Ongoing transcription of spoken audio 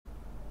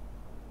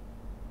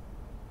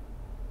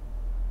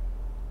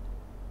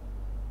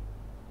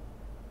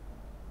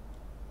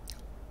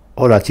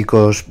Hola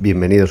chicos,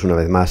 bienvenidos una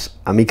vez más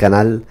a mi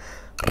canal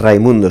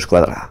Raimundo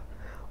Escuadra.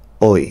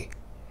 Hoy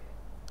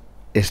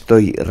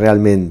estoy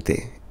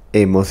realmente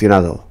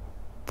emocionado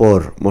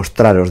por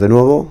mostraros de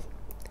nuevo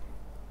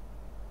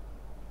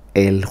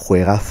el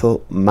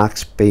juegazo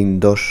Max Payne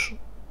 2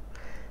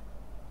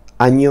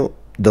 año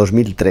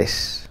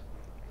 2003.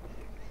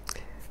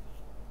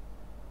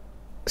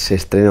 Se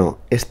estrenó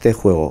este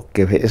juego,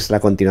 que es la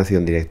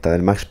continuación directa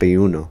del Max Payne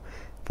 1,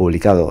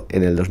 publicado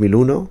en el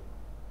 2001.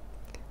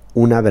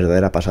 Una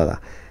verdadera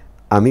pasada.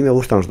 A mí me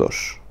gustan los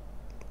dos,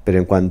 pero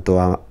en cuanto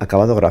a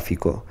acabado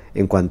gráfico,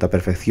 en cuanto a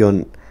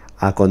perfección,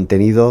 a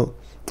contenido,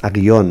 a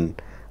guión,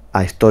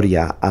 a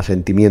historia, a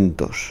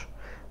sentimientos,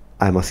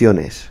 a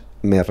emociones,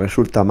 me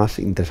resulta más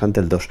interesante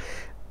el 2.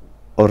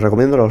 Os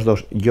recomiendo los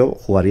dos. Yo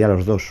jugaría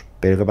los dos,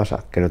 pero ¿qué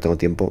pasa? Que no tengo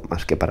tiempo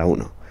más que para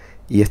uno.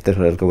 Y este es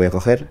el que voy a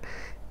coger.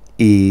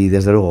 Y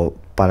desde luego,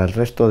 para el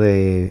resto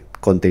de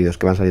contenidos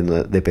que van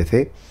saliendo de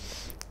PC,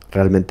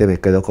 realmente me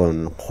quedo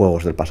con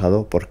juegos del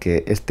pasado,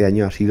 porque este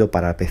año ha sido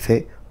para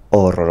PC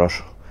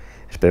horroroso.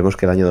 Esperemos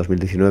que el año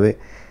 2019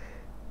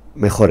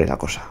 mejore la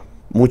cosa.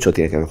 Mucho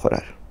tiene que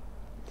mejorar.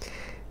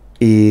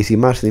 Y sin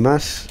más ni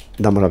más,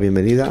 damos la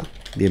bienvenida.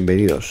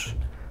 Bienvenidos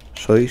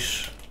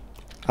sois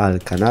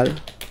al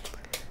canal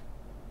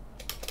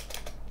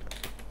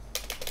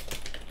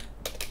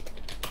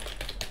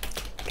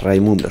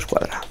Raimundo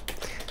Escuadra.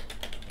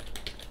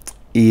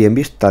 Y en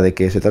vista de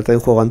que se trata de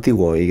un juego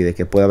antiguo y de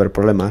que puede haber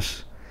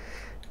problemas,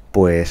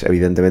 pues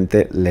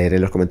evidentemente leeré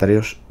los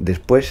comentarios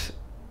después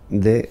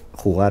de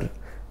jugar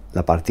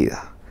la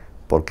partida,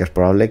 porque es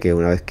probable que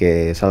una vez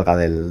que salga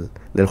del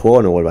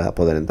juego no vuelva a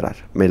poder entrar.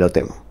 Me lo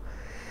temo.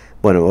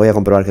 Bueno, voy a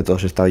comprobar que todo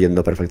se está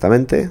oyendo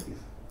perfectamente.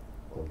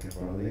 Porque es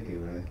probable que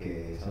una vez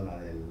que salga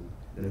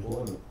del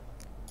juego no.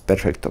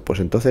 Perfecto,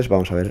 pues entonces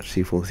vamos a ver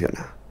si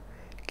funciona.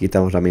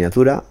 Quitamos la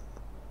miniatura.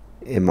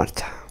 En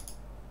marcha.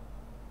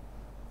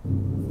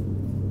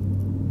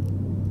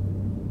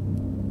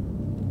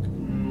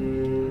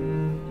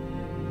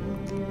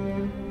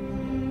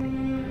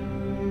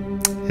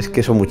 Es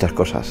que son muchas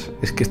cosas.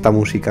 Es que esta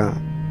música...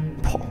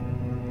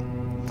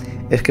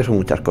 Es que son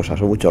muchas cosas,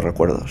 son muchos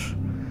recuerdos.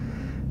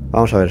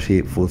 Vamos a ver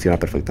si funciona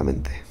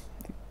perfectamente.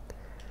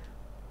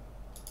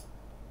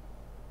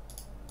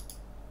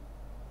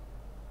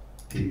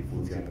 Sí,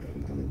 funciona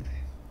perfectamente.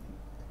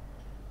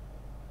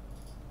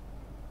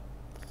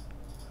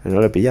 No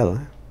lo he pillado,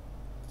 ¿eh?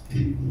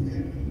 Sí,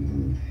 funciona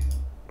perfectamente.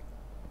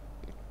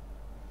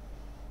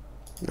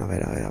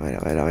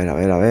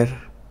 A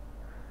ver.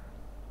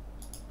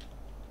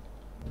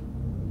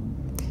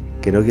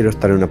 Que no quiero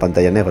estar en una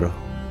pantalla negro.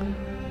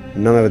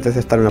 No me apetece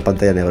estar en una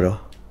pantalla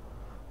negro.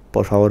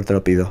 Por favor, te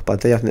lo pido.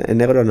 Pantallas en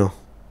negro no.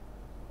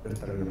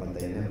 Estar en una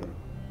pantalla negro.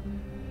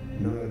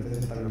 No me apetece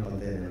estar en una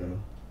pantalla negro.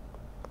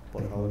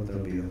 Por favor, te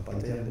lo pido.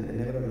 Pantallas en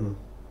negro no.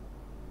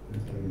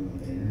 Estar en una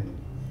pantalla negro.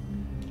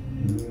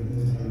 No me apetece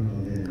estar en una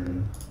pantalla negro.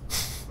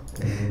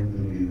 Por favor,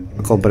 te lo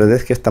pido.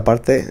 Comprended que esta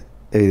parte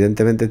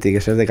evidentemente tiene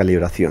que ser de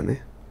calibración,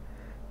 ¿eh?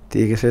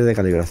 Tiene que ser de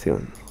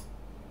calibración.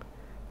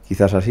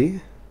 Quizás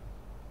así.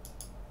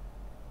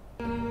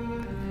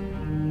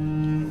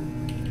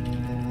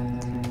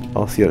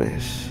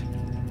 Opciones.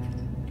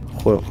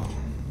 Juego.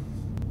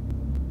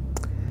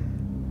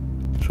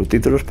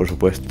 Subtítulos, por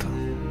supuesto.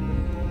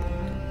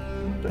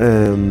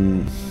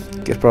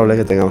 Que es probable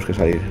que tengamos que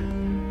salir.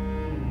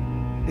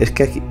 Es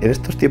que aquí, en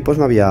estos tiempos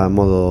no había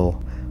modo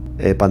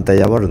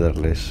pantalla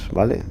borderless,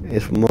 ¿vale?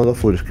 Es un modo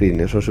full screen.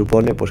 Eso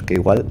supone pues que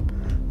igual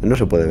no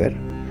se puede ver.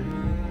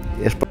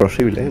 Es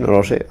posible, ¿eh? No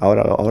lo sé.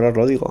 Ahora os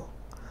lo digo.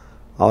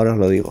 Ahora os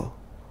lo digo.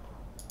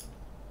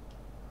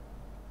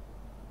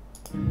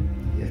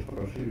 Y es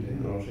posible,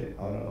 no lo sé.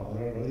 Ahora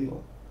lo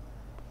digo.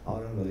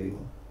 Ahora lo digo.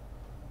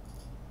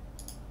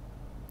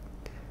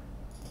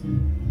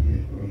 Y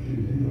es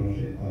posible, no lo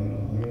sé.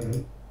 Ahora.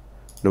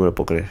 No me lo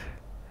puedo creer.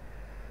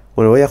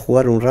 Bueno, voy a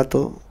jugar un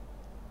rato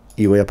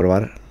y voy a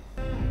probar.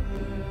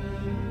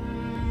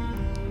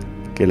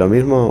 Que lo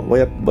mismo.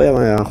 Voy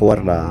a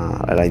jugar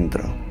la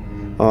intro.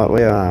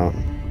 Voy a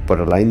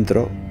poner la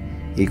intro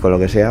y con lo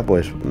que sea,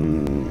 pues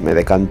me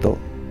decanto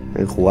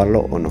en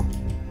jugarlo o no.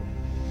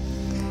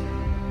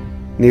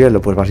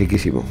 Nivel pues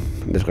basiquísimo.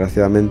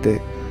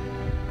 Desgraciadamente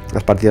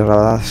las partidas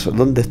grabadas,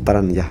 ¿dónde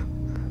estarán ya?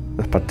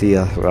 Las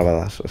partidas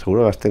grabadas,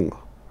 seguro las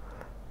tengo,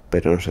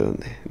 pero no sé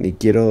dónde, ni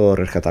quiero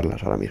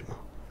rescatarlas ahora mismo.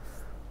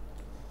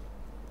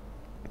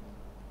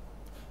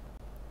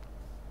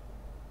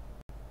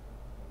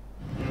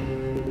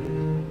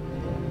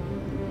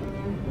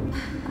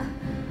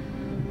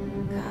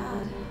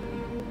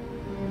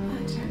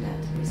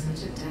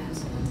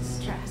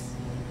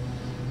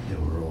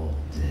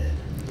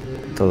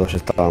 Todos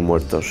estaban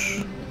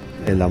muertos.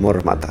 El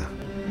amor mata.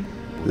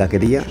 La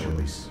quería.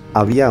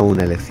 Había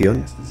una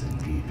elección.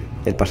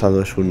 El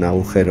pasado es un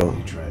agujero.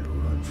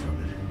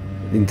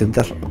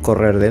 Intentas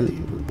correr de él,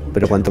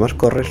 pero cuanto más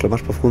corres, lo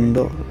más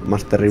profundo,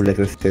 más terrible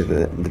crece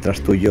detrás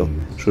tuyo,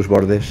 sus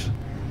bordes,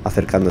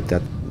 acercándote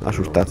a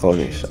sus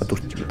tacones, a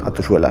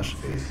tus suelas.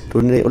 Tu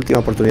última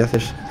oportunidad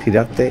es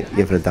girarte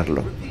y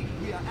enfrentarlo.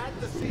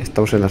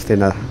 Estamos en la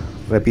escena.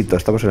 Repito,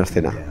 estamos en la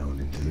escena.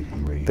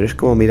 Pero es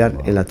como mirar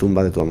en la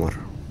tumba de tu amor.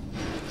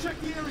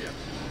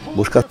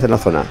 Buscad en la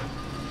zona.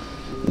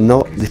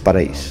 No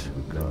disparéis.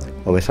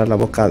 O besar la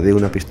boca de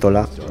una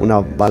pistola,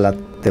 una bala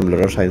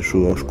temblorosa en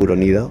su oscuro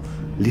nido,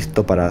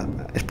 listo para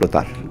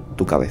explotar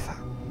tu cabeza.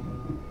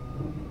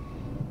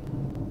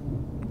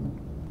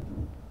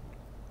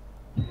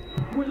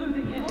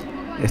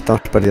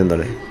 Estamos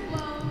perdiéndole.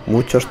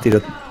 Muchas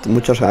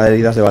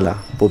heridas de bala,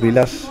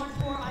 pupilas,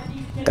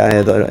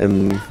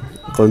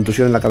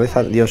 contusión en la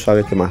cabeza, Dios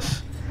sabe qué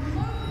más.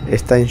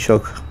 Está en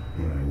shock.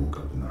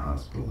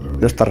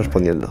 No está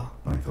respondiendo.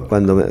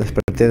 Cuando me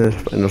desperté en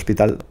el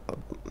hospital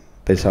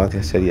pensaba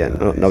que sería,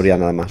 no habría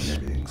nada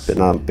más,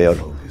 nada peor.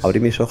 Abrí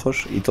mis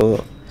ojos y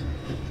todo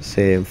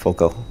se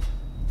enfocó.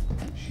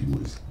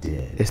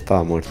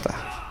 Estaba muerta.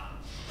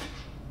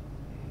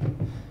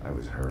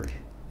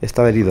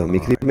 Estaba herido. Mi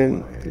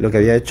crimen, lo que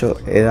había hecho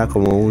era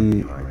como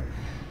un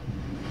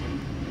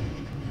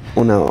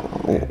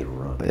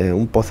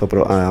pozo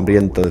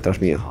hambriento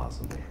detrás mío.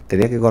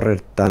 Tenía que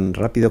correr tan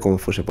rápido como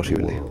fuese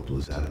posible.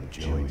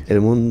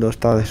 El mundo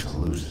estaba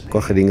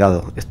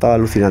descongeringado, estaba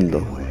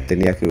alucinando.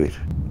 Tenía que huir.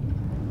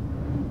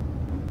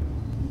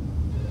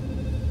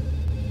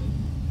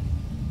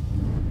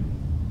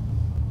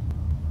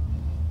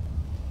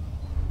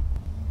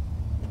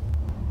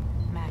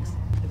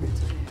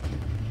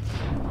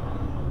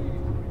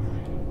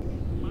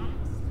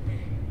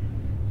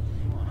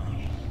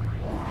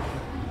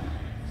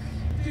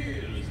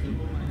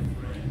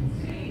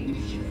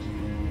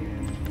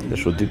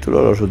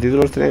 Los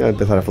subtítulos tenían que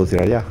empezar a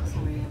funcionar ya.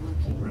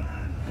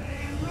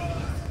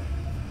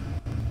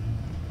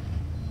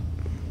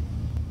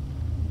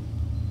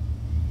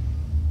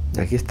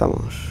 Aquí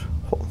estamos.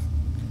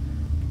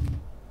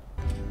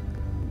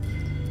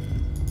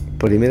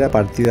 Primera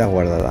partida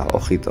guardada.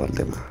 Ojito al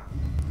tema.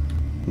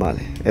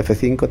 Vale.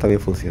 F5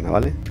 también funciona,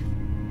 ¿vale?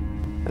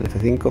 El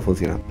F5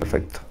 funciona.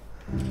 Perfecto.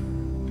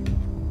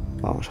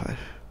 Vamos a ver.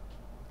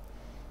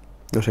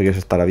 No sé qué se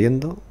estará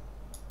viendo.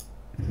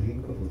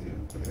 F5 funciona.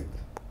 Perfecto.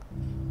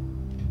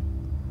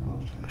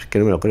 Vamos a ver. Es que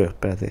no me lo creo.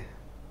 Espérate.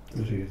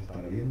 No sé qué se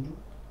estará viendo.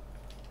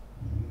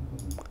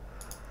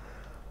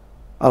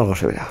 Algo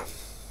se verá.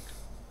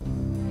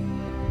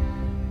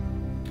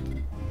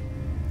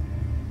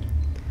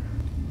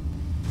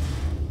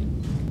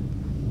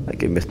 Hay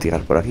que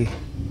investigar por aquí.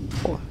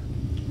 Oh.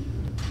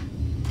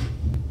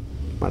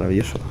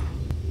 Maravilloso.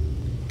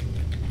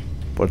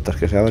 Puertas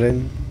que se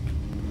abren.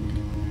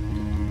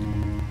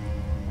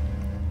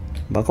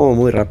 Va como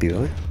muy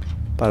rápido, ¿eh?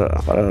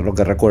 Para lo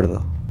que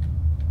recuerdo.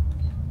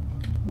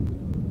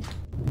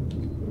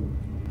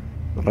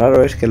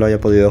 Raro es que lo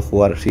haya podido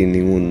jugar sin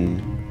ningún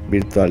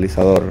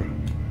virtualizador.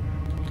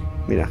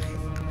 Mira,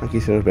 aquí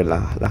se nos ve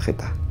la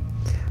jeta.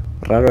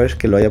 Raro es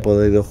que lo haya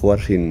podido jugar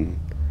sin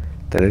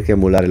tener que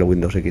emular el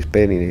Windows XP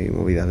ni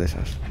movidas de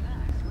esas.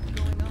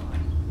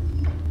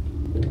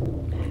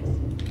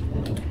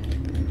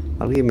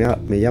 Alguien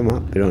me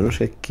llama, pero no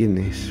sé quién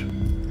es.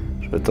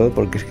 Sobre todo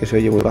porque es que se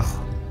oye muy bajo.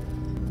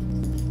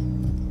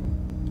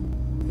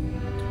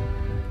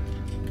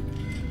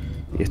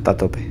 Y está a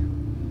tope.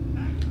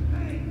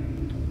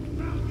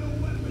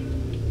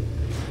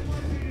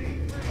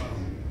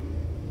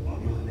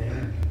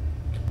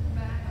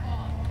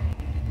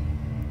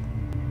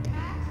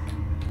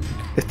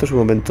 Esto es un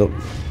momento.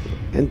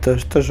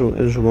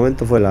 En su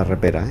momento fue la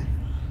repera, ¿eh?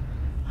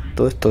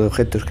 Todo esto de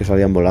objetos que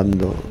salían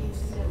volando.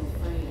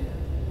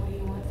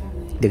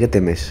 ¿De qué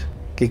temes?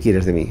 ¿Qué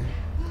quieres de mí?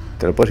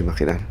 Te lo puedes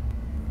imaginar.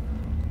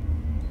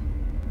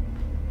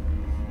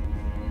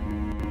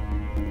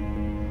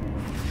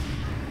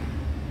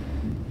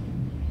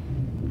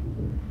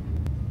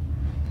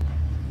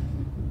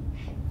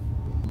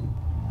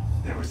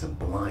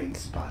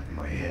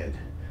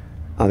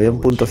 Había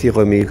un punto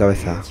ciego en mi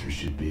cabeza.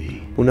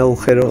 Un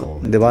agujero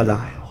de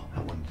bala.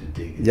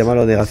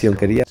 Llámalo negación.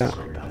 Quería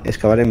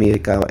excavar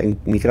en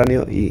mi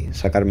cráneo y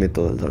sacarme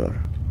todo el dolor.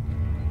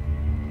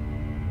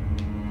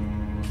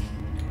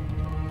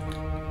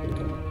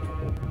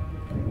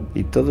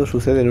 Y todo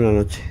sucede en una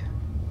noche.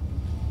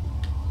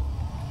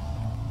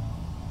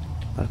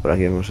 Vale, por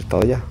aquí hemos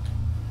estado ya.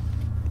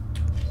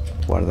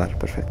 Guardar,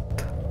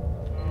 perfecto.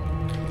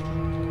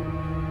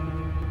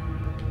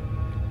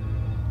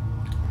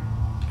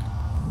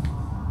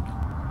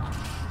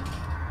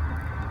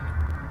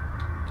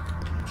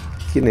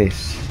 ¿Quién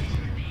es?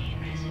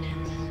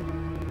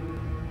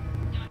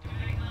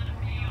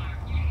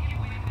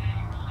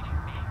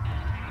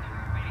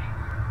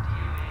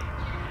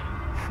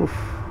 Uf.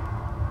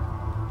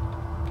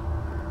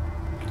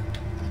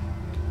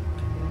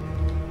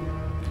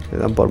 Me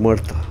dan por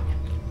muerto.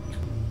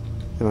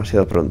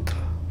 Demasiado pronto.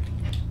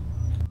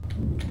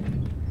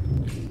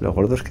 Lo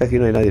gordo es que aquí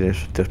no hay nadie en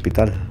este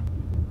hospital.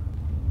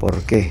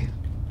 ¿Por qué?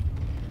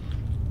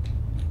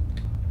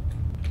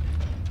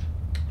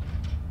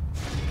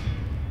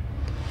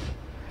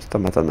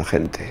 Están matando a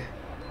gente.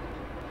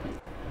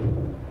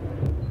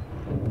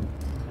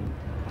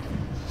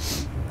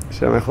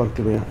 Será mejor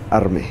que me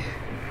arme.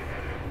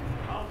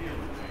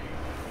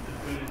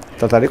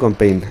 Trataré con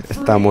Payne.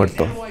 Está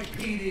muerto.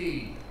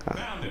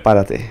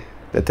 Párate.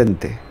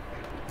 Detente.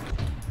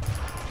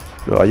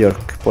 Nueva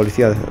York.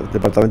 Policía.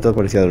 Departamento de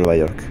Policía de Nueva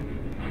York.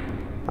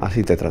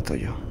 Así te trato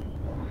yo.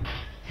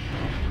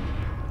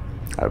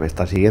 Ahora me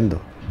está siguiendo.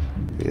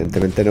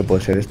 Evidentemente no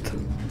puede ser esto.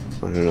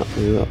 Bueno, no.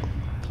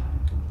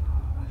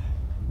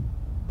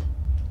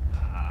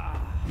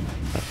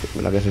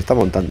 La que se está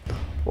montando.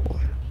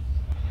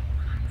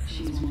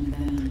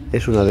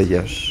 Es una de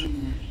ellas.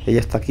 Ella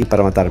está aquí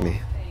para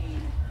matarme.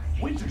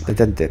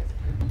 Detente,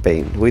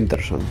 Payne,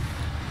 Winterson.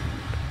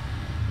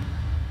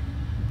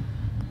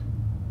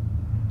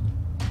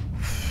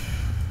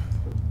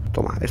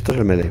 Toma, esto es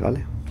el melee,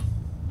 ¿vale?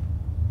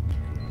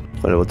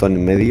 Con el botón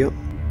en medio,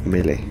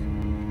 melee.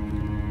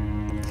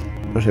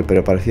 No sé,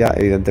 pero parecía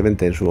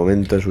evidentemente en su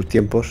momento, en sus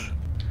tiempos.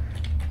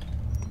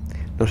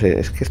 No sé,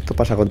 es que esto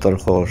pasa con todos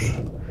los juegos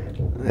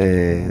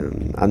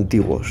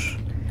antiguos.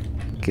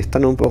 Que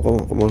están un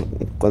poco como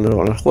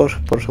cuando los juegos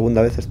por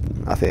segunda vez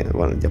hace,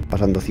 bueno, ya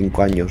pasando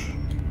 5 años.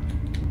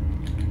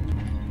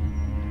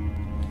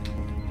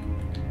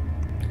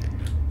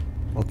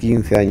 O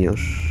 15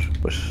 años,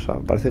 pues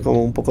parece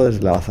como un poco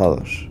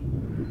deslavazados.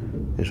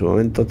 En su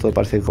momento todo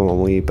parece como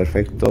muy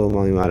perfecto,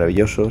 muy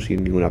maravilloso,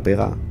 sin ninguna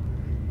pega.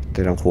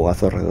 Este era un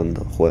juegazo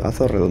redondo,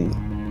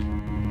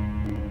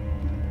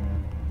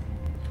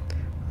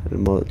 El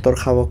motor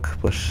Havoc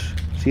pues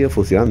sigue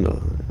funcionando,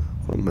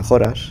 con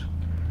mejoras.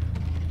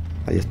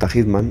 Ahí está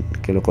Hitman,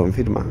 que lo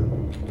confirma.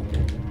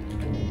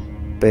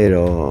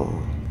 Pero...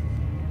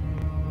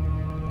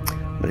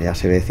 bueno, ya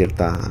se ve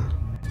cierta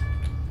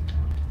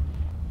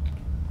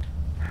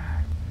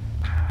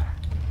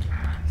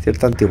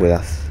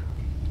antigüedad.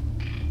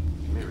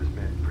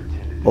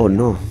 Oh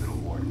no.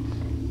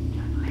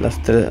 Los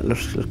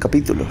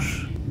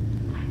capítulos.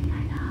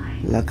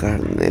 La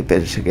carne,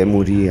 pensé que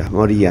moría.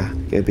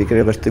 Que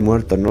creo que estoy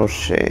muerto, no lo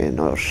sé.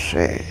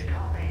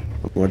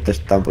 La muerte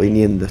está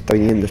viniendo,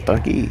 están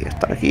aquí.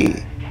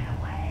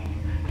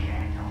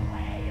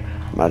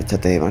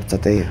 Márchate,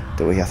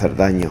 te voy a hacer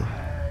daño.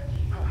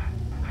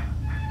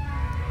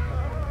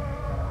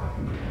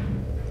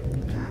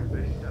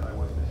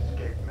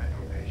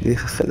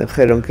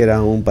 Dijeron que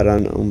era un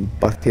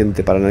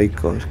paciente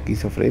paranoico,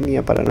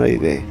 esquizofrenia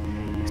paranoide.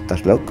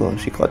 Estás loco,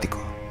 psicótico.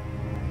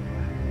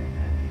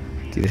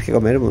 Tienes que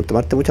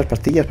tomarte muchas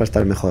pastillas para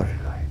estar mejor.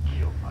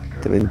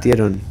 Te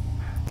mintieron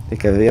de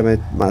que había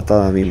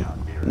matado a mi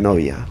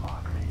novia.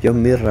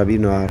 John Mirra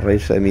vino a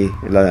reírse de mí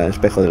en el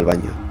espejo del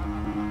baño.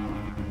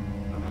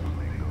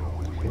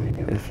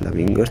 El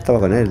flamingo estaba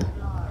con él.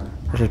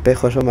 Los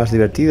espejos son más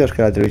divertidos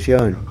que la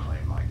televisión.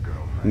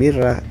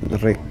 Mirra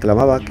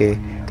reclamaba que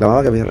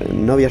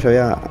mi novia se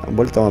había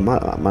vuelto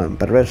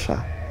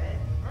perversa.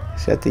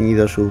 Se ha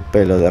teñido su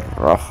pelo de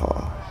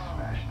rojo.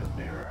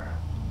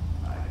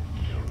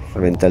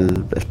 Reventa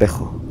el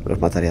espejo. Los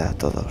mataría a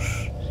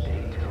todos.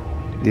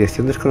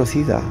 Dirección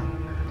desconocida.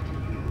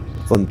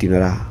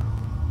 Continuará.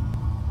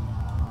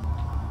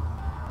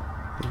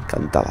 Me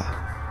encantaba.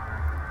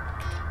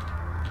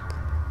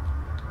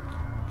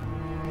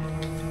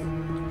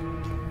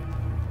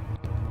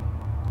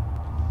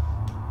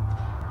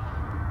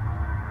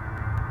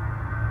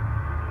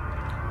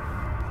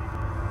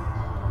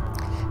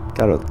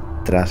 Claro,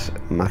 tras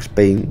Max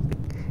Payne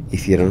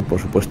hicieron, por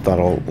supuesto,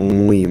 algo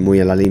muy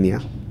en la línea.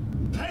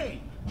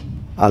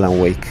 Alan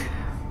Wake.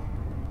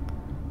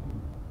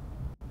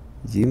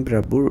 Jim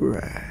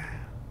Brabur.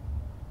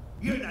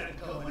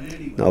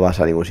 No vas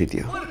a ningún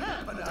sitio.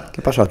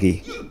 ¿Qué pasó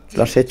aquí? ¿Qué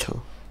lo has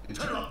hecho?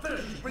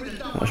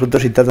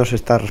 Asuntos internos se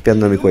está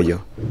raspeando en mi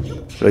cuello.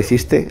 ¿Lo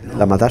hiciste?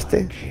 ¿La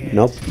mataste?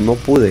 No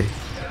pude.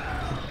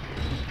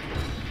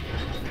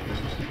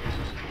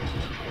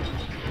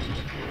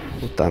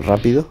 ¿Tan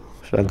rápido?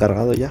 ¿Se lo han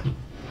cargado ya?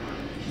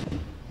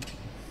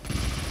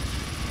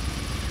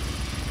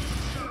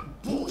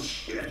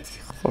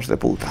 Hijos de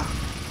puta.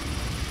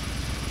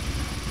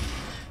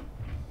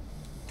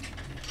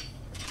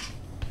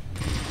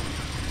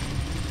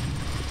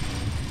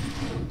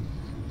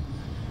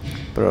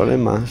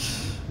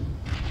 Problemas.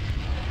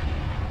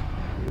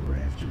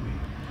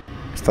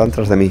 Estaban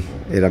tras de mí.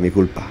 Era mi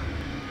culpa.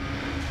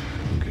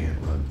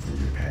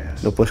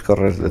 No puedes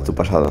correr de tu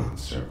pasado.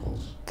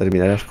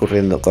 Terminarás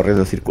corriendo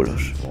en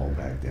círculos.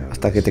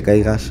 Hasta que te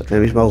caigas en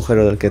el mismo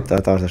agujero del que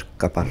tratabas de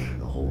escapar.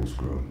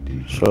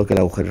 Solo que el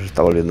agujero se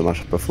está volviendo más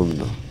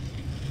profundo.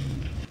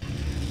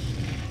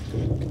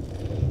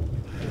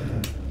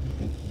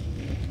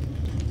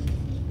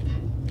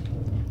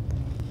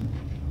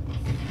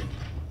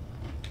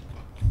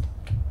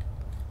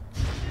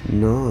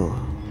 No.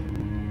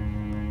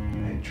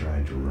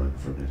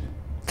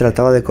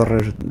 Trataba de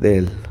correr de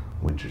él.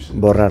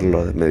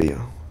 Borrarlo de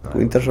medio.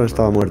 Winterson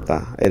estaba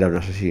muerta. Era un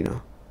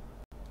asesino.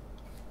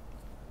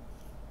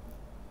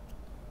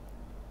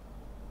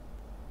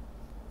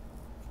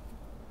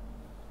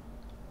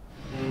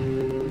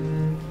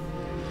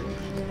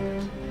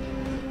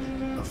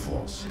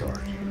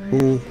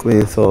 Un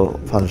comienzo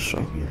falso.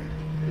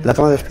 La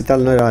cama de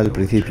hospital no era el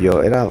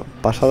principio, era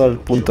pasado el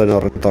punto de no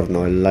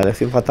retorno. La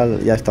elección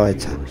fatal ya estaba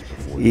hecha.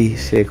 y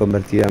se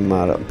convertirá en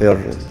peor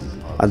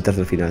antes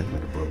del final.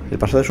 El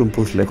pasado es un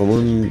puzzle, como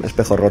un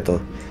espejo roto.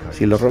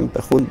 Si lo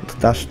rompes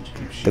juntas,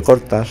 te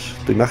cortas,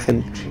 tu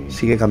imagen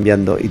sigue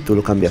cambiando y tú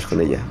lo cambias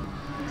con ella.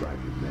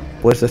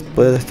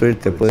 Puede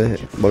destruirte, puede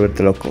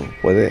volverte loco,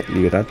 puede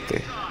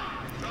liberarte.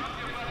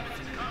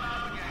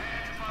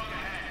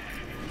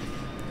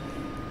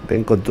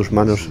 Ven con tus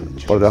manos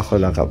por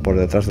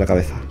detrás de la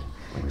cabeza.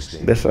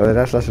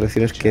 Verás las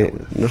elecciones que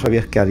no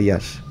sabías que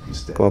harías,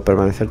 como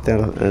permanecerte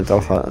en el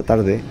trabajo a la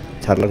tarde,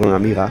 charlar con una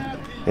amiga,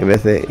 en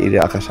vez de ir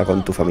a casa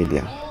con tu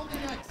familia.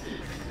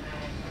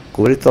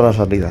 Cubrir todas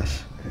las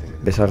salidas,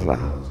 besarla.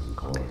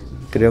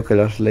 Creo en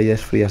las leyes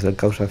frías de la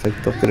causa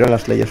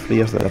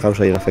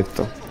y el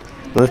efecto.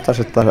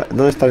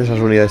 ¿Dónde están esas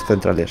unidades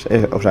centrales?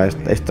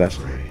 Extras.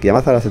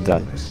 Llamad a la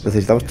central.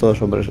 Necesitamos todos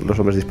los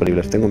hombres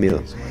disponibles. Tengo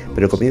miedo.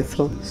 Pero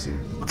comienzo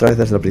otra vez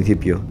desde el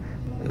principio.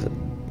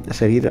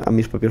 Seguir a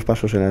mis propios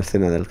pasos en la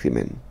escena del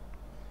crimen.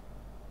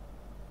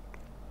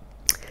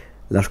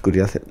 La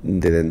oscuridad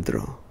de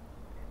dentro.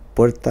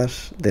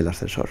 Puertas del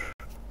ascensor.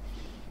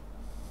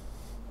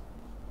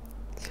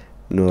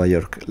 Nueva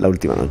York, la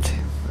última noche.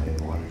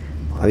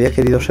 Había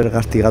querido ser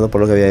castigado por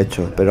lo que había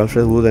hecho, pero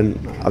Alfred Wooden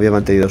había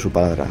mantenido su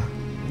palabra.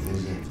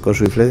 Con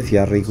su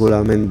influencia,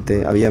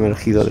 ridículamente, había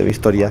emergido de mi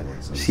historia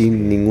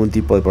sin ningún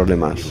tipo de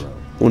problemas.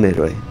 Un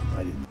héroe.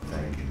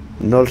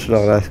 No se lo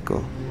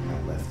agradezco.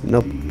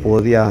 No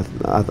podía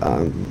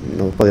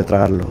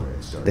tragarlo.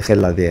 Dejé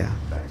la idea.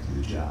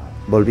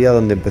 Volví a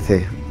donde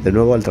empecé, de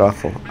nuevo al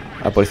trabajo,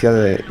 a la policía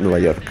de Nueva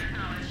York.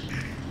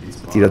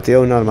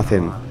 Tiroteo en un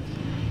almacén.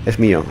 Es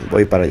mío,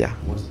 voy para allá.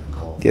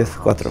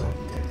 10-4.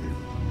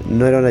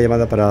 No era una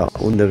llamada para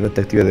un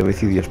detective de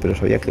homicidios, pero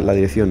sabía que la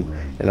dirección,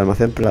 el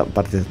almacén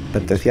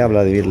pertenecía a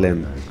Vladimir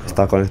Lem.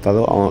 Estaba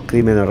conectado a un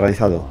crimen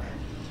organizado.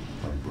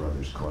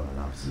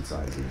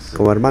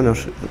 Como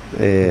hermanos,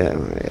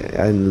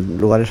 en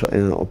lugares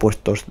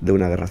opuestos de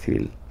una guerra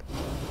civil.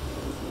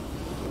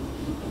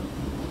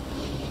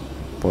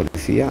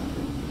 Policía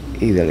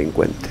y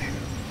delincuente.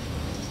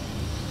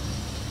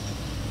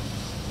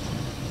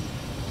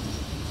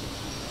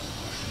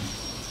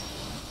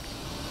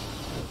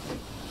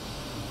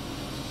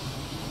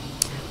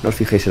 No os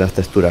fijéis en las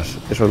texturas,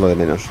 eso es lo de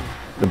menos.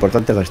 Lo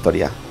importante es la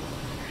historia.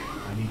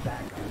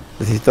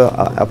 Necesito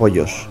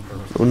apoyos.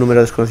 Un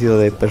número desconocido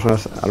de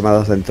personas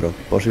armadas dentro.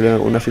 Posible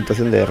una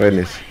situación de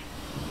rehenes.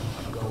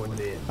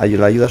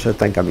 La ayuda se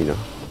está en camino.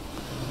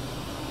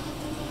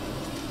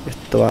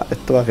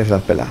 Esto va que se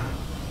las pela.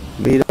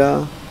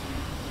 Mira.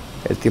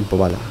 El tiempo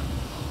bala.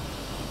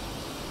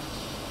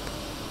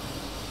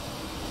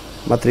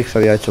 Matrix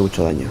había hecho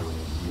mucho daño.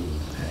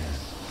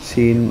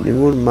 Sin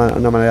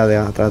ninguna manera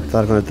de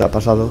tratar con el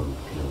pasado,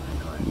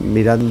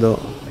 mirando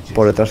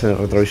por detrás en el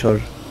retrovisor,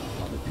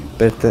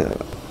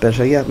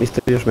 perseguía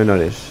misterios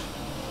menores.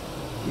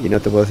 Y no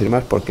te puedo decir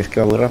más porque es que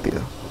va muy rápido.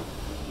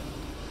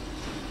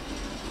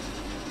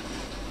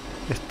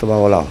 Esto va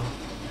volado.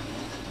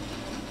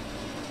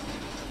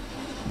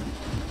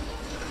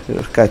 Se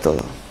nos cae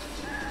todo.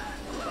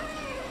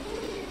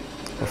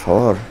 Por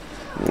favor,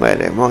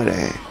 muere.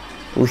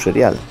 Un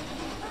serial.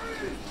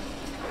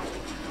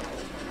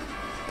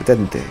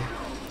 Detente.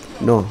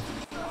 No.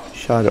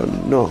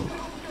 Sharon, no.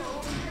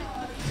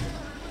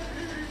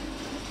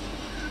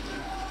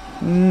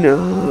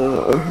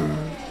 No.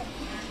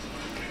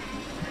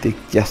 Dick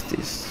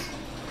Justice.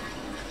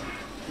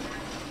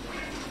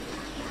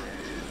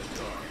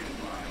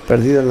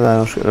 Perdido en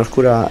la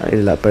oscura y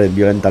la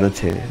violenta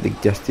noche, Dick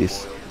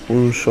Justice,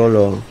 un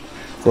solo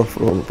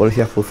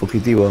policía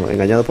fugitivo,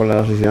 engañado por el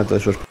asesinato de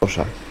su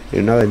esposa,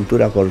 en una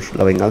aventura por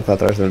la venganza a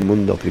través del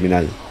mundo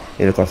criminal,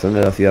 en el corazón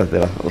de la ciudad de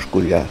la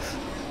oscuridad.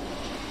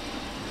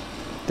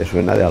 ¿Te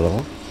suena de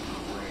algo?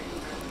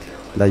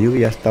 La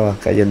lluvia estaba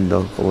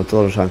cayendo como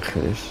todos los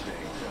ángeles.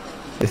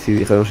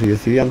 Dijeron, si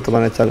decidían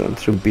tomar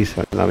echarse un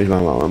piso en el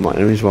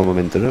mismo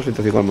momento. En una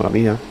situación como la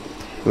mía,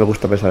 no me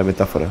gusta pensar en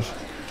metáforas.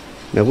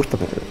 Me gusta,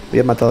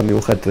 había matado a mi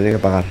mujer, tenía que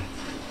pagar.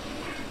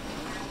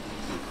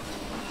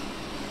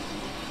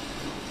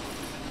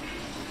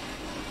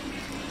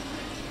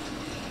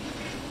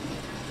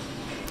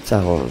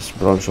 Charles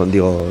Bronson,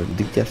 digo,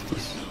 Dick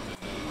Justice.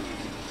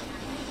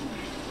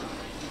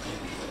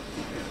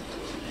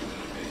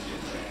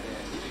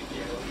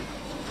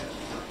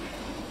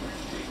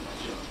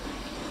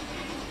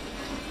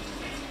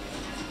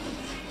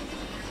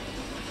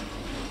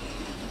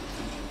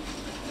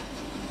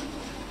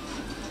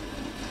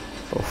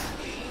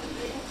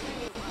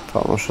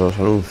 Famosos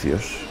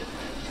anuncios.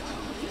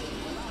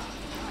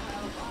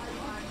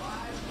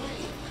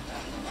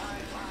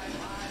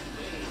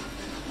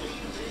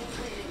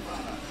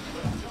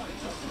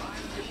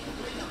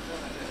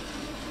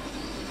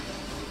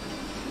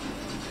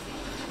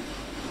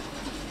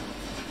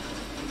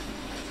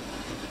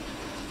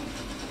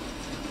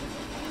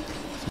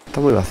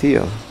 Está muy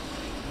vacío.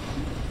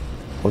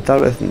 O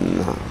tal vez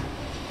no.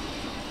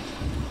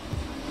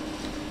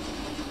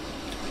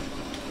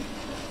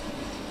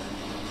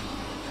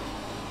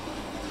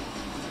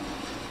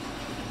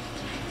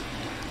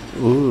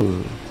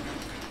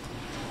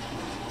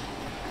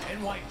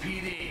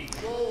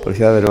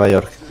 Policía de Nueva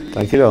York.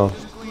 Tranquilo,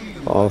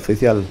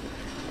 oficial.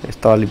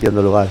 Estaba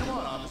limpiando el lugar.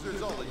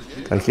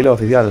 Tranquilo,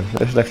 oficial.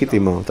 Es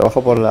legítimo.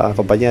 Trabajo por la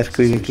compañía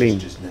Screen Clean.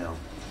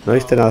 ¿No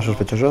viste nada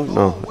sospechoso?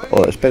 No.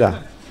 Oh,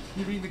 espera.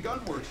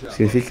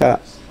 Significa...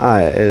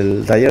 Ah,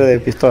 el taller de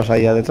pistolas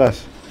ahí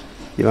detrás.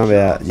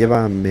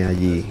 Llévame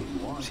allí.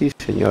 Sí,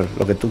 señor,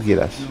 lo que tú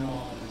quieras.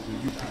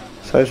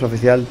 ¿Sabes,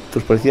 oficial?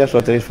 Tus policías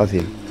lo tenéis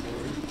fácil.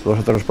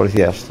 Vosotros los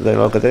policías.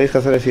 Lo que tenéis que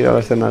hacer es ir a la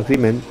escena del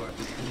crimen.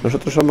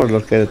 Nosotros somos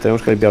los que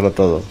tenemos que limpiarlo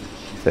todo.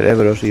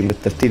 Cerebros y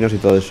intestinos y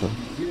todo eso.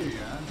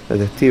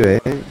 Detective,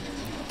 ¿eh?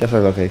 Ya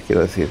sabes lo que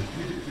quiero decir.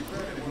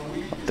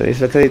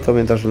 Tenéis el crédito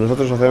mientras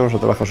nosotros hacemos nuestro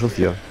trabajo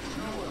sucio.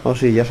 Oh,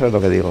 sí, ya sabes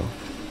lo que digo.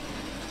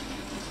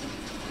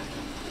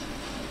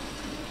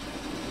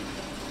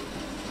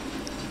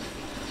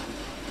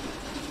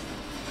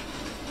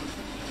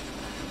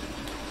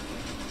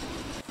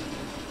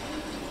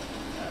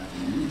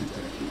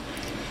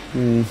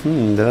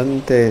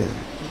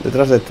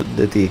 Detrás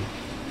de ti.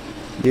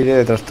 Yo iré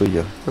detrás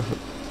tuyo.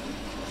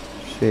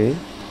 Sí.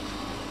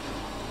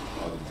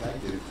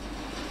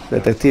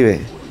 Detective,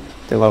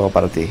 tengo algo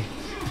para ti.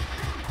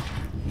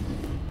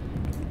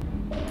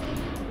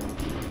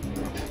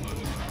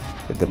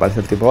 ¿Qué te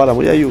parece el tipo bala,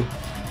 muy ayu?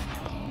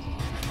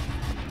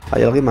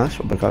 ¿Hay alguien más?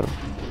 Hombre, claro.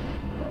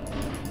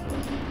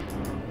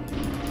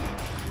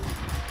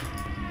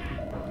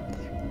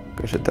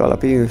 Que se te va la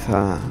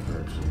pinza.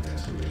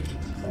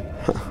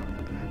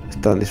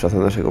 Están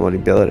disfrazándose como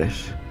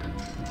limpiadores.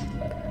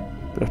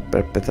 Los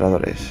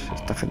perpetradores,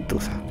 esta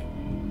gentuza.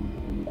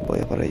 Voy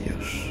a por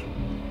ellos.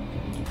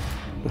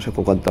 No sé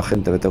con cuánta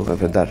gente me tengo que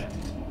enfrentar.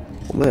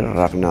 Hombre,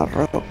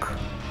 Ragnarok.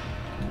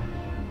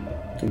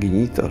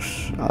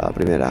 Guiñitos a la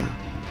primera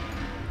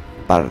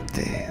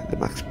parte de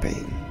Max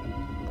Payne.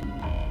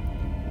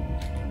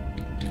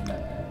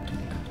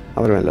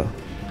 Ábremelo.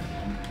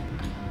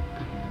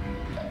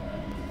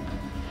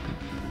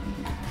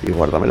 Y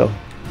guárdamelo.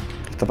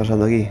 ¿Qué está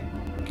pasando aquí?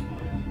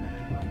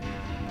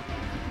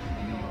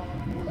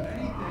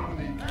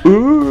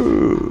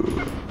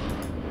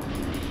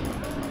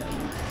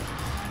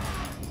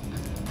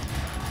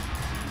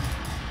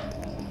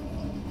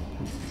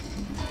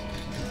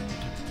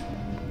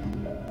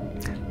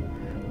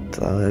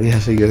 Todavía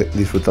sigue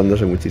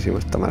disfrutándose muchísimo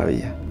esta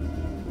maravilla.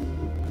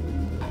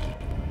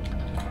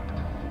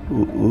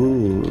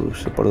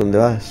 Sé por dónde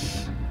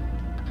vas.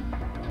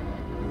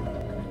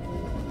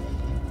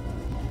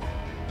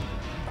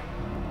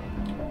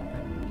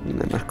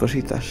 Hay más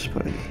cositas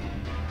por ahí.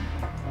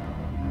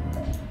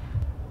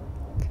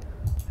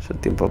 Es el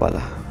tiempo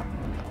bala.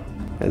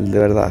 El de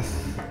verdad.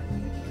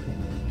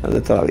 El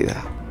de toda la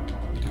vida.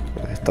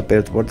 Esta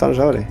puerta no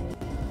se abre.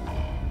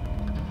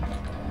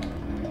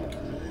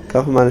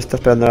 Kaufman está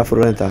esperando la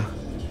furgoneta.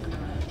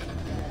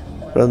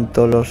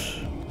 Pronto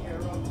los...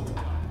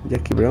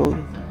 Jackie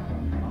Brown.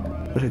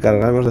 Nos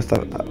encargaremos de esta...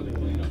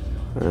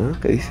 ¿Ah?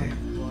 ¿Qué dice?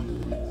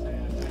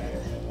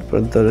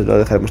 Pronto lo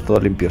dejaremos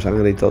todo limpio,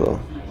 sangre y todo.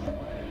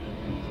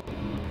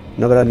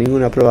 No habrá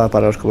ninguna prueba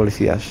para los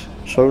policías.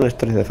 Solo una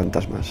historia de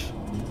fantasmas.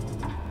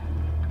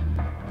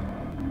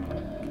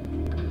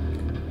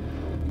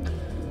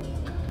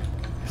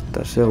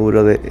 ¿Estás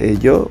seguro de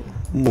ello?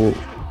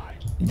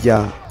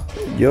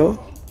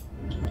 Yo...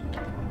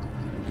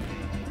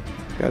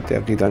 Quédate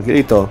aquí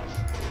tranquilito.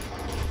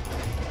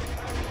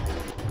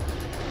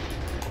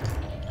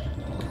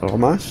 ¿Algo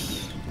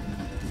más?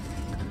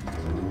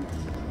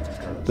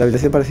 La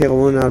habitación parecía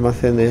como un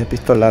almacén de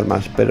pistolas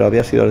armas, pero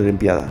había sido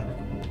limpiada.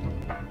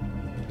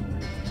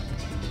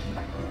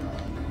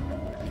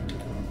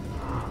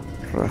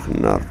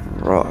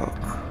 Ragnarok.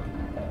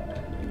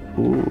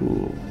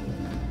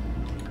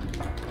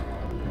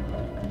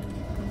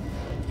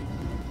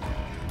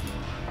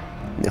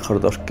 Mejor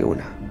dos que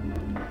una.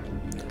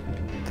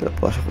 Te lo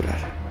puedo asegurar.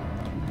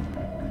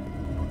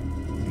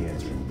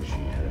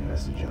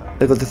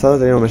 El contestador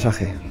tenía un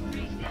mensaje.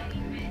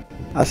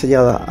 Ha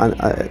sellado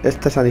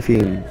este es Annie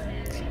Finn.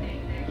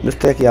 No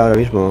estoy aquí ahora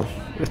mismo.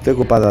 Estoy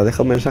ocupada.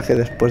 Deja un mensaje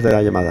después de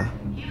la llamada.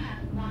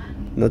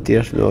 No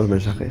tienes nuevos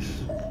mensajes.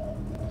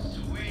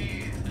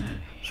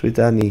 Soy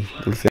Annie,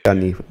 dulce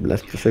Annie.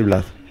 Soy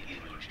Vlad.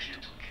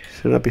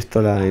 Ser una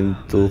pistola en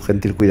tu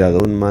gentil cuidado.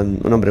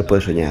 Un hombre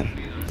puede soñar.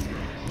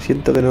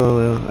 Siento que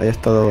no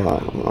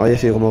haya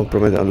sido como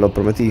lo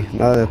prometí.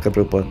 Nada de que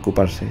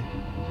preocuparse.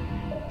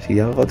 Si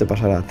algo te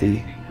pasara a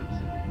ti,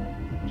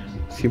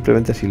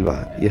 simplemente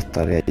silba y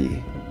estaré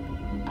allí.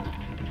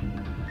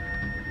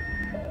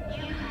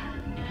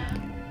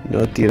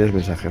 No tienes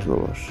mensajes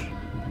nuevos.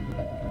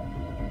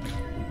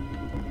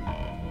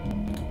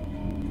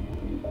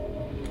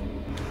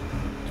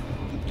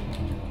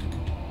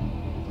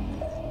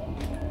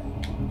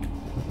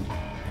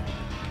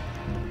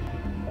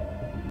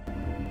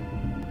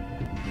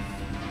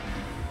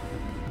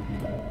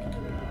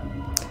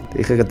 Te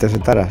dije que te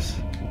sentaras.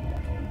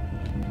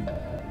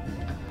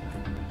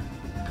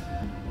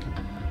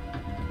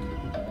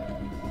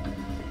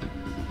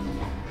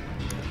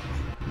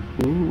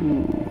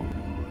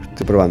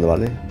 Estoy probando,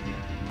 ¿vale?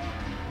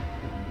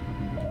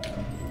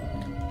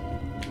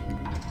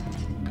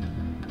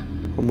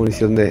 Con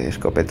munición de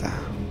escopeta.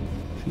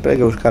 Siempre hay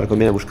que buscar,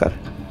 conviene buscar.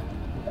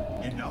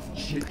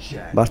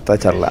 Basta de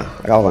charla,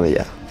 acabo con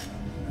ella.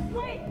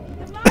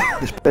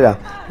 Espera,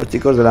 los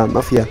chicos de la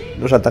mafia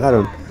nos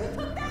atacaron.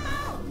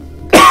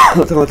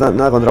 No tengo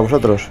nada contra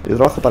vosotros. Yo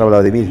trabajo para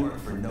Vladimir.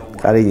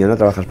 Cariño, no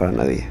trabajas para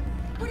nadie.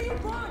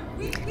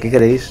 ¿Qué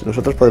queréis?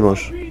 Nosotros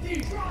podemos.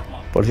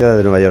 Policía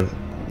de Nueva York.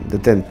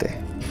 Detente.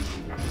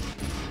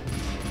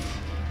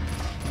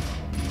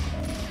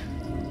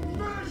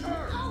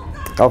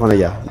 Acabo con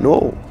ella.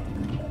 No.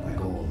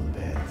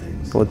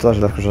 Como todas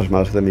las cosas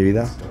malas de mi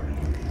vida,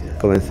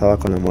 comenzaba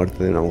con la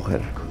muerte de una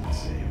mujer.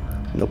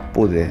 No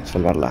pude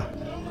salvarla.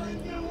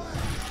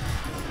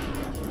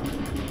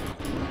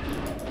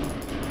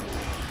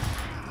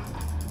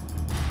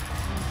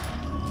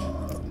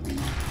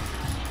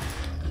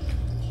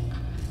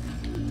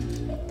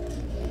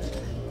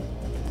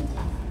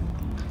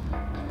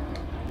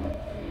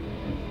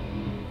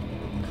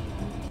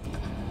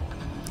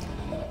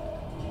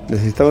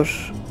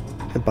 Necesitamos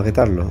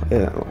empaquetarlo.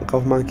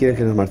 Kaufman quiere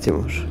que nos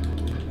marchemos.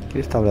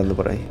 ¿Quién está hablando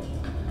por ahí?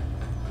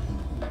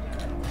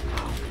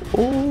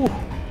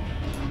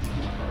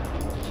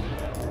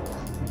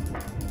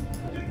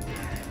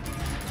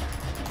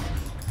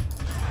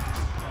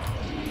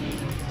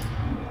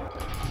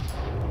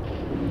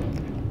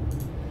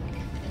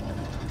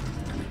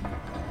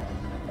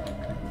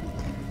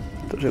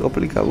 Esto se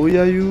complica. Uy,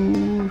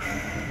 ayús.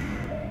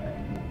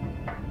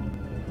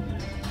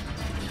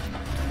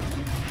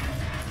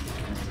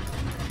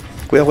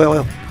 Cuidado,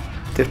 cuidado,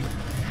 cuidado.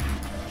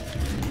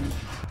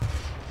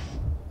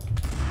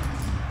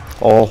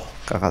 Oh,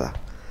 cagada.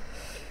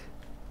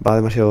 Va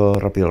demasiado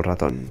rápido el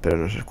ratón, pero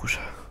no es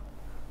excusa.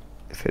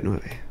 F9.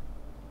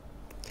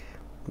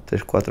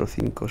 3, 4,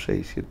 5,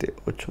 6, 7,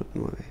 8,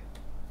 9.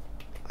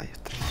 Ahí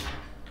está.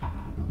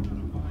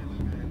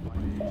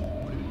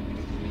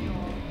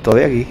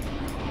 Todavía aquí.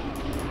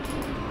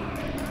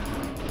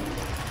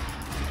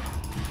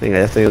 Venga,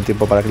 ya has tenido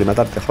tiempo para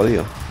aclimatarte,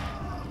 jodido.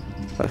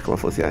 ¿Sabes cómo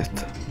funciona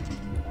esto?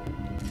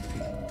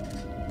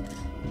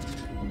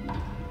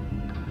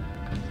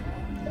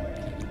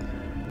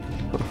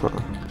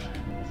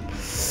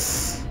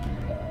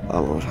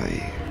 Vamos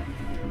ahí.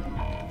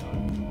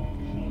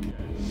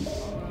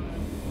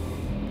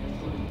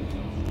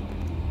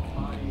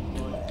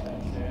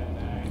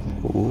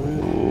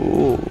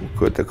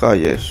 Que te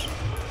calles.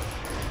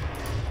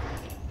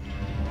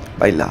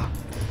 Baila.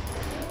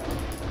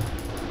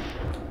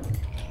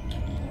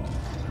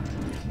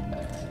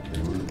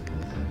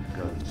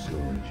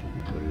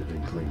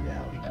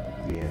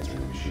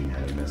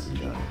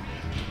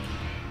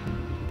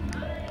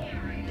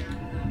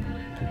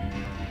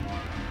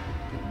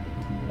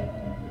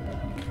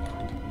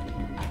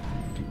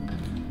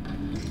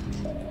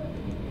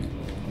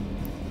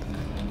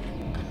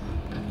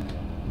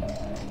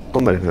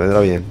 Hombre, me vendrá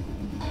bien.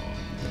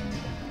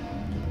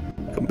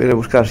 Conviene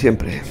buscar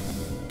siempre.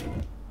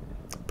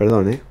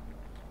 Perdón, Le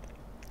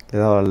he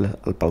dado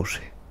al pause.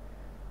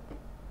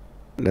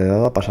 Le he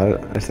dado a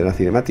pasar a escena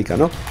cinemática,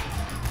 ¿no?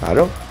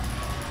 Claro.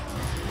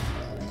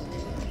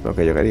 Lo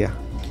que yo quería.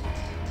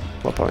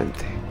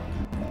 Guapamente.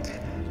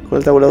 Con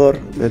el tabulador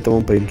me tomo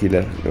un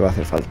painkiller. Me va a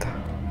hacer falta.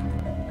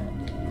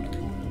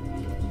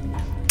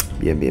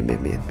 Bien, bien,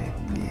 bien, bien,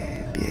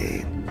 bien,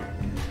 bien.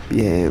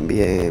 Bien,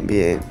 bien,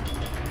 bien.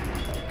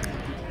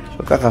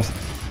 Son cajas.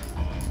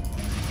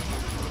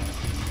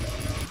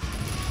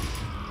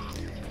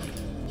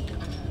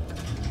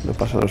 No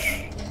pasan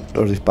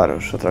los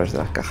disparos a través de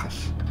las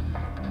cajas.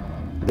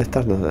 De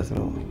estas no, desde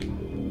luego.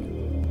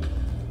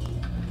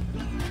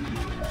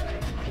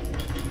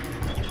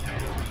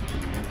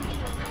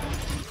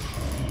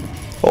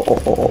 Oh,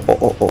 oh, oh, oh,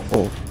 oh, oh,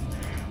 oh.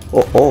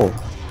 Oh, oh.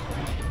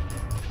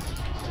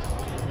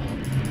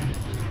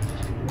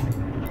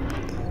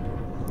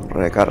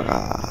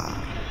 Recarga.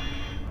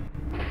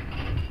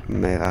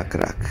 Mega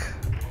crack.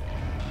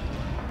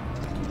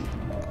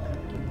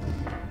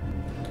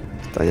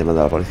 Está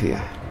llamando a la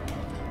policía.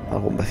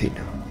 Algún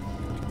vecino.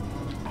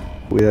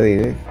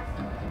 Cuidadín,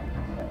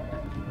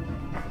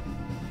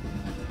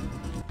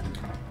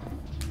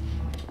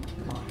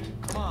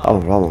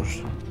 Vamos,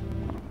 vamos.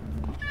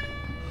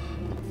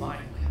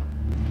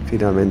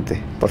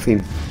 Finalmente, por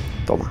fin.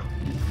 Toma.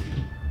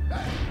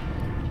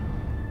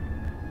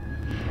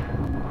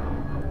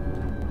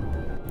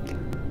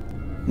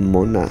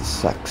 Mona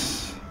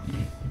Sachs.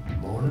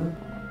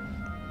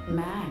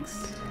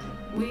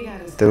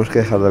 Tenemos que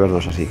dejar de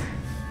vernos así.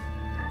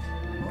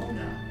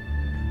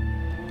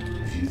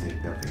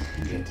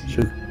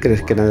 Si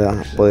crees que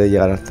nada puede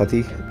llegar hasta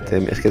ti,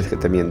 es que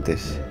te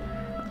mientes.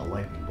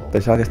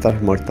 Pensaba que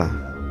estás muerta.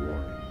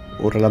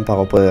 Un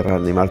relámpago puede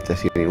reanimarte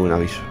sin ningún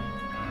aviso.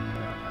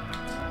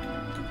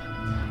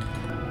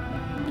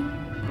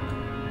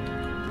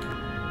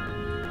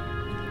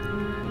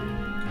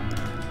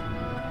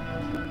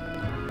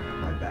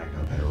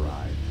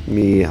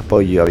 Mi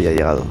apoyo había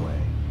llegado,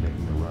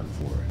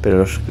 pero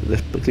los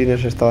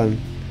cleaners estaban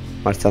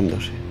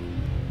marchándose.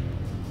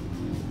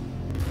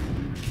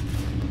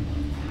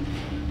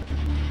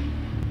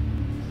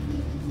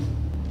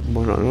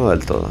 Bueno, no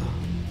del todo.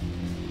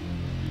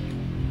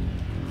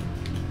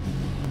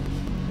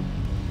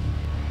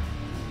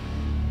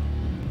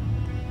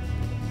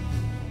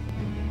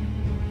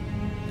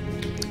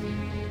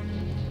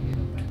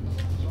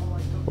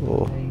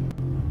 Oh.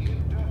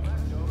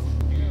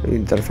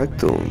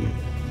 Imperfectum.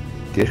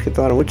 Tienes que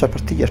tomar muchas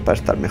pastillas para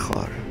estar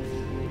mejor.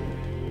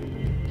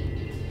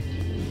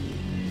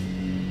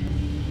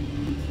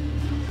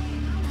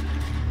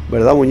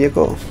 ¿Verdad,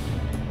 muñeco?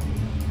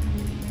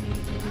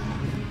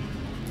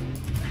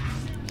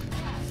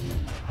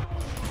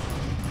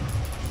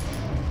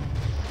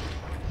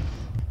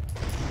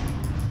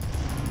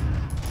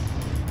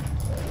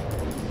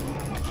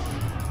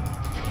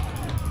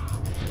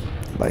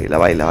 Baila,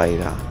 baila,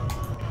 baila.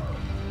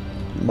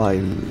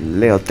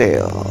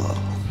 Baileoteo.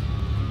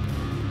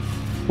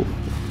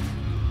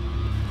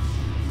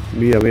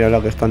 Mira, mira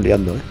lo que están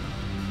liando,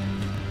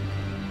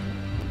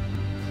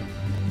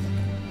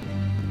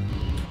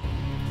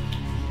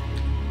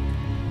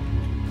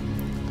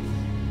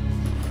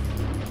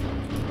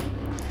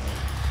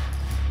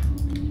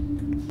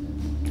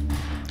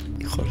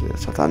 Hijos de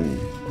Satán.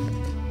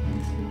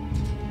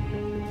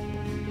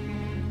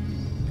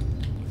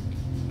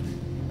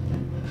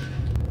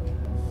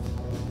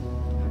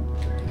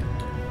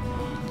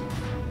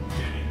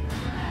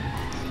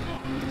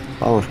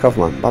 Vamos,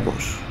 Kaufman,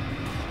 vamos.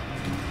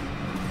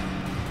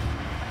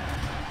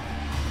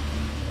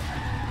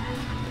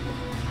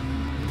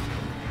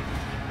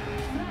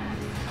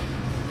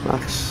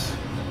 Max.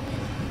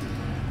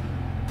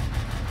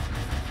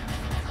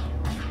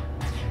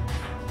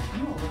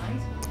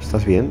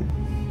 ¿Estás bien?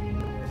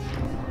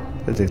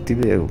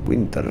 Detective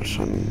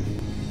Winterson.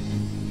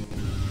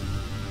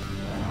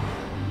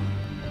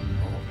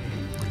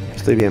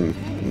 Estoy bien,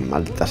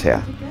 maldita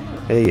sea.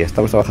 Hey,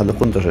 estamos trabajando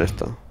juntos en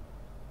esto.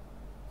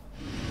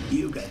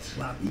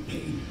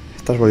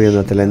 Estás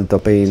volviéndote lento,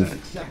 Payne.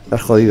 Lo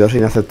has jodido, es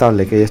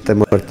inaceptable que ella esté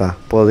muerta.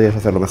 Podrías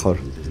hacerlo mejor.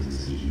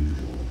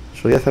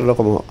 Solía hacerlo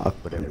como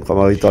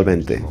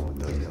habitualmente.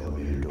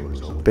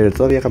 Pero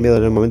todo había cambiado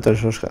en el momento en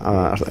esos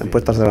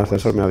puertas del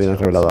ascensor me habían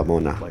revelado a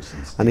Mona.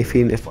 Annie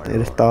Finn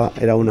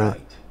era una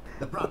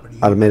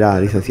armera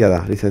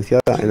licenciada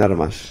en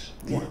armas.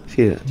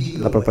 Sí,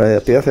 la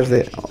propiedad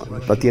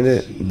la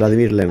tiene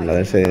Vladimir Lemla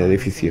de ese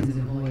edificio.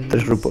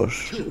 3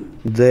 grupos.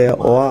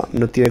 DOA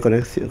no tiene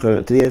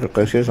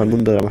conexiones al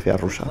mundo de la mafia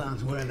rusa.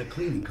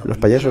 Los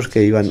payasos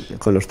que iban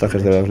con los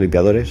trajes de los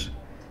limpiadores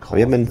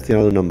habían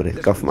mencionado un nombre,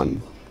 Kaufman.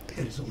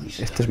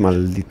 Este es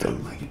maldito.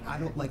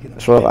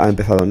 Solo ha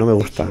empezado, no me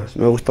gusta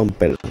un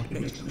pelo.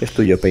 Es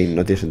tuyo, Payne,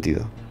 no tiene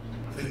sentido.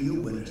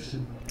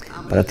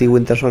 Para ti,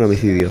 Winterson,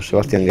 homicidio,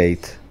 Sebastian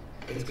Gate.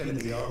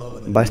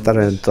 Va a estar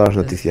en todas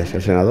las noticias.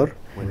 El senador,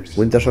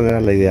 Winterson era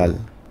la ideal.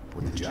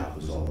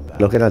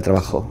 Lo que era el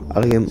trabajo,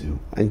 alguien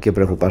en quien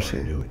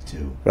preocuparse.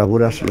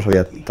 Bravuras lo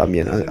sabía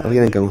también,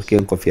 alguien en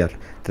quien confiar.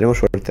 Tenemos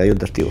suerte, hay un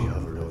testigo.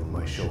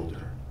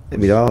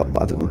 Miraba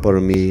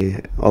por mi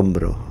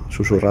hombro,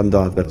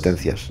 susurrando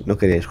advertencias. No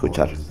quería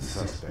escuchar.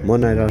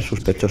 Mona era la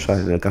sospechosa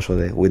en el caso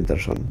de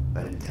Winterson.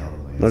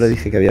 No le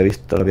dije que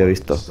lo había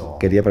visto.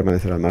 Quería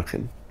permanecer al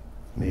margen.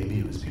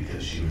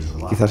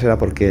 Quizás era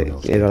porque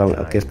era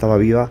la que estaba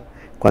viva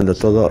cuando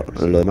todo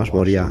lo demás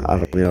moría a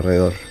mi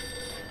alrededor.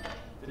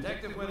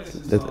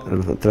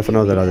 El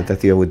teléfono de la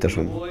detective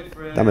Winterson.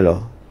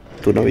 Dámelo.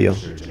 Tu novio.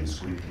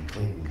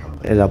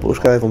 En la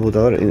búsqueda de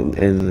computador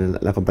en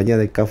la compañía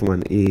de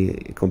Kaufman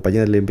y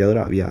compañía de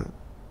limpiadora había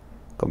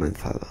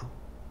comenzado.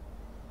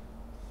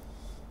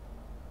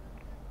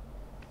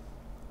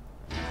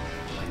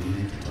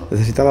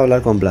 Necesitaba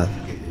hablar con Vlad,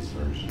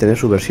 tener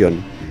su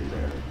versión,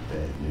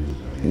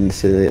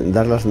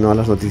 dar las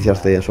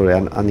noticias sobre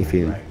Annie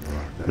Finn.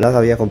 Vlad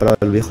había comprado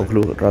el viejo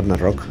club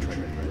Ragnarok.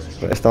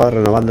 Estaba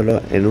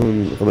renovándolo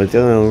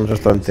convirtiéndolo en un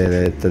restaurante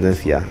de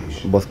tendencia,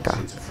 vodka.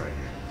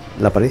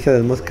 La apariencia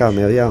del vodka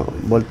me había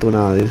vuelto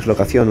una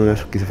dislocación, una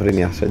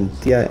esquizofrenia.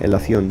 Sentía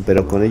elación,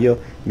 pero con ello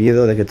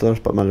miedo de que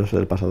todos los malos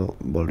del pasado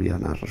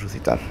volvieran a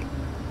resucitar.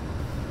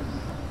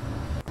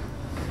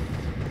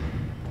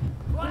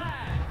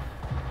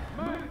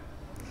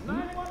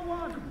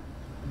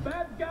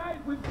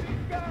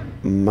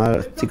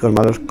 Chicos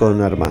malos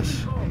con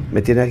armas.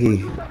 Me tiene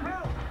aquí.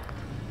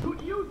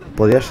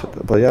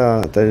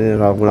 Podría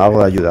tener algo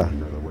de ayuda.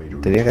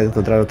 Tenía que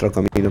encontrar otro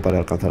camino para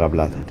alcanzar a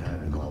Vlad.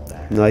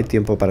 No hay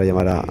tiempo para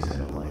llamar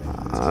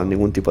a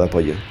ningún tipo de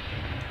apoyo.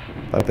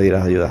 Para pedir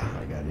ayuda.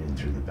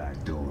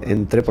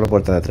 Entré por la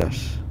puerta de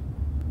atrás.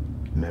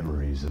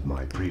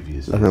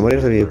 Las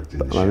memorias de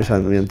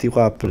mi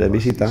antigua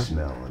visita.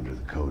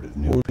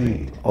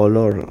 Un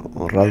olor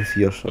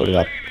rancio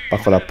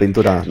bajo la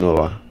pintura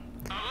nueva.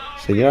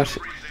 Señoras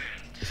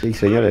y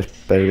señores,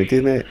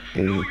 permitidme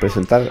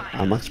presentar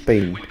a Max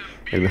Payne,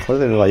 el mejor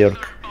de Nueva York.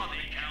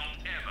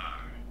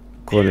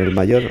 Con la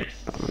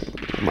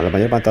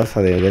mayor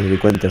matanza de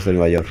delincuentes de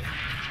Nueva York.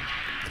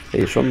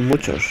 Son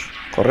muchos,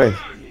 corred.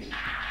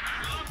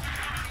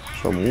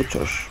 Son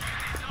muchos,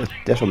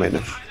 ya son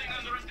menos.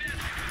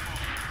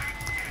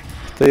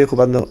 Estoy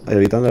evitando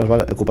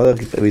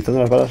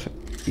las balas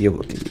y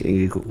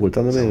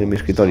ocultándome en mi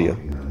escritorio.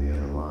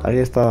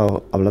 Alguien está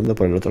hablando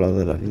por el otro lado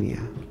de la línea.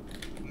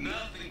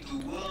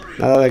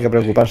 Nada de que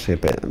preocuparse,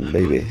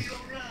 baby.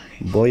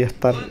 Va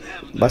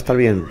a estar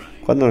bien.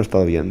 ¿Cuándo no he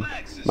estado bien?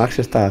 Max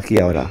está aquí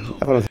ahora.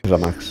 Ya conoces a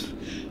Max.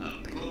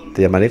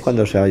 Te llamaré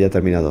cuando se haya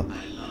terminado.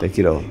 Te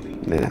quiero,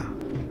 nena.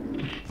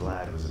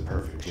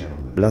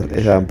 Vlad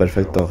era un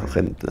perfecto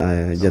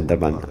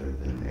gentleman.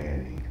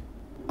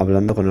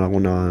 Hablando con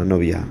alguna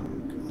novia.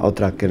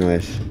 Otra que no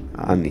es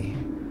Annie.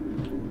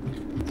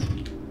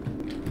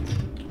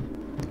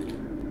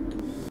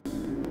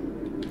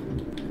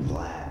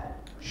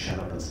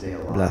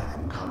 Vlad,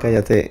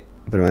 cállate.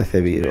 Permanece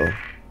vivo.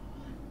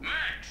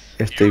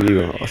 Estoy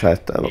vivo. O sea,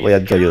 voy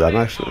a tu ayuda,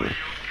 Max.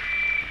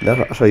 ¿Le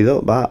has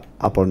oído? Va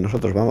a por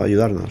nosotros. Vamos a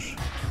ayudarnos.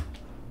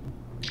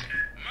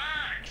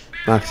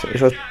 Max,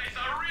 esos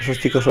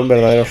chicos son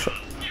verdaderos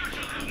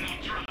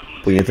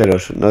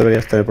puñeteros. No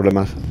deberías tener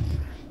problemas.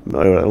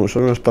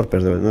 Son unos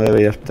torpes. No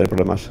deberías tener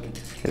problemas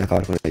en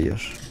acabar con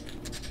ellos.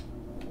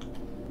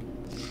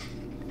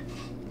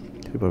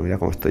 Sí, pues mira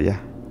cómo estoy ya.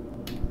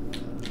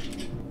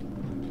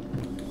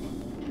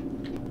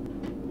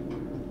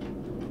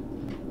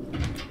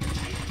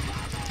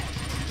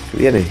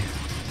 Viene.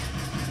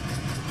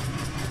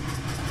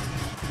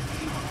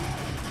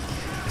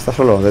 Está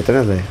solo,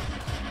 detenerle.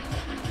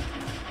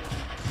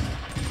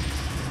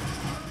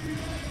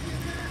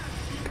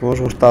 ¿Qué os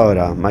gusta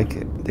ahora?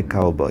 Mike the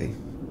Cowboy.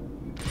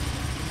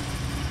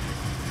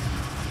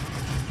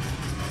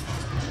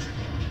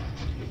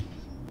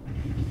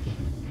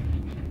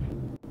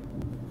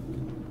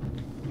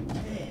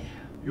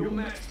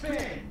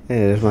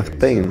 ¿Eres Max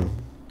Payne?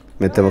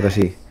 Me temo que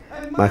sí.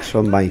 Max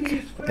o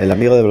Mike, el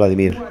amigo de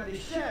Vladimir.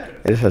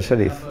 ¿Eres el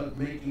sheriff?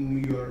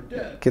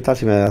 ¿Qué tal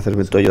si me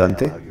haces tu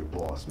ayudante?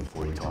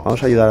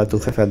 Vamos a ayudar a tu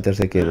jefe antes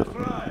de que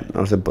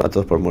nos den a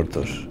todos por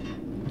muertos.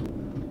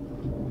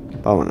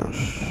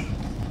 Vámonos.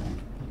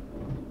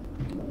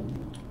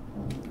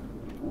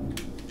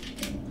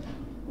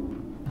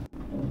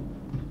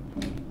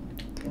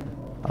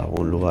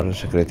 ¿Algún lugar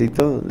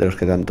secretito de los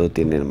que tanto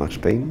tiene el Max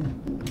Payne?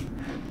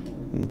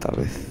 Tal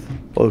vez.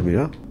 Oh,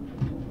 mira.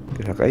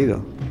 Que se ha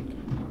caído.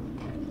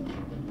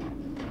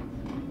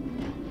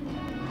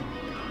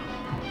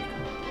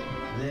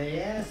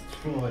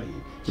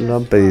 Lo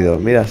han pedido.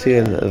 Mira, sigue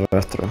el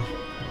rastro.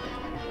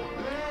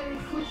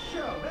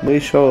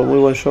 Muy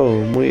buen show,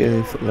 muy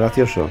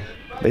gracioso.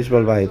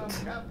 Baseball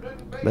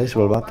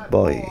Bat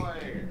Boy.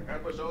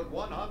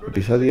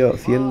 Episodio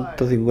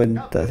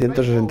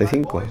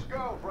 165.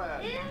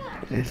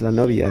 Es la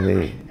novia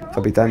de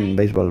Capitán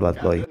Baseball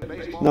Bat Boy.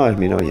 No es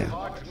mi novia.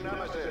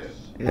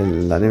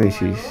 La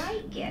Némesis.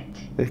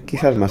 Es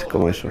quizás más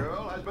como eso.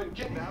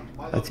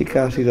 La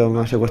chica ha sido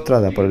más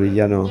secuestrada por el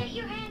villano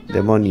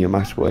demonio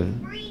Maxwell.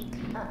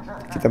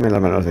 Quítame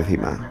las manos de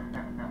encima.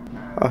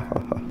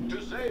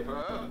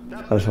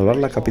 Al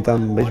salvarla,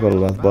 Capitán Baseball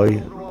Bat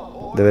Boy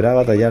deberá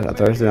batallar a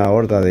través de una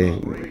horda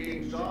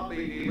de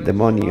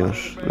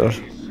demonios.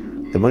 Los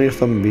demonios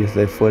zombies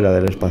de fuera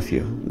del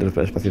espacio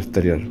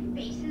exterior.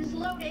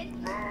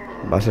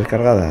 Bases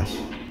cargadas.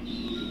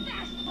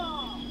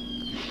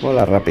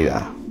 Bola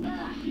rápida.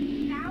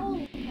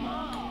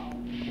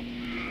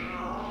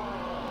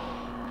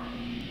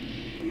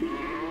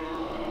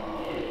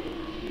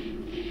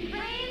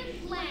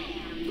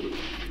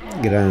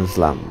 Grand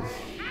Slam.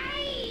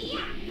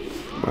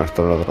 Bueno,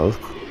 esto no lo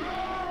traduzco.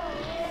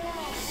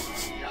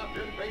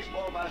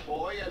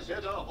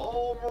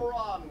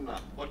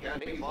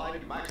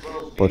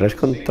 ¿Podrás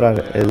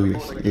encontrar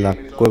la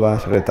cueva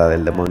secreta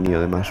del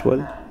demonio de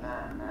Maxwell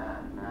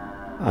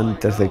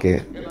antes de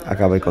que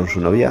acabe con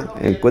su novia?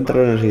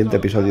 Encuéntralo en el siguiente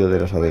episodio de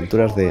las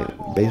aventuras de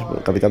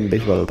Capitán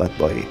Baseball Bat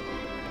Boy.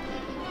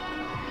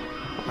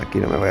 Aquí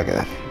no me voy a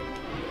quedar.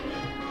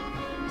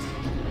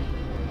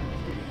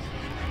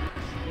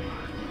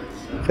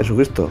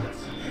 Jesucristo.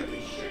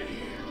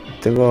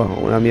 Tengo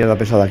una mierda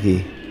pesada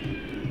aquí.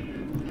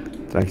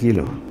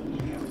 Tranquilo.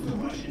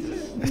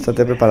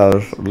 Estate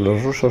preparado.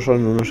 Los rusos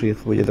son unos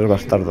puñeteros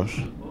bastardos.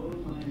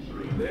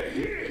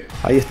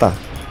 Ahí está.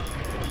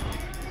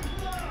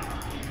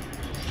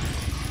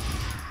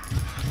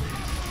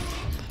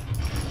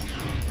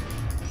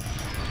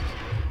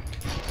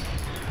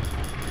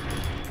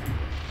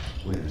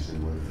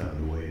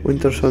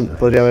 Winterson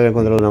podría haber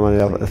encontrado una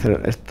manera de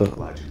hacer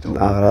esto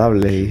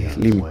agradable y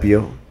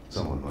limpio.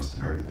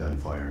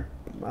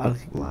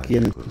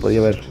 Alguien podría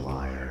haber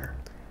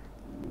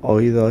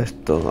oído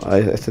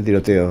este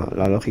tiroteo.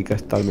 La lógica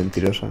es tan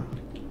mentirosa.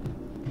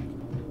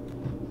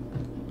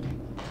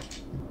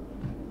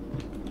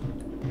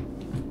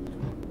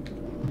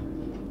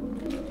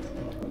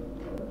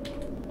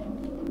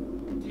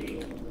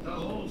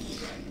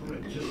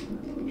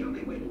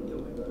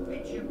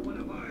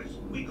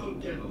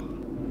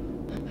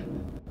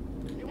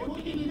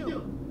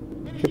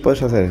 ¿Qué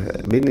puedes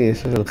hacer? Vinny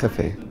es el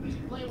jefe.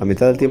 La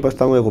mitad del tiempo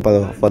está muy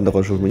ocupado jugando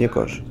con sus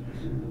muñecos.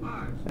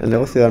 El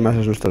negocio de armas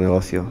es nuestro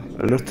negocio.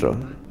 ¿El nuestro?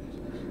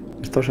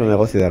 Esto es un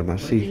negocio de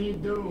armas, sí.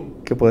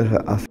 ¿Qué puedes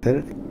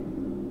hacer?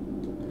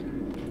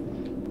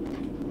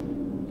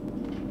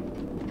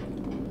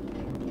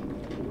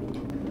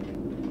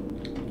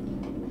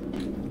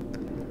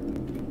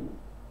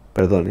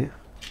 Perdón,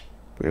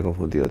 me he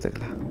confundido de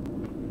tecla.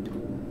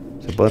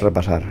 Se puede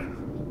repasar.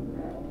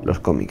 los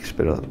cómics,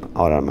 pero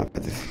ahora no me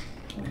apetece.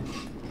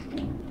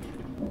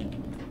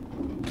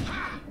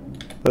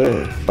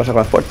 ¿Qué pasa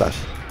con las puertas?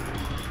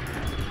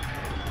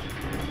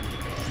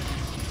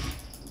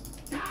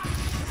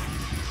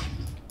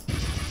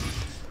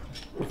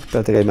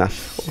 Espérate que hay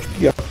más.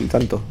 Hostia, y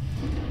tanto.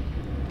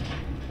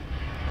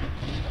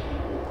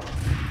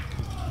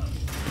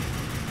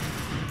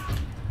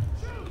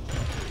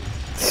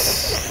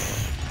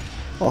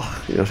 Oh,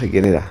 no sé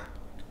quién era.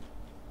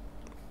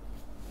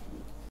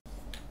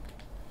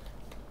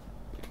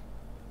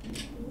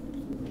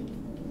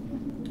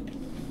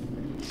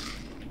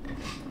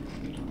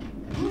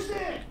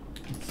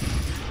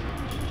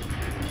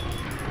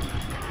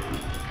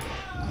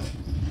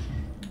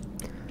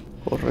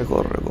 Corre,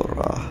 corre,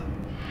 corre.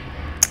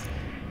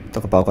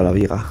 Está capado con la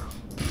viga.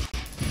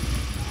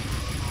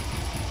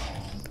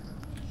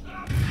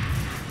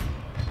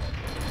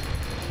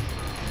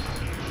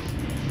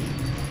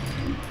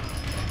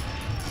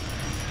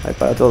 Hay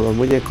para todos,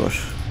 muñecos.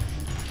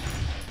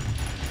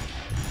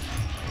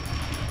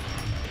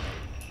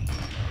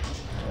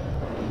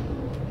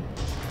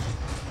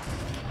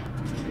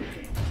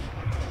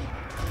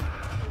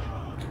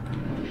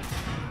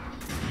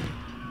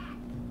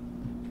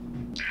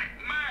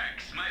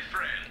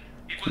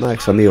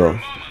 Max, amigo.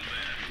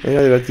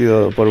 Era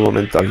divertido por un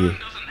momento aquí.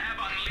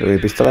 Pero mi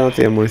pistola no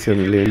tiene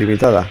munición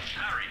limitada.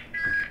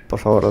 Por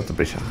favor, date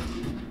prisa.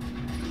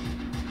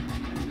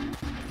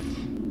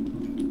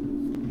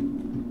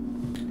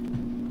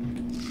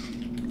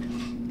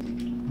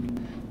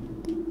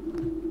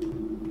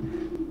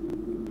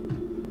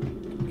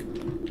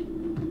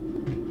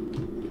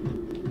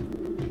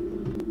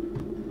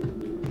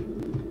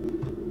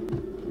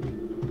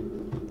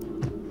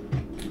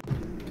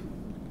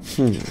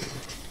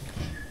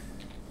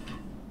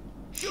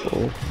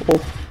 Oh,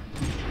 oh.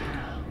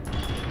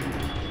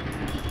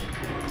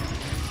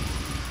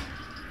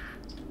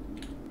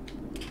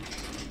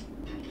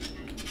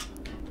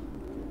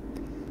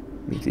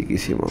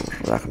 Mitiquísimo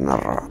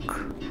Ragnarok.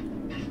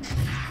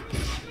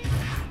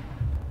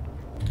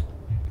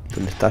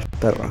 ¿Dónde estás,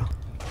 perro?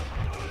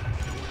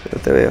 No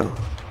te veo.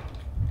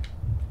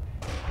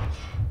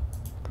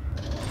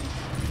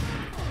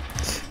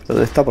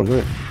 ¿Dónde está? ¿Por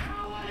qué?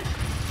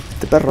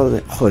 Este perro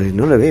de... Joder,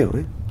 no le veo,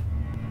 ¿eh?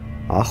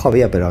 Abajo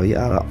había, pero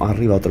había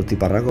arriba otro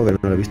tiparraco que no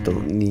lo he visto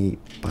ni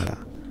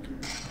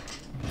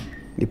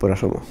por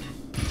asomo.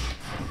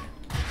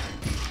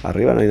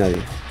 Arriba no hay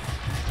nadie.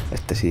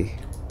 Este sí.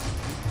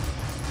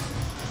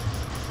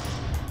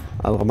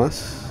 ¿Algo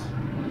más?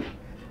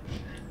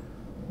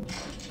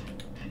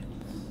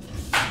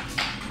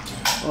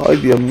 ¡Ay,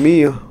 Dios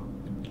mío!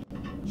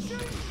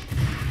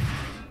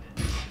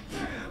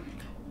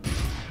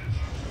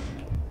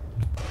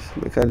 Se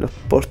me caen los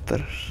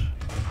pósters.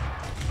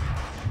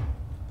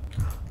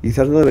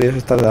 Quizás no deberías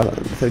estar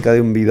cerca de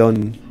un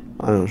bidón.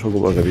 Ah, no, son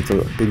cubos de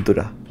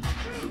pintura.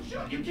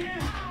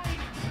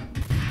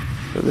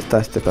 ¿Dónde está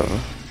este perro?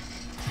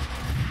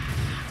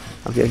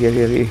 Aquí, aquí,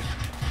 aquí, aquí.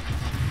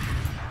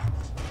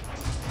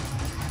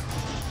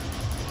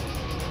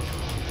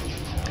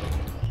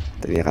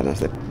 Tenía ganas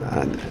de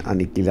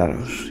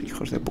aniquilaros,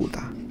 hijos de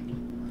puta.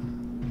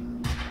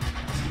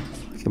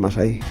 ¿Qué más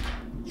hay?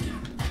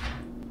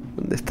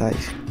 ¿Dónde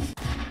estáis?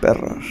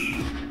 Perros.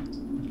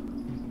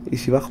 ¿Y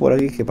si bajo por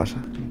aquí, qué pasa?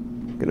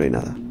 Que no hay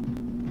nada.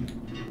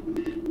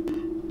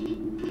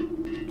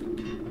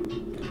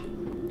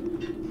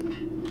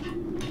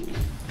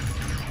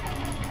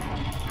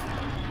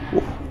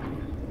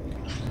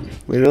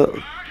 Bueno,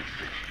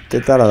 te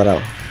he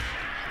taladrado.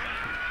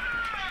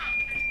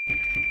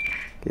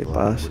 ¿Qué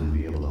pasa?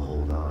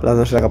 La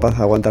no será capaz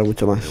de aguantar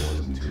mucho más.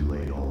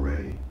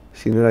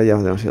 Si no era ya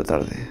demasiado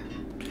tarde.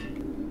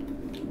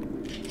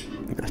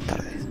 No es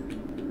tarde.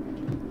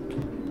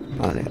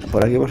 Vale,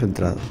 por aquí hemos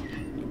entrado.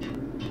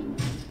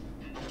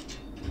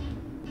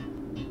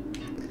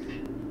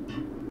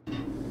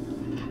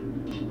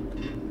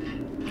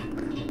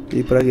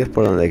 Y por aquí es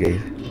por donde hay que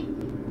ir.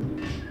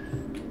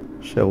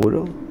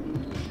 ¿Seguro?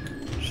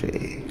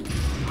 Sí.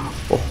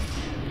 Oh.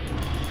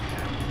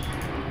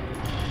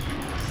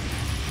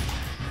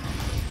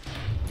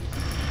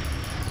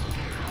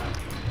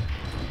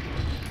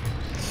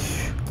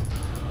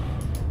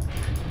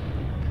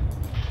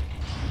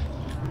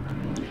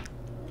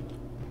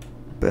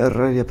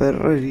 Perrería,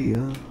 perrería.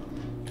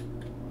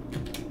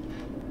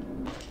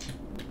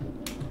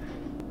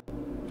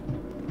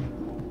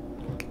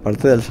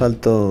 Parte del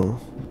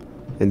salto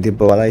en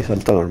tiempo bala y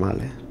salto normal,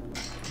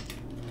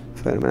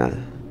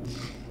 Fenomenal.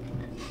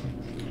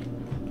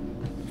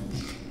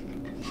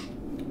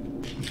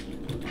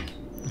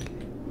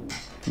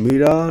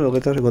 Mira lo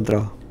que te has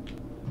encontrado.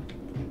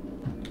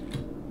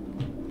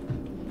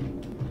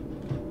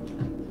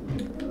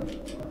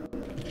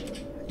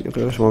 Yo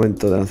creo que es el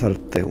momento de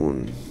lanzarte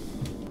un...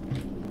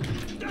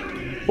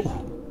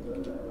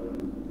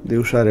 de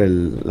usar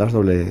las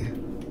doble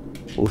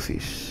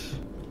UCIs.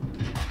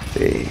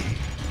 Sí.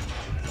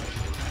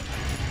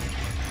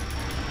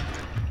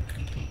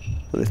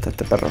 ¿Dónde está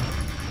este perro?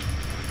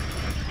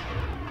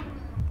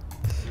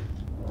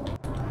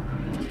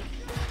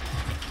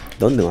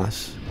 ¿Dónde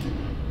más?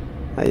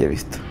 Ahí he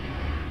visto.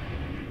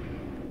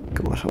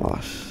 ¿Qué más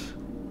más?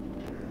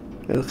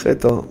 El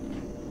jeto.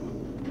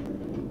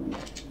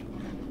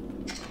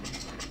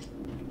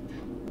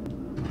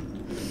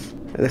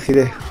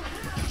 Elegiré.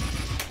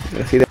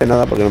 Elegiré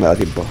nada porque no me da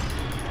tiempo.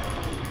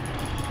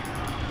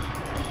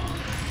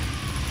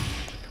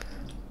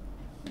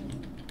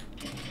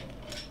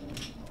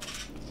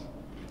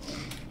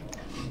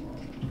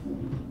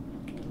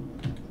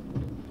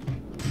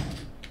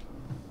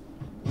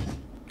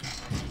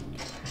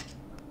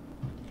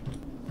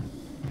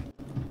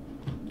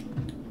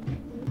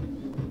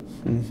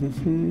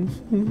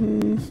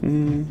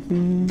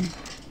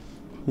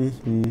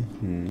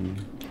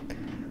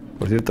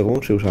 Por cierto,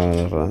 ¿cómo se usan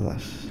las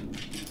granadas?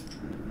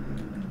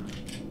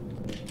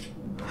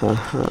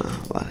 Ajá,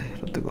 vale,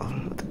 lo tengo,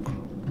 lo tengo.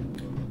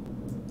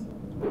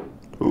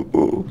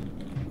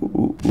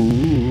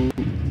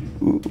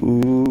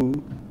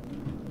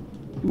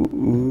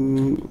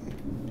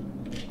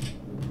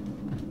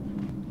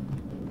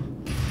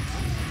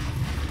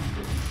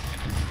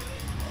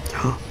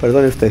 Oh,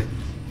 perdone usted.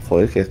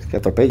 Joder, que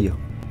atropello.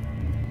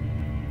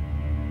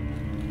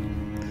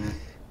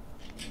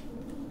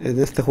 En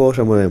este juego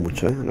se mueve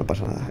mucho, ¿eh? No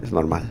pasa nada, es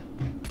normal.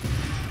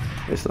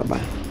 Es normal.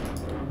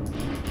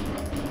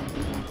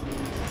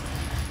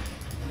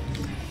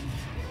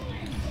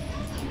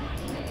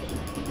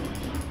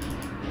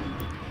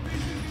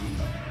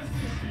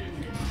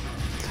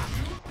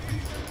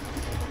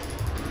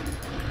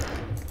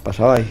 ¿Qué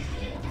pasaba ahí?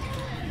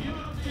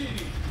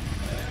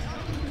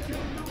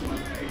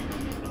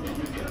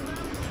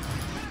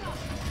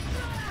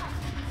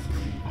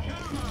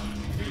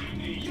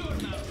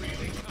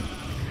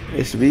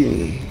 Es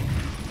Vini.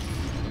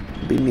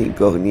 Vini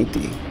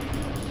Cogniti.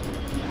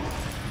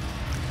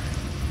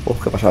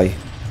 ¿Qué pasó ahí?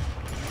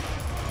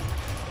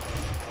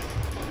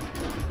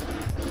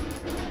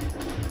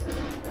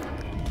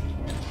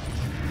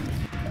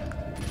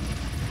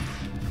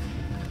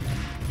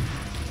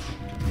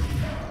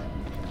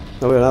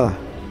 No veo nada.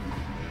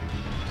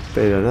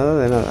 Pero nada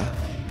de nada.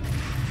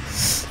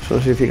 Eso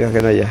no significa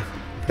que no haya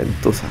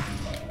gentuza.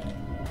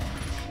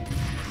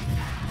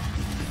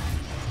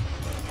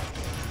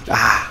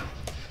 ¡Ah!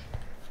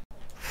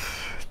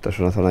 Esto es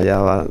una zona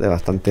ya de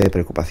bastante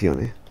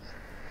preocupación, ¿eh?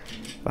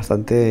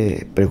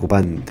 Bastante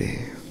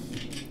preocupante.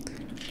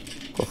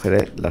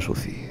 Cogeré la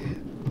SUCI.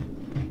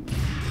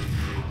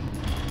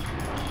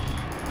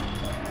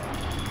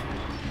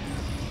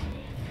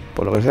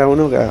 Por lo que sea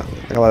uno que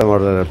acaba de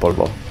morder el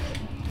polvo.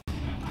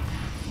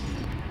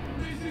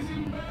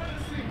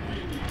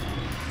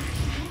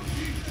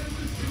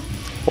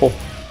 Oh.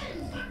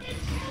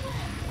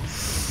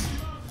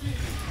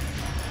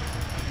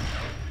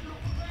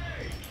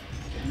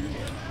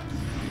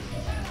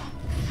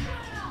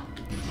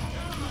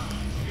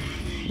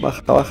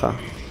 Baja, baja.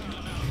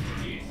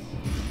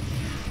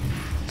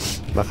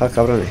 Bajad,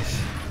 cabrones.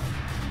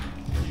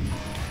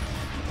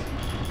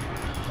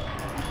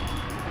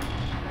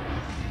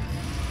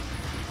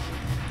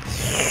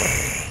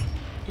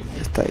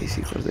 ¿Dónde estáis,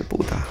 hijos de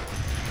puta?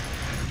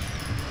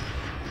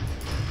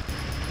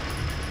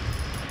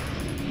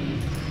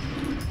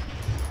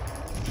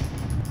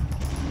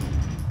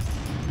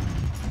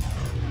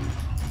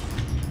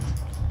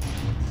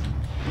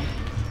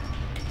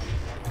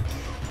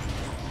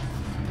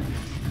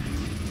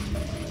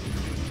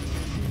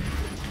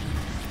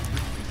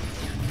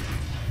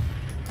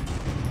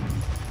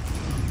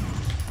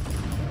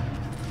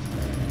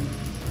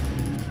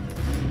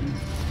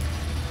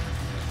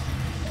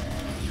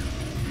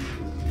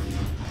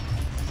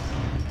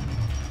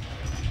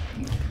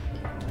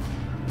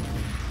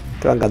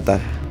 Te va a encantar.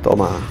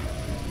 Toma.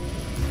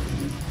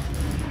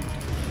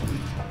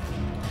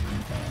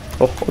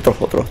 Oh,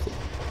 otro.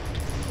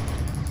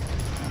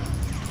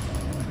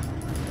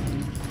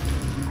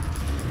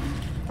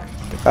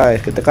 Te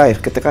caes, que te caes,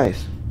 que te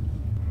caes.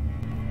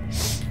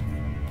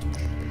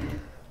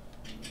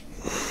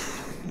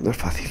 No es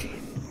fácil.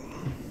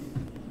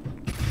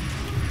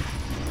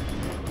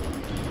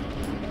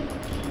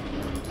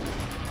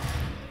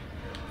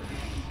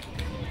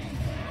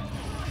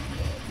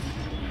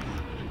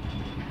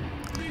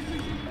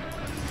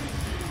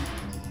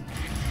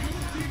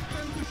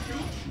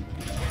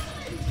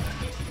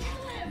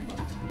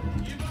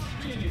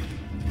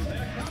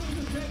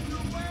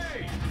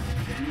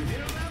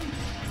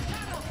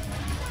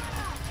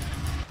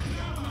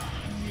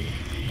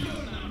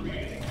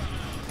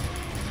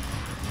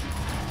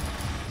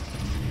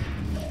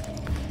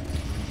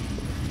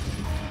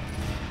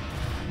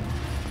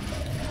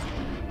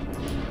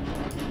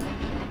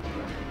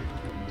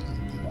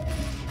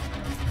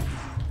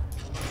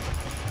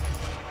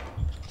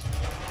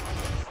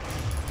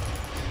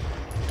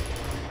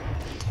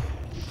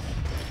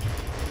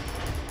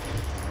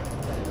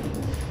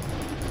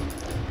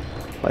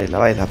 Baila,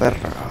 baila,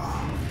 perra.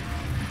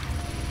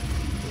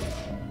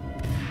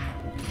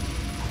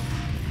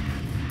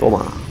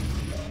 Toma.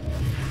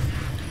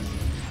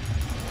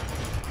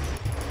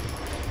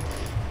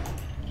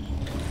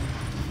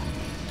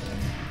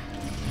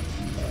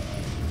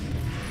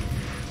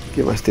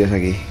 ¿Qué más tienes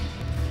aquí?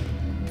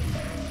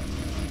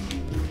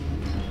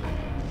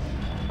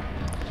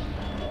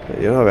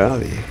 Yo no veo a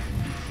nadie.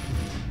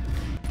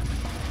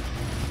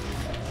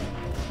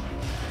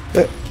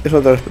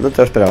 Eso no te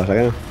lo esperabas, ¿a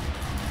qué no?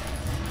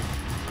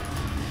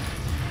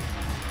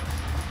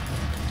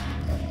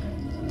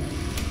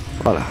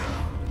 Hola.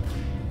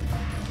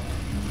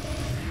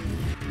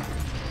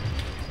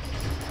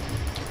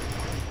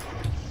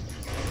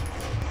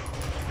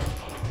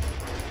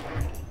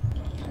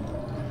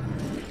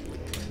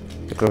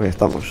 Yo creo que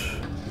estamos.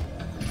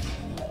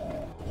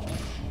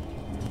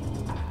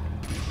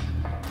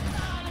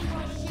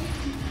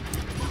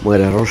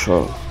 Muere,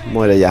 ruso.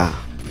 Muere ya.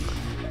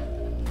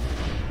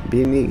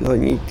 Vini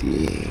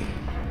Goñiti.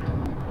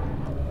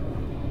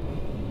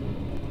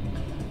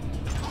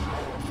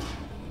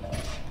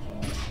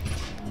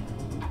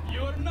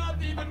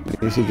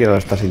 Ni siquiera lo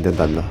estás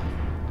intentando.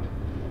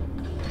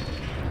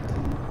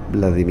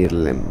 Vladimir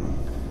Lem.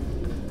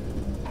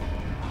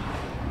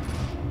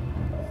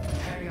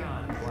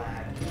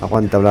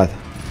 Aguanta, Vlad.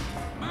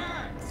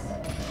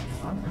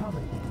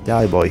 Ya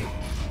ahí voy.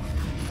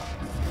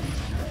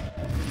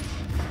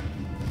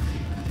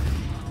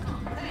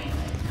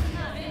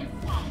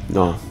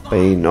 No,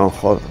 Payne, no,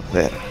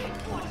 joder.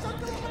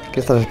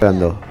 ¿Qué estás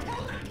esperando?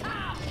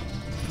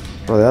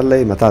 Rodearle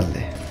y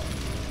matarle.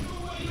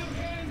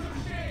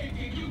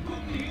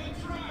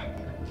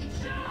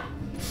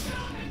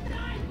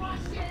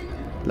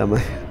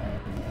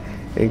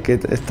 En que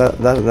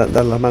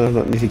dar las manos,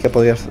 no, ni siquiera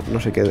podrías, no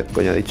sé qué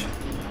coño ha dicho.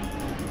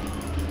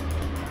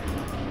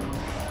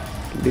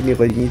 Vini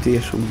Goñiti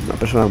es una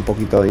persona un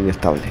poquito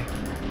inestable.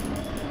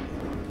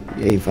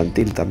 E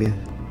infantil también.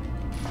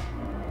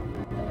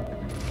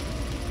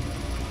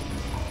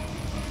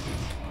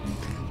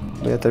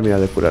 Voy a terminar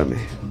de curarme.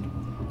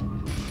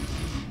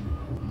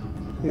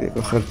 Y de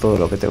coger todo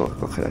lo que tengo que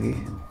coger aquí.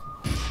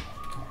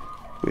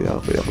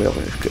 Cuidado, cuidado,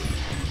 cuidado. Es que...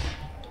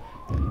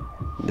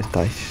 ¿dónde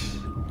estáis?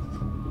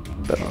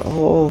 Perro.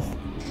 ¡Oh!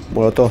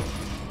 Molotov.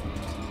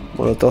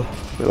 Molotov.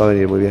 Me va a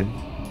venir muy bien.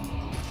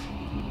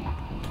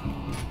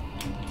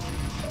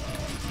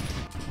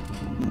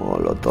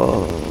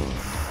 Molotov.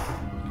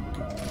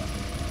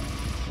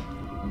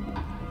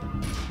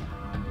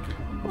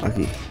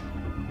 Aquí.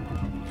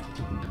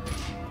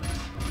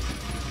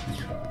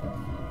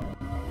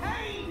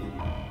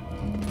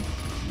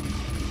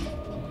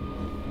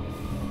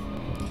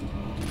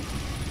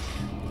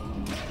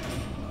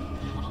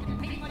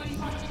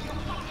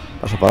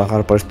 Vas a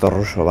pagar por esto,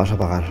 ruso, vas a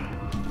pagar.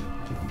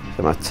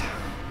 Se marcha.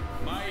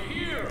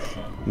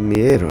 Mi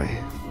héroe.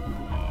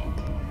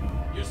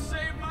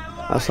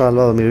 Has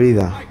salvado mi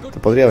vida. Te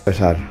podría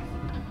besar.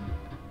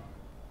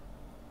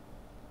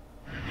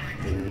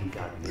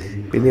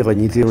 Vini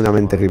Goñiti tiene una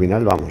mente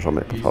criminal. Vamos,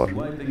 hombre, por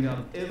favor.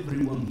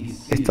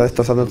 Está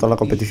destrozando toda la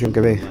competición que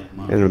ve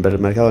en el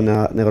mercado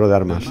negro de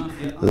armas.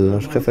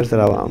 Los jefes de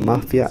la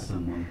mafia...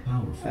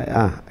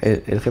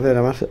 el jefe de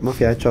la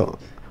mafia ha hecho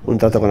un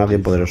trato con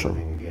alguien poderoso.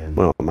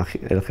 Bueno,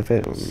 el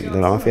jefe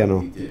de la mafia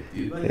no.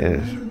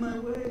 Es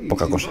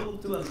poca cosa.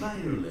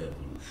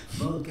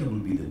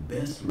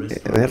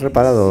 Me he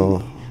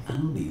reparado,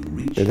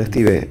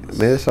 detective.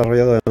 Me he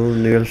desarrollado en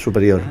un nivel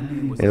superior.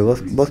 El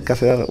vodka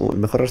será el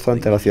mejor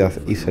restaurante de la ciudad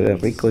y seré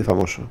rico y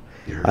famoso.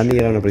 Annie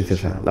era una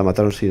princesa. La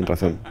mataron sin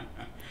razón.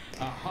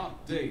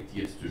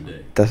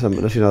 ¿Te has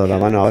lesionado la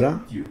mano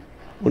ahora?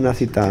 Una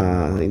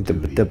cita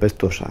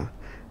tempestuosa.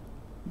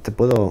 ¿Te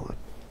puedo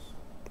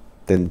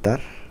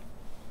tentar?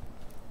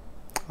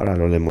 Ahora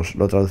lo leemos,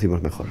 lo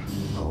traducimos mejor.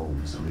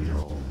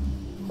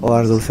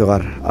 Hogar, dulce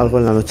hogar. Algo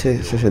en la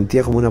noche se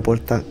sentía como una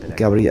puerta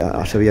que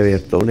se había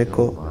abierto. Un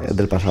eco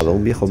del pasado,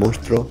 un viejo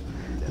monstruo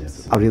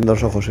abriendo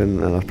los ojos en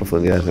las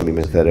profundidades de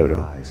mi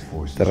cerebro.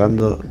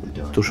 Cerrando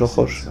tus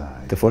ojos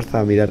te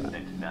fuerza a mirar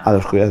a la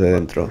oscuridad de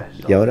dentro.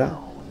 Y ahora,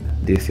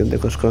 dirección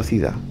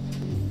desconocida.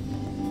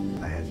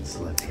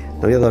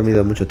 No había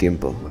dormido mucho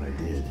tiempo.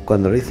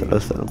 Cuando lo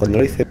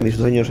hice, mis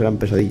sueños eran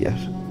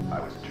pesadillas.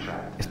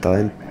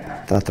 Estaba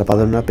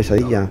atrapado en una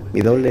pesadilla.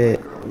 Mi doble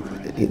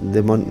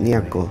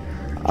demoníaco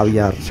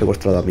había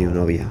secuestrado a mi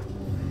novia.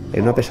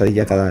 En una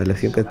pesadilla cada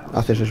elección que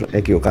haces es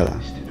equivocada.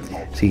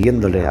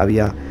 Siguiéndole,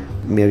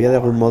 me había de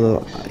algún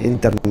modo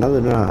internado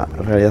en una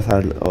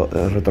realidad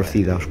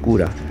retorcida,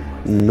 oscura.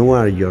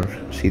 New York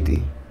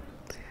City.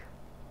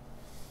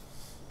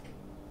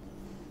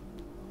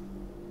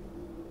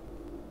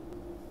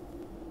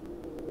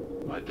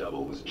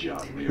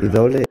 Mi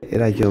doble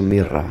era John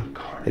Mirra.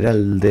 Era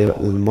el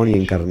demonio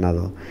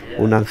encarnado,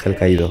 un ángel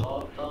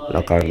caído.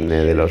 La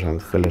carne de los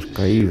ángeles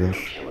caídos.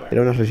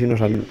 Era un asesino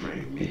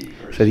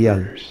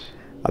serial.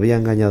 Había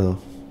engañado.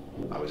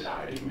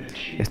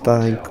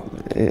 Estaba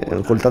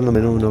ocultándome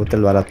en un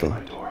hotel barato.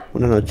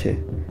 Una noche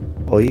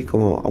oí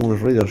como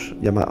unos ruidos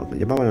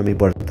llamaban a mi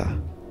puerta.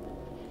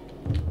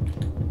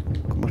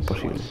 ¿Cómo es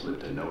posible?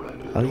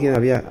 Alguien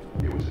había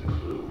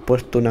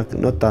puesto una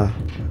nota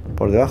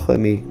por debajo de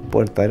mi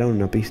puerta. Era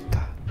una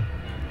pista.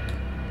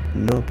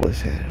 No puede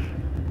ser.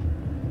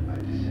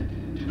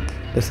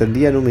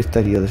 Descendía en un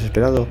misterio,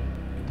 desesperado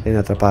en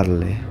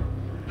atraparle.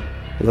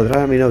 Encontrar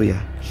a mi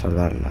novia,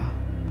 salvarla.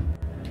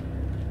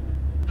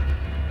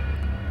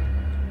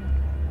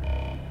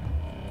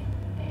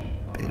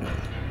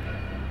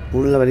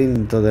 Un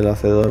laberinto del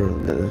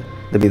hacedor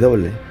de mi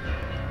doble.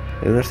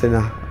 En una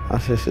escena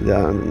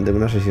de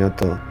un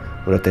asesinato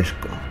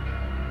grotesco.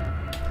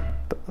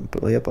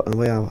 Voy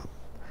a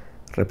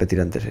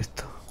repetir antes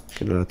esto,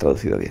 que no lo he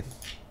traducido bien.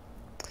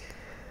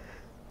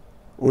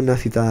 Una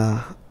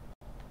cita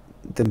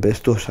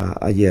tempestuosa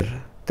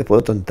ayer. ¿Te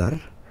puedo tontar?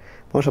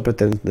 Vamos a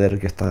pretender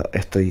que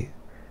estoy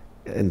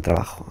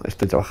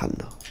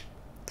trabajando.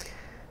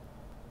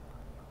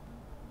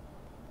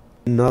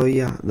 No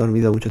había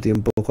dormido mucho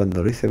tiempo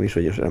cuando lo hice, mis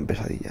sueños eran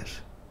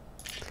pesadillas.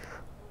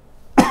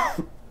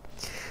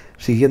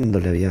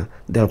 Siguiéndole había,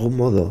 de algún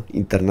modo,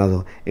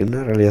 internado en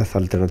una realidad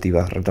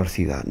alternativa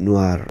retorcida, New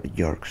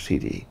York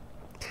City.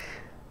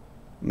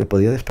 Me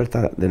podía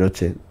despertar de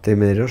noche,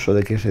 temeroso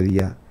de que ese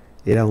día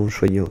era un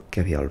sueño que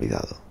había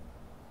olvidado.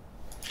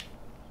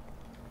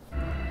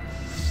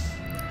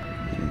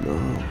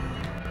 No.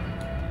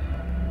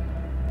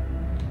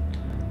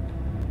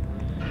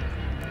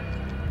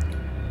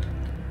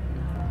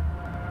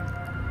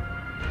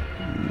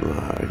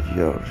 New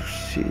York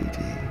City.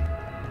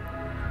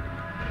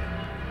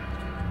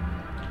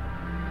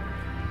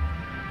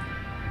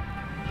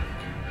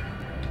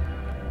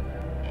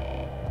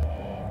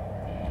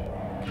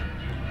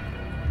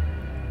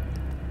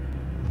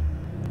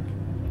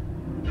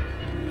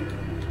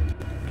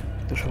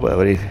 No se puede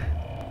abrir.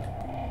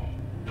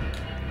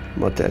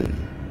 Motel,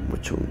 muy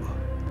chungo.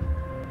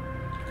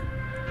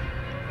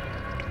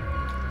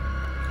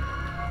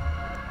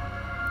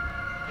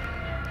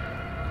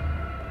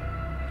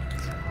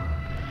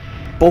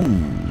 ¡Pum!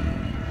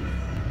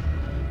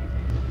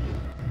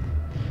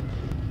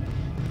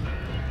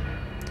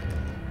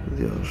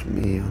 Dios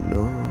mío,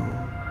 no.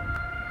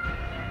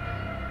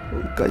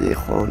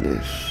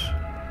 Callejones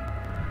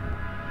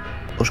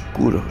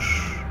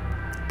oscuros,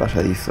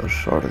 pasadizos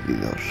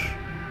sórdidos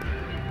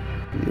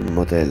y un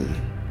motel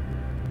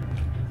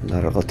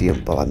largo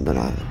tiempo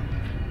abandonado.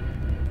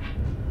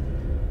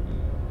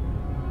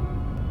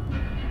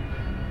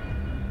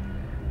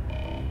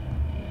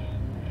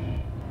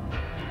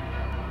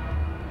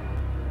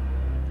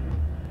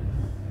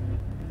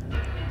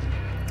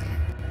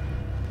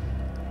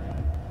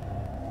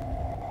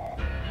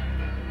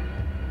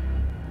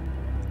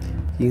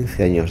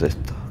 $15 años de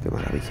esto, qué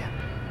maravilla.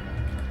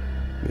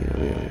 Mira,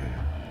 mira, mira.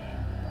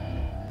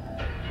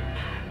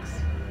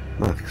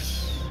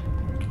 Max.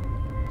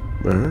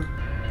 ¿Ah?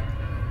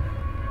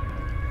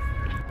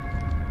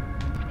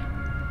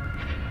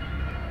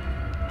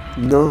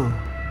 No.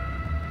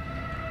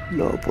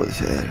 No puede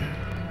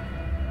ser.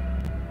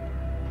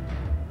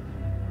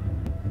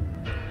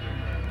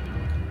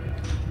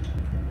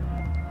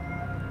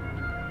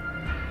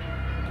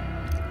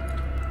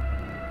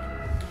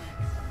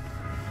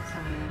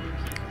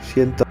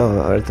 Siento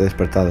haberte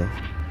despertado.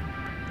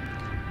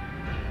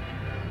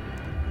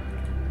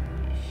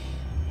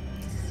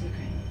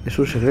 Es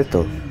un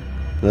secreto.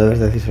 No debes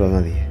decírselo a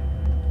nadie.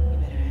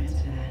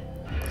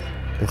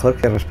 Mejor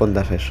que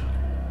respondas eso.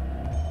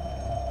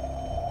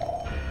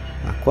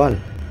 ¿A cuál?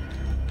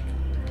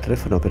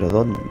 Teléfono, pero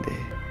 ¿dónde?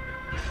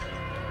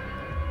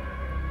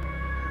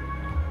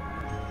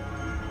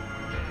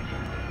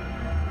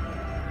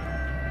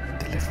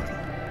 Teléfono.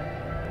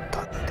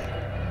 ¿Dónde?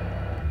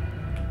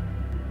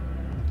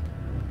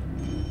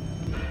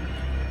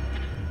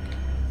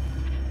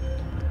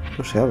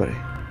 No se abre.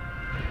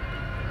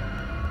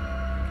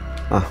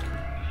 Ah.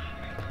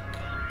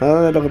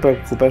 Nada de lo que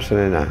preocuparse,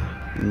 nena.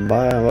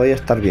 Voy a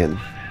estar bien.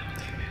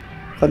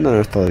 ¿Cuándo no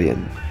he estado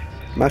bien?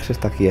 Max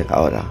está aquí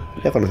ahora.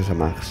 Ya conoces a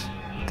Max.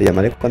 Te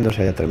llamaré cuando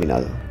se haya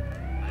terminado.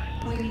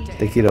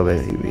 Te quiero,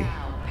 baby.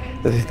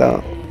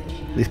 Necesito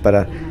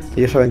disparar.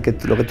 Ellos saben que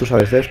lo que tú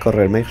sabes debes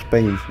correr. Max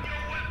Payne.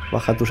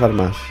 Baja tus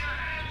armas.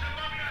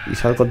 Y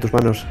sal con tus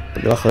manos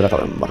debajo de la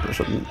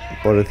cabeza.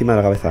 Por encima de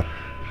la cabeza.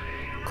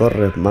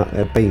 Corre,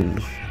 Payne.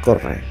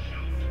 Corre.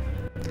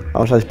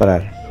 Vamos a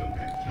disparar.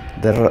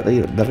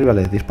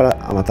 Derríbale. Dispara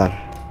a matar.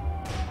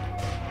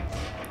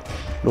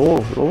 No,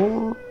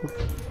 no.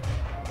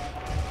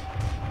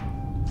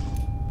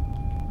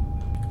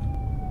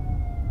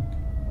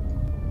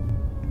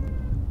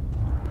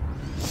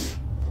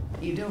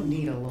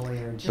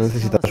 No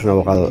necesitas un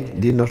abogado.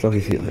 Dinos lo que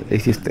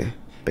hiciste,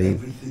 Payne.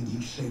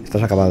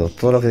 Estás acabado.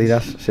 Todo lo que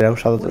dirás será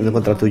usado en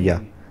contra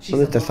tuya.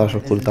 ¿Dónde te estás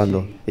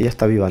ocultando? Ella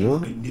está viva,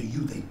 ¿no?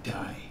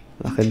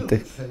 La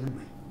gente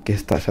que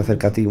se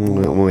acerca a ti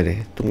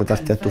muere. Tú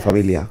mataste a tu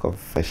familia.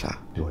 Confiesa.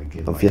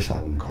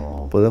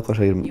 ¿Puedo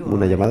conseguir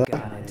una llamada?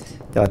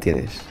 Ya la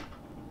tienes.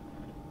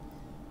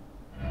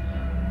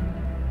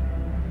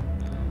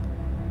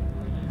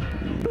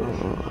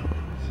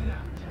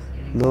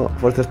 No,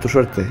 fuerza es tu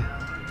suerte.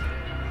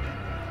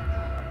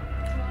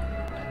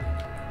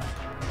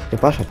 ¿Qué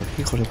pasa? ¿Por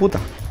qué, hijos de puta?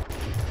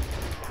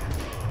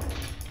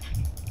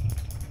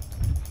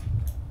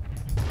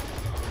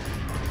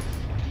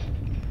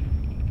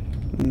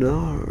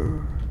 No.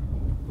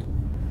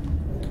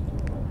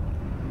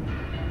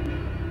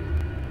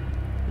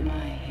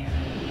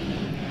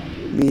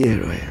 Mi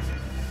héroe.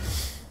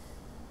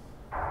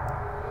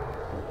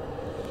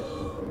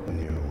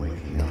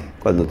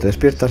 Cuando te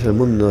despiertas el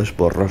mundo es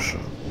borroso.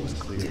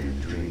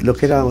 Lo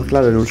que era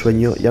claro en un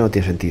sueño ya no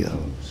tiene sentido.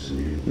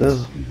 No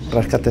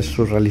rescates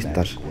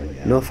surrealistas,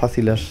 no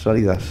fáciles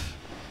salidas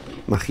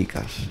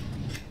mágicas.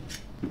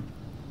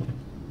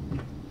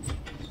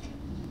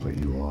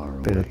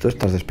 Pero tú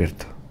estás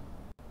despierto.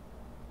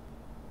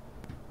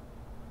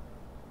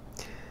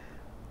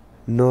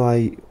 No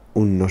hay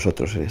un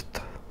nosotros en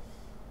esto.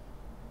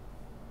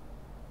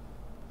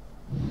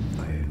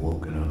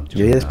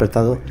 Yo he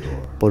despertado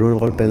por un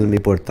golpe en mi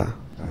puerta.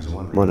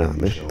 Mona,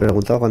 me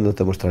preguntaba cuándo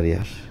te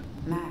mostrarías.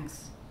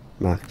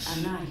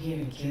 Max, no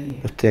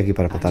estoy aquí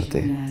para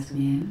matarte.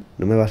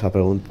 ¿No me vas a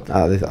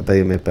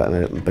pedirme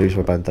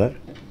permiso para entrar?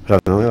 O sea,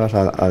 ¿no me vas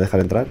a dejar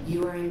entrar?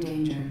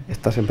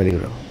 Estás en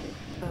peligro.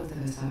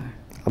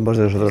 Ambos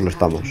de nosotros lo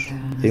estamos.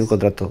 Hay un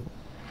contrato.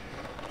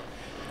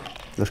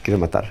 Nos quiere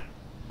matar.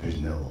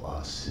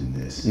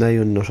 No hay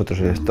un nosotros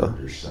en esto.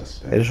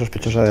 Eres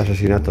sospechosa de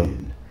asesinato.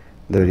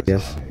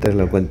 Deberías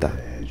tenerlo en cuenta.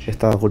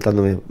 Estaba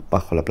ocultándome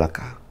bajo la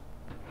placa.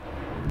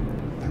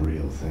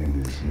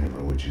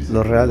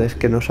 Lo real es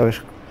que no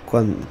sabes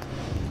cuándo.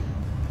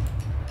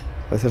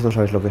 A veces no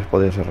sabes lo que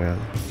podría ser real.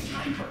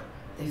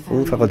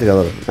 Un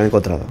francotirador. Me han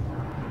encontrado.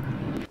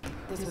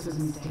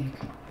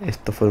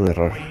 Esto fue un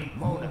error.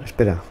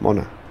 Espera,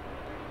 Mona.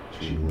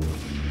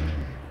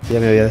 Ella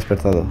me había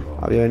despertado.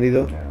 Había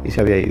venido y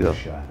se había ido.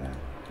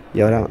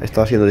 Y ahora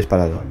estaba siendo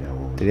disparado.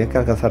 Tenía que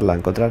alcanzarla,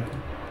 encontrar,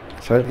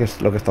 saber qué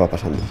es lo que estaba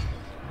pasando.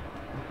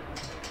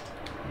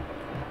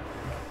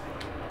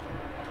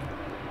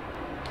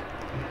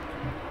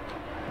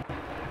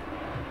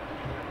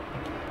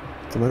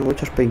 Tomar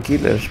muchos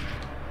painkillers.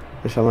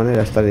 De esa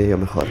manera estaría yo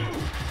mejor.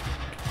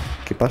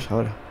 ¿Qué pasa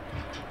ahora?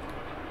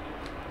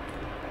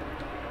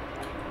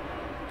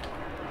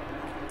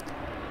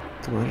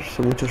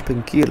 Tomarse muchos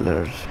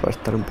painkillers para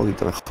estar un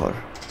poquito mejor.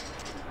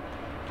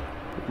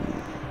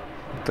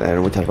 Tener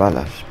muchas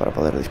balas para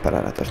poder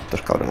disparar a todos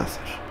estos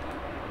cabronazos.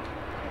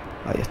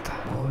 Ahí está.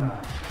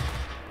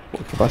 Uy,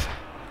 ¿qué pasa?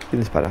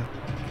 ¿Quién dispara?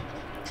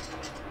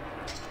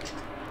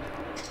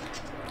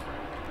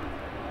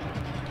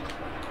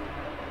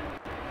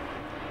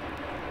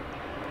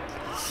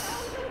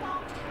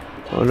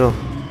 Oh, no.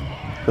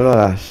 No lo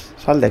hagas.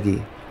 Sal de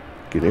aquí.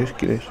 ¿Quién es?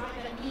 ¿Quién es?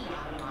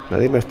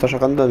 Nadie me está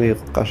sacando de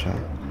mi casa.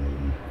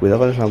 Cuidado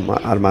con esa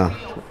arma,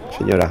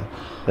 señora.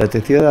 ¿La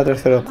detective de la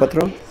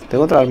 304?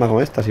 Tengo otra arma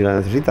como esta, si la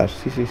necesitas.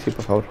 Sí, sí, sí,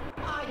 por favor.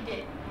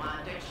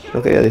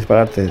 No quería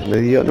dispararte.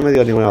 No me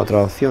dio ninguna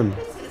otra opción.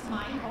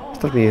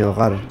 Esto es mi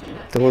hogar.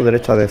 Tengo el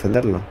derecho a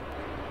defenderlo.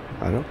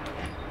 Claro.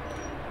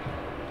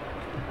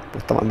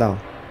 Pues está mandado.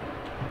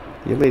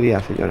 Yo me iría,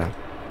 señora.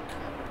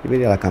 Yo me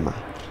iría a la cama.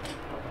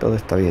 Todo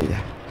está bien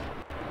ya.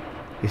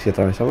 Y si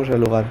atravesamos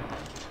el lugar,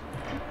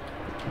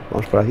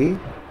 vamos por aquí,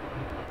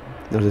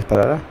 nos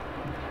disparará.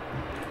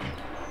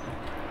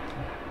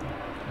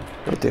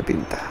 No tiene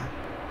pinta.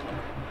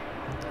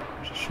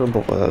 Es un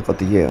poco de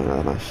cotilleo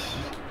nada más.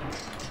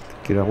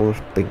 Quiero algunos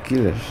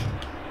painkillers,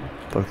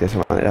 porque de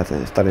esa manera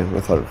tendré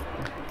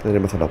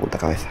mejor la puta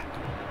cabeza.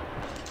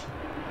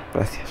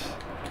 Gracias.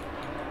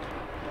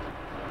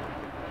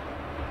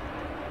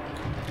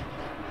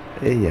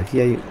 Ey, aquí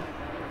hay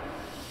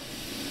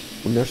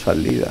una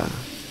salida.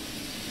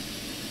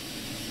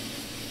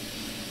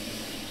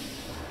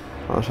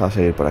 Vamos a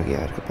seguir por aquí a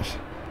ver qué pasa.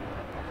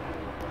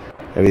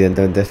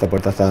 Evidentemente esta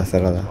puerta está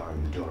cerrada.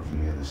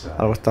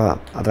 Algo está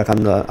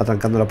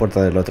atrancando la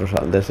puerta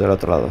desde el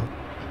otro lado.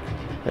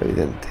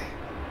 Evidente.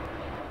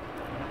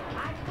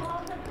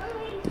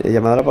 He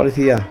llamado a la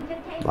policía.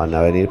 Van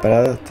a venir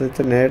para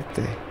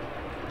detenerte.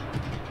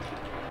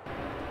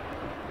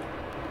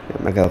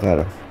 Ya me ha quedado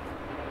claro.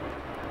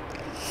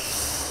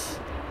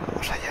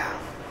 Vamos allá.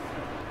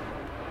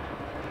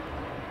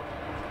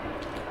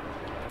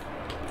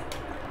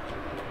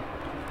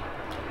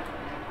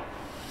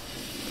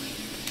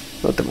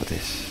 No te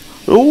mates.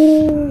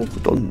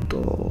 Tonto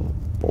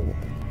bobo.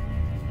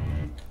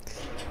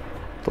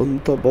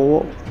 Tonto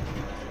bobo.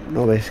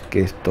 ¿No ves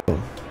que esto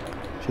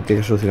se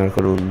tiene que solucionar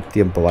con un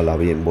tiempo bala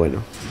bien bueno?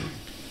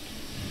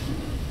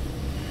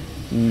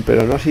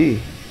 Pero no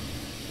así.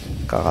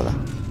 Cagada.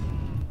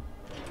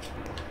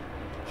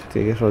 Se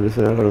tiene que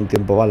solucionar con un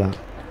tiempo bala.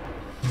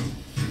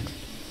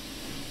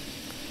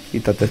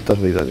 Quítate estos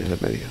bidones de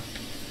medio.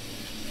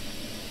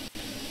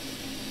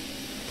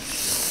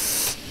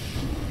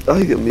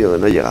 Ay, Dios mío,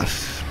 no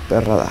llegas.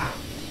 Perrada.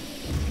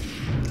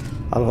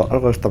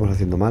 Algo estamos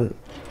haciendo mal.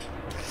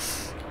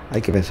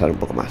 Hay que pensar un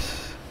poco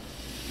más.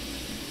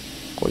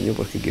 Coño,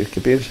 pues ¿qué quieres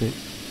que piense?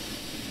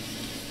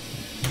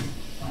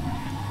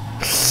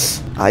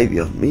 Ay,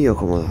 Dios mío,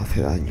 cómo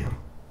hace daño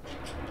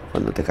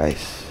cuando te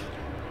caes.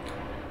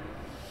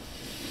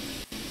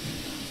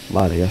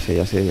 Vale, ya sé.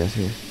 Ya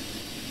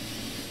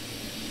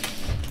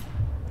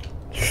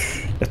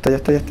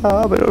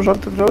está. Pero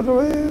salte otra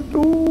vez.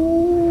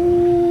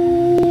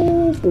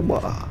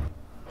 Pumba.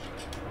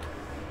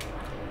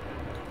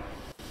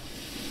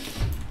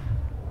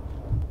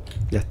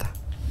 Ya está.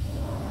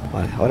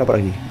 Vale, ahora por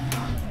aquí.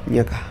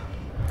 Ñaca.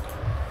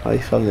 Ahí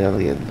sale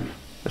alguien.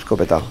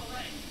 Escopetado.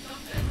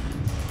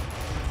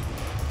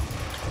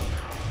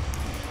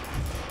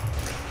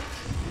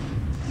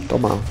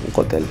 Toma, un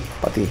cóctel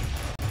para ti.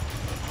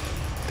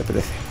 ¿Te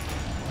apetece?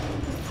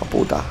 ¡Hijo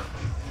puta!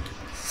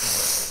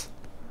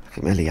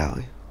 Que me ha liado,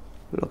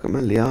 Lo que me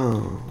ha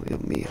liado,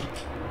 Dios mío.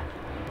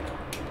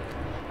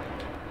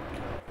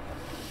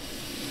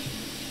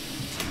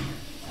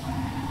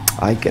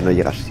 Ay, que no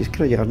llegas. Si es que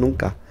no llegas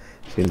nunca.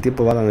 Sin el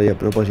tiempo bala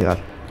no puedes llegar.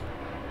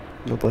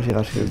 No puedes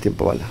llegar sin el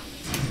tiempo bala.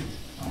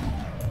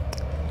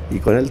 Y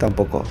con él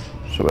tampoco.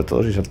 Sobre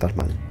todo si saltas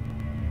mal.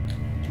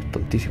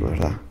 Tontísimo,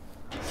 ¿verdad?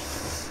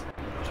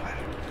 Vamos a ver.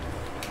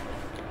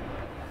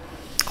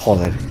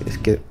 Joder, es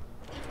que...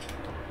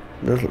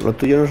 No es, lo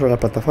tuyo no son las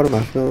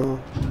plataformas, no...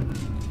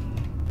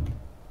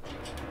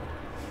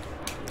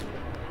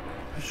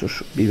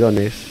 Esos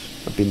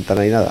bidones no pintan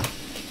ahí nada.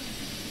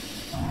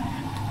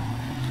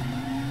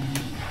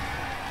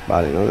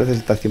 Vale, no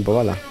necesitas tiempo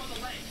bala.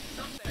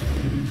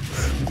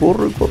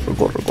 Corre, corre,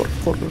 corre, corre,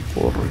 corre,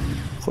 corre.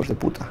 Hijos de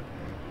puta.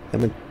 Ya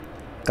me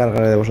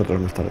cargaré de vosotros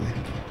más tarde.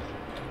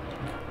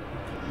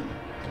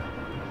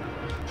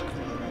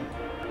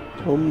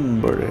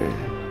 Hombre.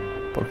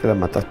 ¿Por qué la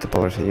mataste,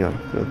 pobre señor?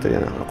 No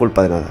tenía la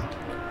culpa de nada.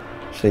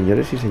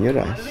 Señores y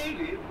señoras.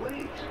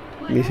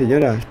 Mi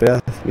señora, esperad,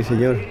 mi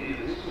señor.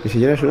 Mi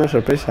señora, es una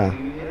sorpresa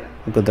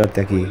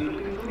encontrarte aquí.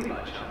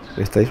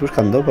 ¿Me estáis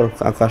buscando por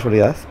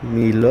casualidad?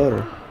 Mi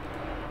lord.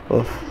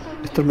 Uf,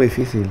 esto es muy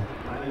difícil.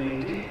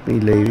 Mi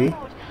lady.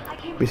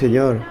 Mi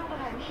señor.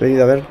 He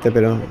venido a verte,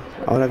 pero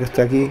ahora que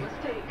estoy aquí,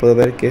 puedo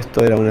ver que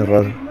esto era un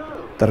error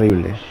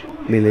terrible.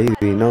 Mi lady,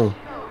 no.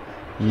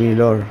 Mi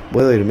lord,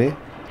 ¿puedo irme?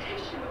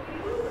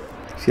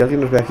 Si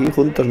alguien nos ve aquí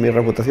juntos, mi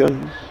reputación.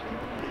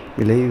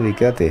 Mi lady,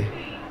 quédate.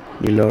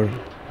 Mi lord,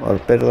 oh,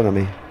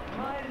 perdóname.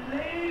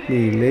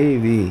 Mi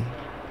lady.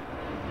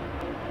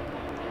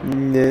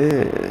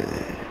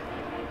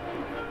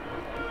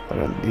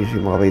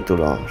 Grandísimo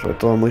capítulo, sobre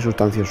todo muy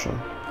sustancioso.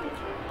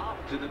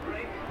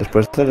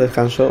 Después del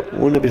descanso,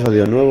 un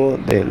episodio nuevo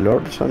de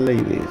Lords and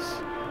Ladies.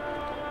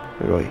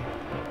 Me voy.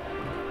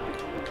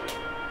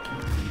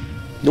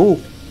 ¡No!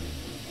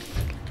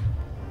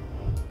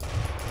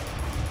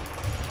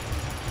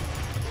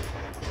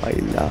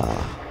 Baila.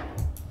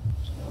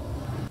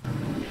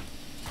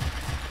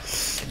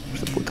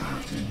 Hijos de puta.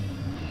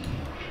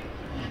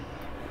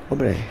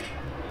 Hombre.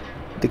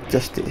 Dick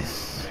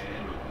Justice.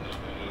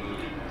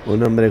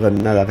 Un hombre con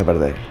nada que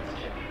perder.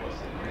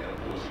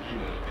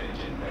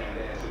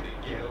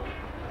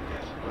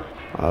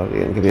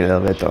 Alguien que viene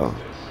del reto.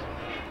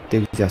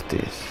 Dick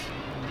Justice.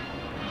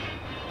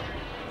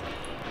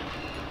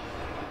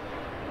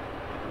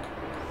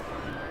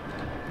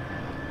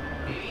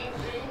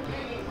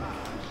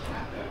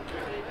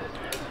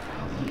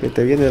 Que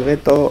te viene el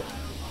reto.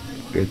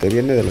 Que te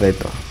viene del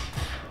reto.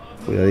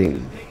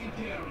 Cuidadín.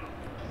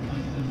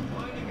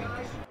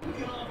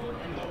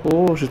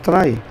 Se están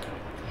ahí.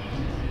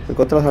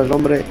 Encontrad al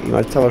hombre y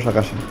marchamos a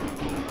casa.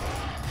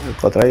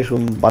 Encontráis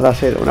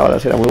una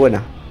balasera muy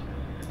buena.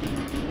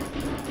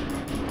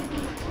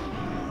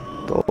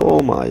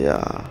 Toma ya.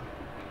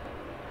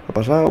 ¿Qué ha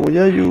pasado,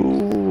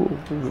 muyayu?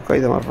 Qué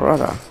caída más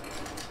rara.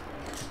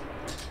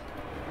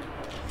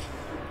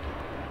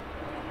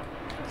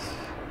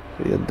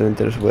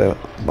 Evidentemente no se puede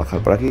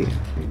bajar por aquí.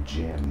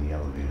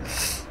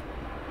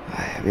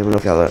 Ay, había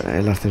bloqueado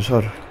el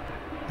ascensor.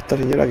 ¿Esta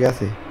señora qué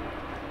hace?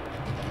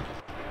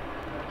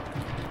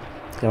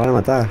 La van a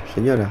matar,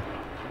 señora.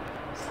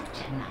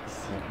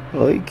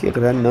 ¡Ay, qué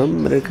gran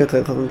hombre!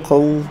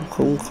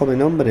 Un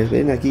joven hombre!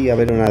 Ven aquí a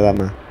ver una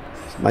dama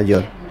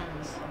mayor.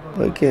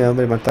 ¡Ay, qué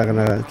hombre más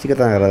tan, chica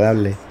tan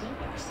agradable!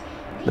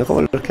 No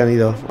como los que han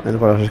ido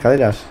por las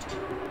escaleras.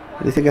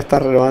 Dice que está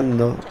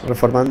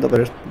reformando,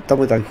 pero está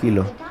muy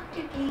tranquilo.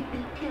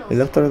 El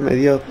doctor me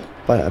dio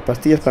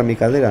pastillas para mi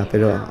cadera,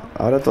 pero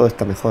ahora todo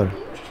está mejor.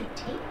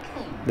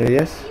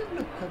 ¿Deberías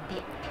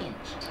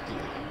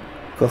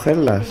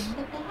cogerlas?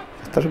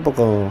 Estás un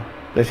poco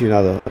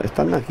lesionado.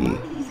 Están aquí.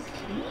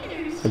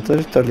 Con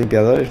todos estos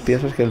limpiadores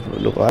piensas que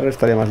el lugar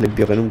estaría más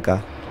limpio que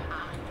nunca.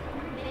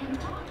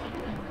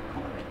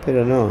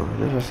 Pero no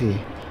es así.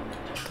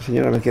 Esta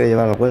señora me quiere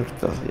llevar al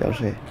huerto, ya lo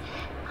sé.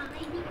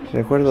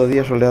 Recuerdo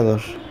días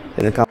soleados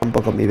en el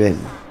campo con mi Ben.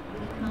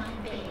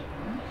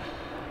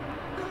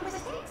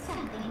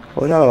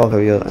 ¿O era algo que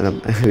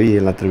vi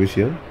en la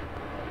televisión?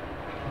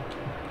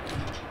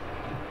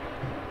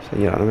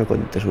 Señora, no me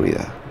cuente su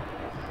vida.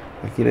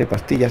 Aquí no hay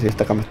pastillas y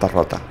esta cama está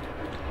rota.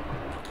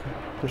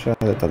 No se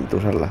hace tanto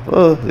usarla.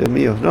 ¡Oh, Dios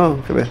mío!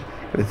 ¡No! Que me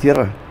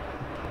encierra.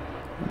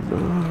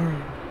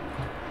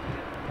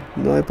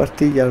 No hay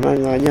pastillas, me han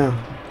engañado.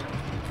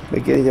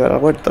 Me quieren llevar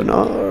al huerto.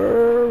 No,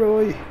 me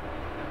voy.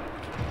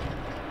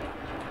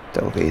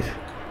 Tengo que ir.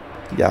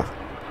 Ya.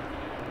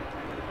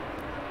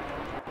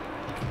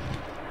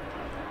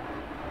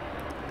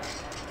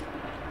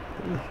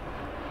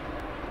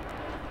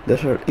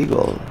 Desert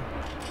Eagle.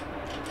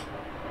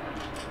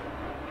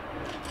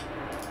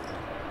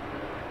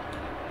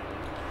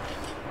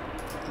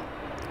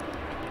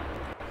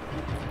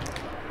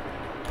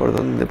 ¿Por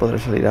dónde podré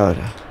salir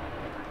ahora?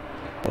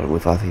 Pues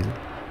muy fácil.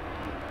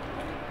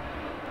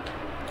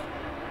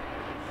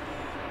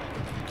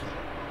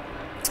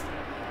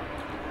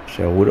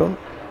 ¿Seguro?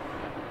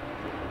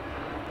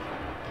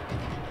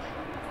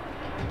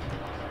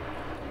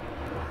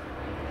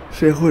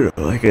 Seguro.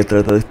 Hay que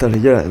tratar de esta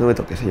señora. No me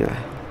toque, señora.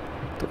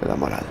 Toque la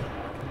moral.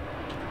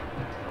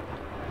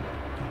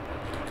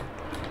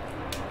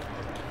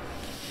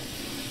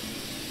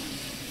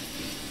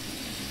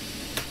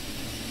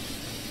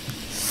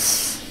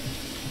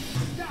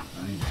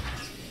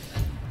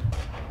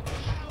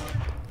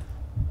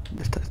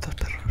 ¿Dónde están estos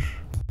perros?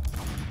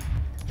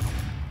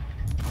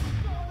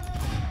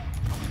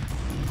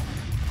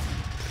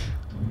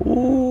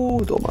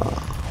 Toma.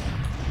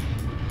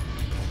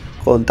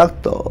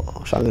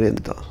 Contacto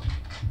sangriento.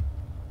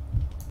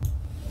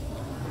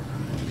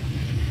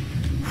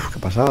 Uf, ¿qué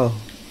ha pasado?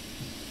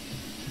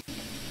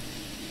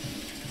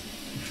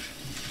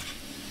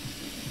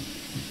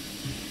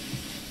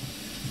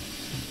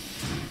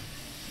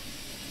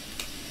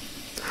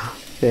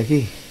 ¿Qué hay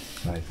aquí?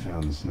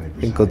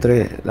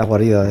 Encontré la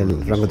guarida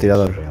del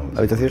francotirador. La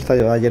habitación está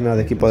llena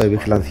de equipo de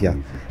vigilancia.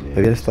 Me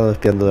habían estado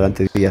espiando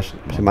durante días,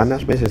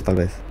 semanas, meses tal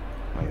vez.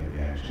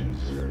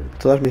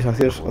 Todas mis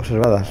acciones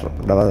observadas,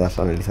 grabadas,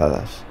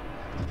 analizadas.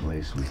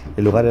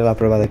 El lugar era la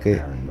prueba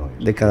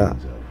de cada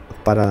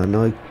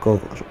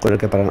paranoico con el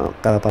que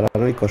cada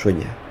paranoico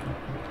sueña.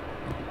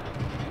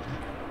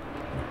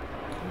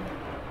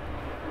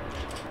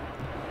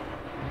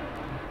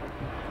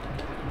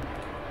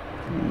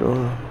 No.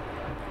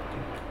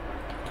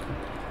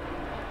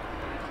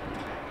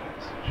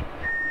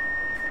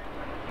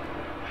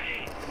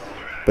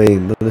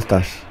 Payne, ¿dónde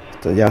estás?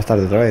 Ya vas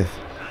tarde otra vez.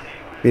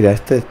 Mira,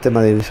 este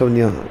tema de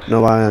insomnio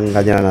no va a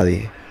engañar a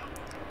nadie.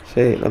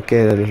 Sé lo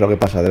que es lo que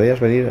pasa. Deberías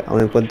venir a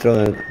un encuentro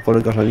con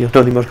únicos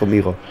anónimos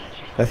conmigo.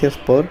 Gracias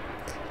por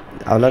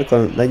hablar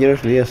con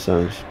Dangerous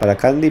Liaisons. Para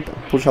Candy,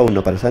 pulsa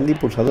 1. Para Sandy,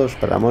 pulsa 2.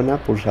 Para Mona,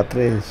 pulsa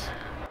 3.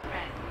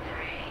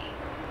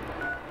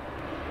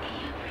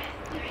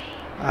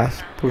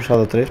 Has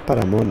pulsado 3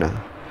 para Mona.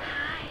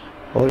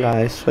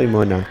 Hola, soy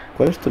Mona.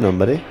 ¿Cuál es tu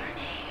nombre?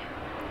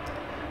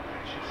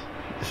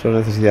 Solo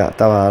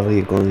necesitaba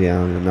alguien con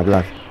quien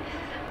hablar.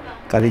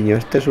 Cariño,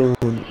 este es un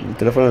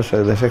teléfono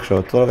de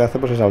sexo. Todo lo que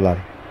hacemos es hablar.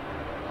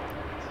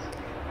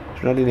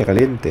 Es una línea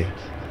caliente.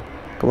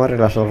 ¿Cómo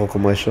arreglas algo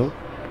como eso?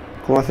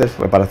 ¿Cómo haces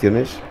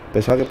reparaciones?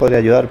 Pensaba que podría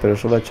ayudar, pero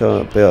solo he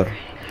hecho peor.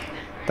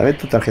 Dame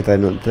tu tarjeta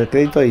de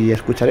crédito y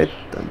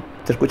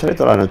te escucharé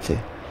toda la noche.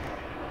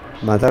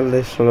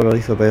 Matarles solo lo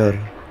hizo peor.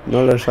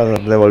 No los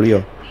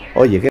devolvió.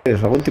 Oye, ¿qué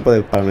eres? ¿Algún tipo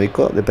de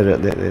paranoico?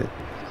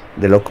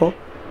 ¿De loco?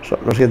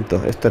 Lo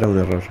siento, esto era un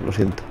error, lo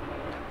siento.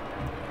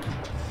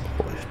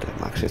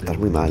 Max, estás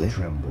muy mal, ¿eh?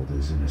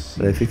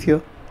 El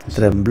edificio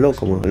tembló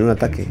como en un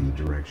ataque.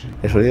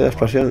 El sonido de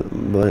explosión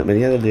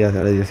venía de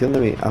la dirección de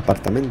mi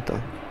apartamento. ¿Qué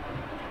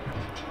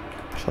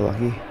ha pasado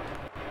aquí?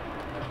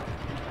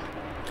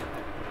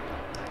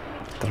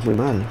 Estás muy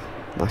mal.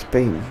 Más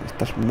Payne,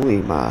 estás muy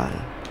mal.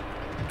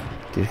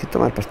 Tienes que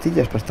tomar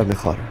pastillas para estar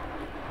mejor.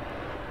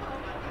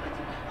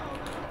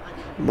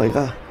 Oh my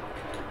god.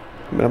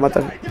 Me la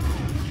matan.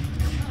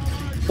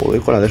 Voy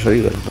con la de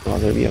Sorigel.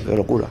 Madre mía, qué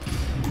locura.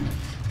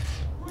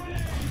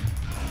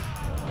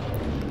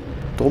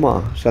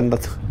 Toma, se han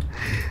dado.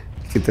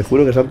 Que te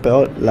juro que se han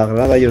pegado la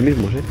granada ellos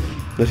mismos, ¿eh?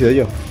 No he sido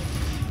yo.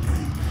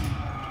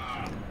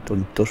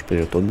 Tontos,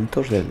 pero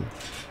tontos del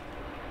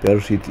peor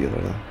sitio,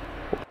 ¿verdad?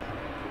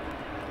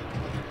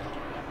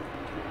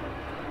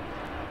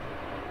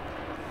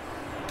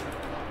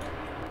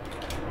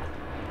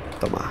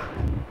 Toma,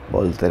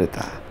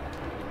 voltereta.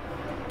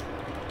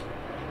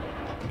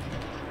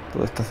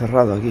 Todo está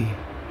cerrado aquí.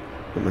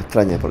 No me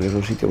extraña porque es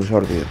un sitio muy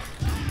sórdido.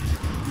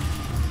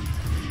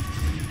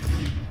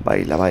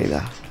 Baila,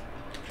 baila.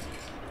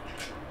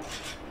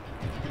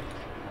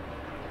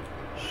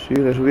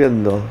 Sigue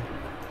subiendo.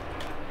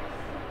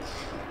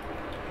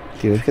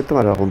 Tienes que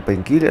tomar algún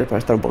painkiller para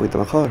estar un poquito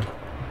mejor.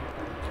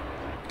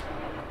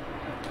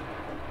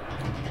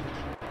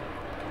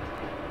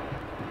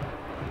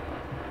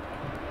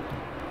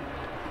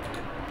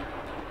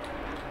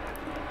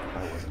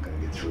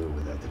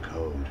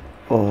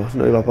 Oh,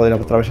 no iba a poder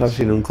atravesar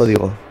sin un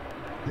código.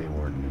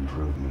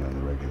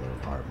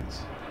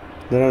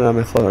 No era una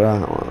mejora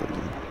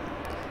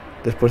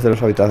después de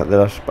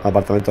los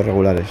apartamentos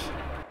regulares.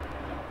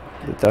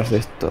 Detrás de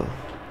esto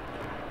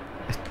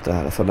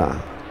está la zona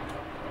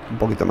un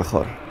poquito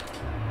mejor.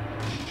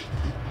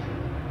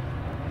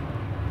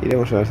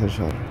 Iremos en el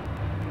ascensor.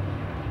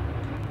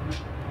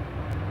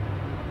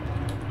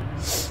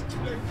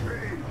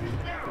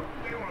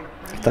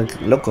 Están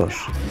locos.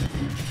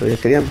 Pero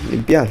ya querían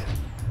limpiar.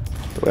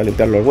 Te voy a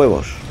limpiar los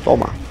huevos.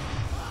 Toma.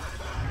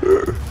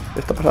 ¿Qué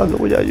está pasando?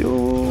 Voy a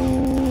yo.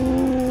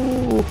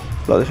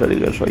 Lo de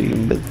Sorigel, soy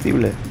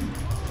invencible.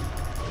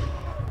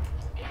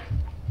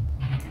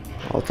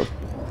 Otro.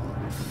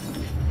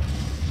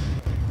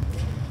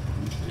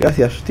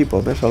 Gracias,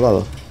 tipo, me has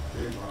salvado.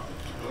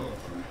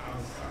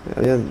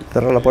 Me habían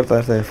cerrado la puerta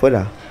desde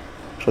fuera.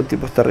 Son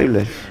tipos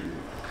terribles.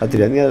 La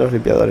tiranía de los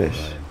limpiadores.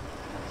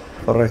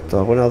 Correcto.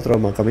 ¿Algún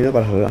otro camino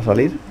para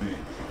salir?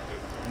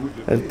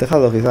 El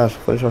tejado, quizás,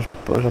 con esas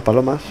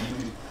palomas.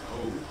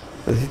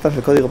 Necesitas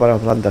el código para la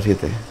planta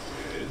 7.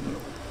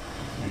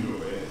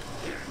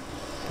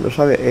 Lo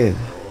sabe Ed.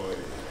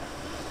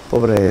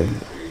 Pobre Ed.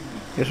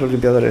 Esos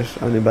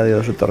limpiadores han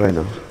invadido su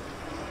terreno.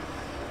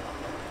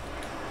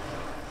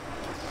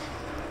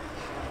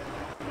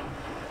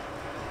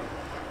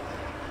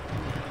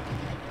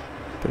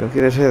 ¿Pero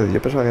quién es Ed?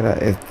 Yo pensaba que era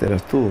Ed.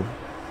 ¿Eras tú?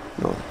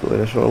 No, tú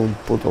eres solo un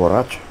puto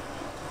borracho.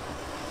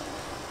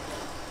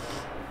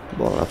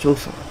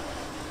 Borrachuzo.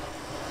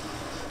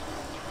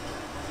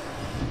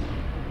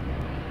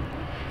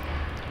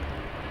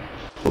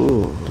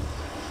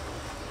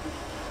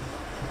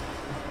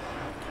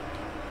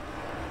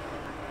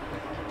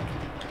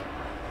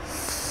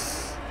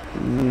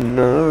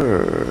 No.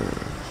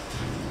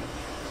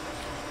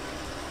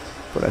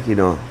 Por aquí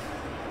no.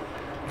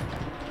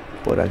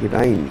 Por aquí no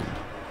hay.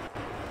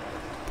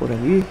 Por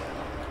aquí.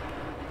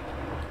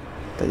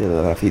 Está lleno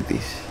de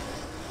grafitis.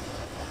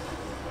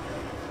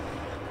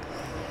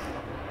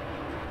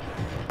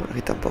 Por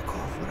aquí tampoco.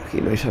 Por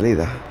aquí no hay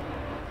salida.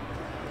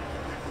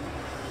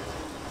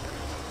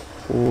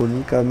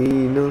 Un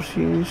camino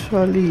sin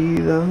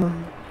salida.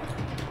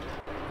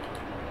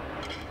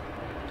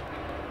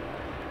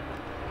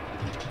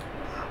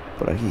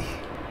 Por aquí.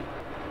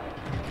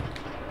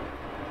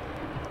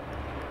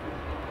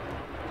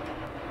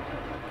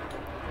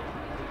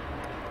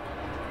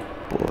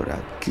 Por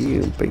aquí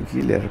un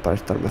painkiller para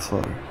estar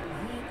mejor.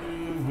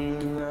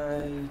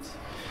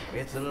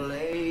 Es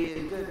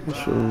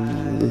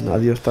un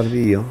adiós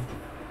tardío.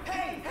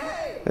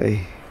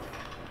 Hey.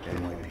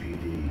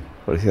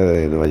 Policía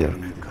de Nueva York.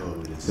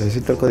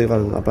 Necesito el código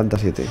a planta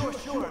 7.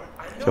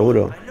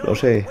 Seguro, lo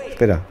sé.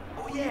 Espera.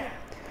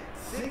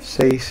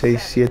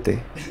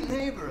 667.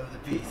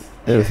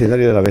 El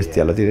vecindario de la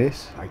bestia, ¿lo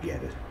tienes?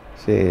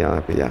 Sí, ya me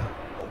he pillado.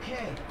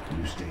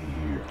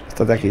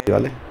 Estate aquí,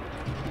 ¿vale?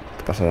 No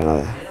te pasará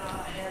nada.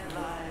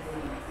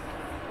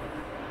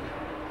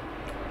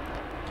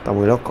 Está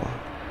muy loco.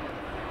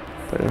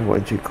 Pero es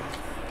buen chico.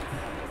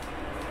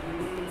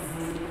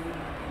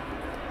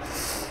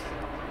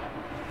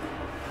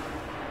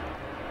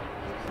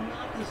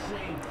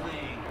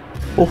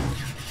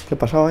 ¿Qué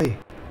pasaba ahí?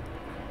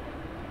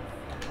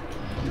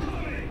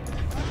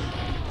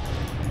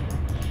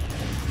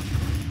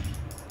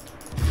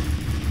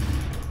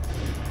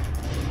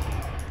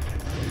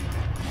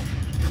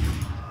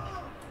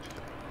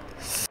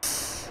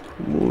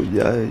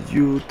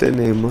 Muyayu,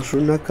 tenemos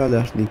una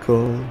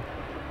Kalashnikov.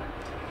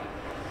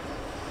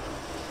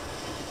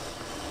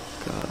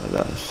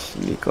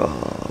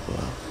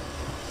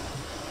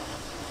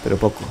 Pero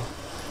poco.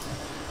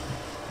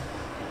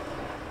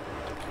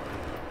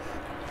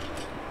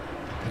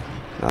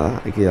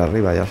 Nada, hay que ir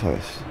arriba, ya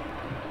sabes.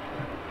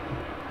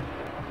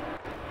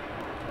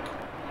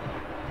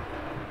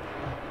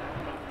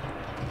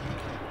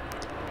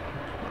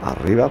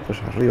 Arriba, pues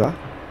arriba.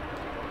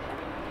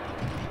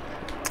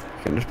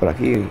 Que no es por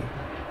aquí.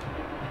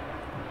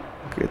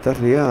 ¿Qué te has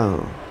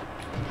liado?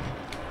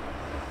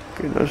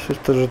 Que no es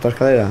esto, es otra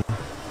escalera.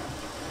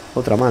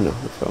 Otra mano.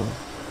 Eso.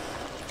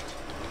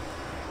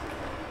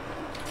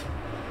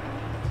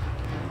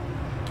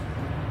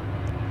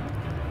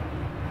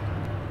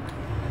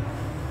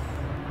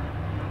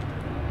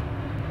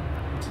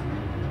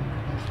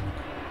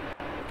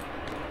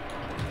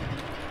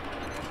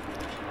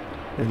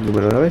 El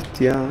número de la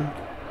bestia.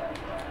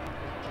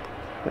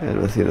 El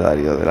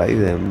vecindario de la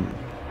IDEM.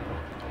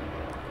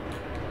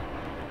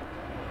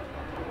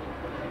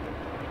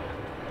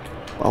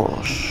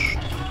 Vamos.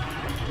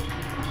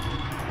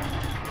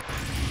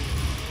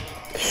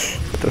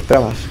 ¿Qué te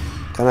esperabas,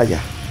 canalla?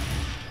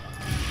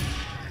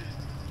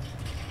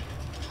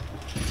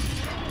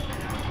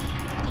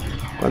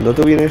 Cuando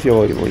tú vienes yo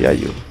voy a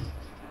yo.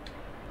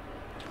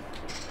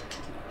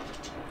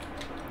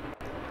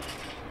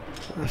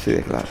 Así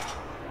de claro.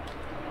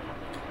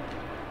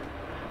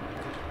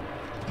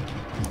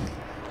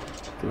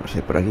 No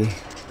sé, por aquí.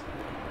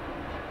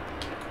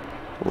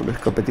 Una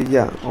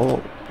escopetilla o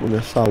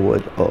una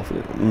Sawed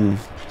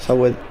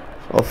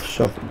of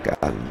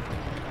Shotgun.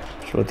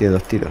 Solo tiene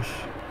 2 tiros.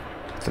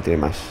 Esta tiene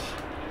más.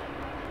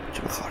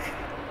 Mucho mejor.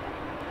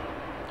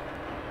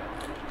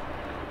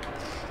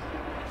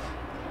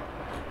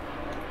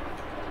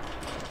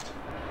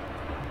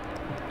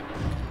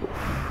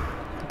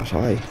 ¿Qué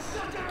pasaba ahí?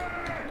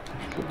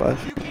 ¿Qué pasa?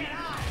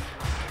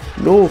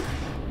 ¡No!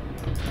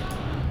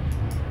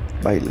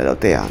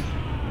 Bailotean.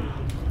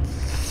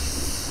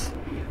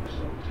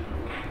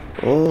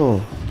 Oh,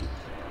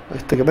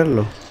 esto hay que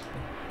verlo.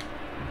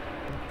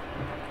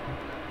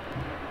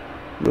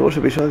 Nuevos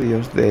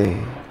episodios de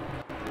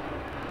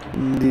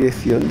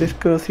Dirección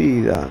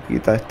Desconocida.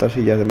 Quita estas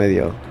sillas de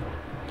medio.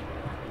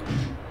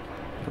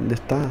 ¿Dónde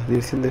está?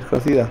 Dirección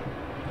Desconocida.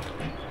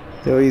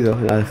 Te he oído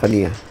en la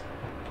lejanía.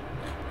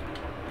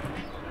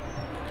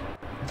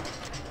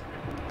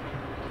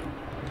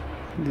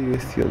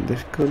 Dirección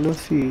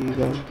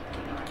Desconocida.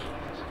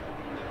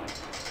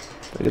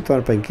 Hay que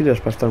tomar painkillers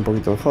para estar un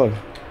poquito mejor.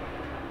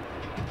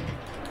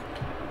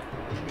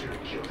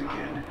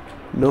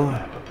 No.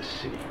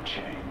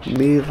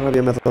 Mi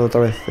rabia me ha tocado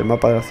otra vez. El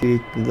mapa de la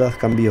ciudad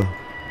cambió.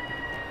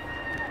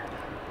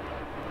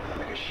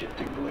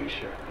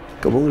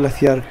 Como un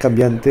glaciar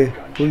cambiante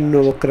Un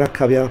nuevo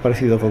crack había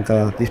aparecido con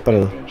cada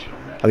disparo.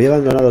 Había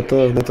abandonado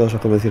todos los métodos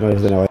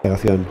convencionales de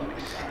navegación.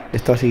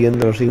 Estaba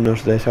siguiendo los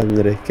signos de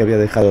sangre que había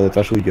dejado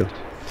detrás suyo.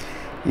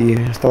 Y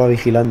estaba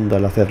vigilando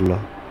al hacerlo.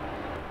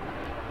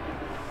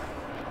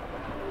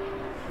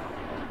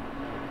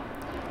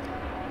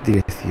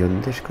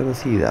 Dirección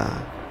desconocida.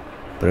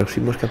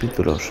 Próximos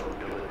capítulos.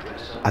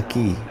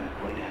 Aquí,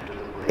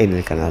 en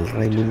el canal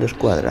Raimundo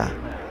Escuadra.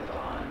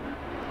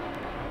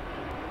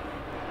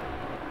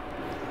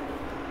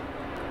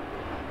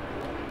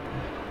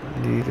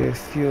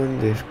 Dirección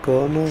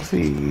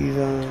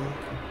desconocida.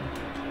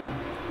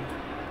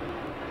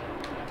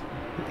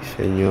 Y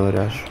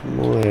señoras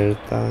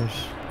muertas.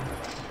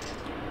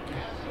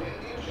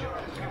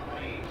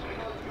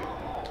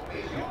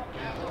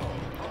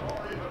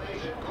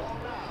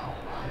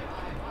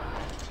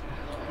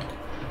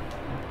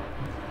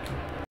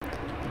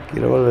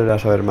 Quiero volver a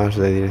saber más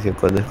de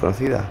Dirección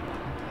Desconocida.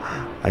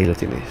 Ahí lo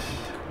tienes.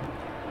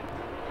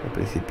 Al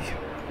principio.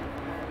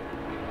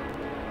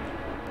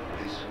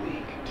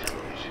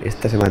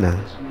 Esta semana.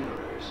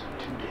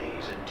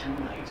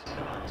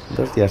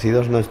 2 días y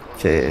 2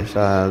 noches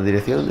a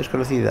Dirección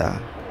Desconocida.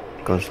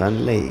 Con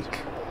Sun Lake.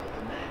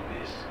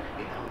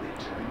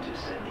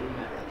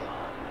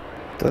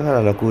 Toda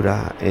la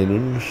locura en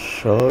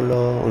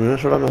una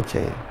sola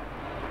noche.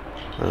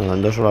 Bueno,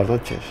 en 2 solas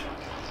noches.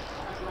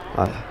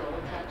 Vale.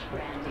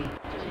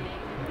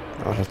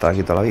 Vamos a estar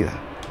aquí toda la vida.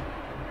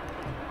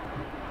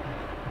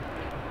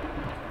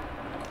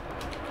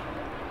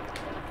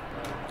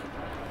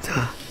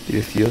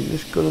 Dirección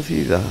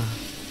desconocida.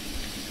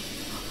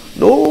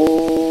 ¡No!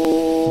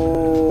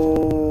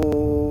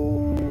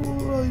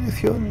 La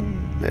dirección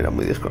era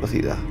muy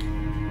desconocida.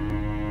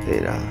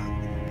 Era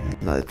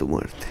la de tu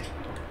muerte.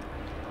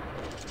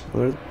 A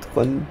ver,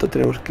 ¿cuánto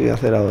tenemos que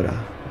hacer ahora?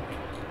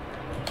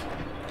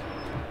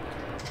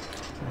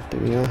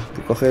 Tenía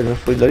que coger unas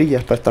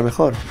pildolillas para estar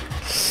mejor.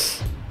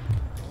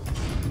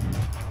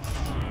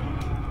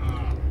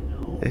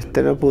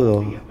 Este no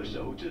pudo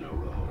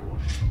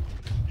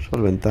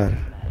solventar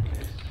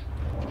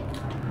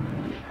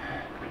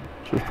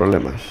sus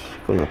problemas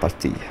con una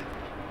pastilla.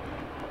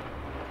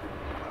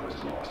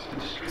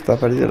 Estaba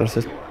perdido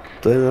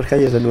en las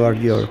calles de Nueva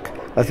York.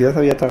 La ciudad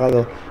había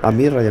tragado a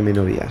Mirra y a mi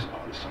novia.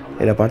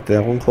 Era parte de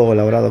algún juego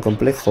elaborado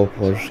complejo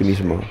por sí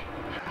mismo.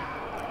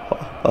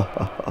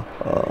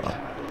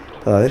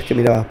 Cada vez que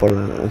miraba por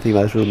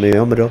encima de mi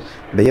hombro,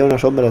 veía una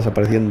sombra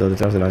desapareciendo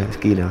detrás de la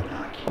esquina.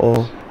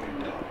 O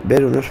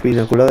ver unos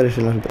binoculares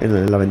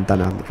en la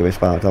ventana que me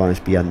estaban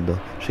espiando,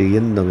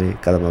 siguiéndome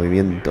cada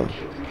movimiento.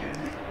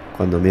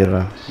 Cuando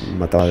Mirra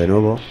mataba de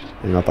nuevo,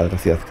 el mapa de la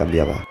ciudad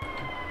cambiaba.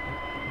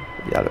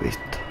 Ya lo he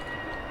visto.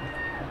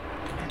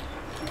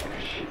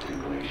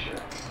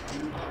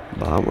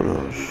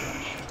 Vámonos.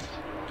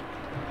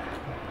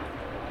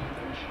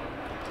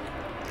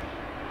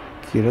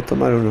 Quiero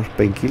tomar unos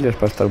painkillers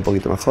para estar un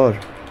poquito mejor.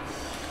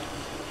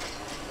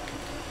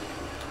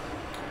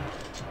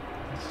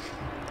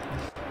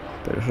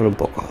 Pero solo un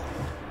poco.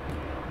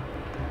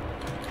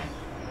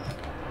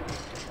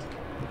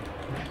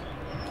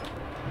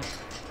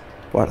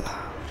 Guarda.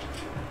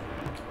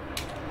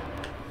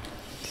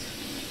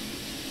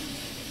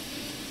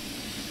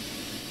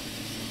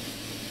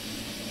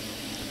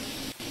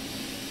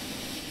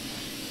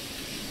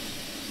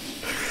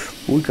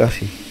 Uy,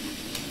 casi.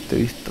 Te he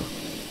visto.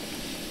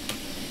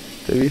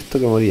 Te he visto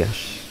que morías.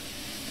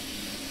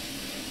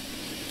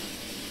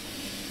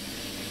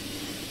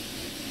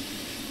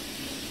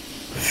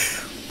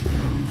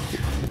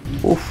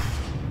 Uf.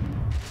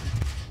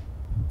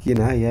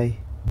 ¿Quién hay ahí?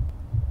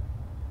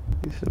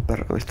 Es el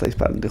perro que me está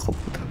disparando, hijo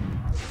puta.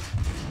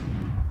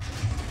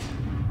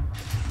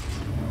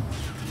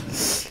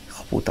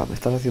 Hijo puta, me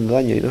estás haciendo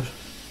daño y no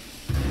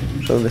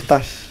sé dónde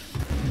estás.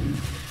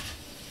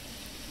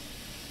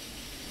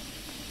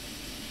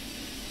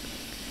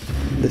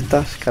 ¿Dónde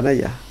estás,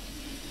 canalla?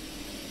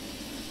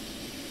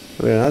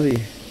 No veo a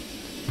nadie.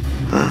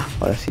 ¡Ah!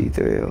 Ahora sí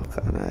te veo,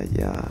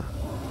 canalla.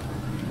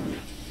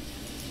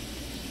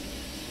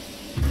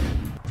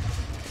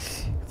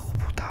 Hijo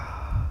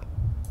puta.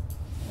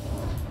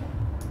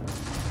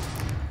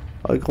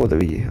 Ay, cómo te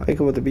pillé. Ay,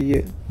 cómo te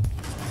pillé.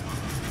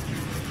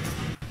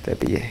 Te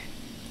pillé.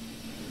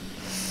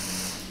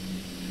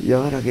 ¿Y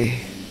ahora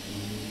qué?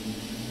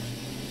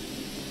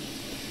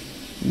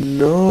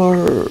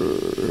 No.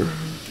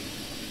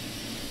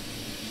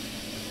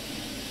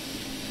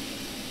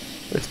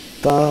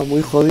 Está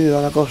muy jodida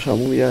la cosa,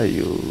 muy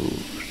ayus.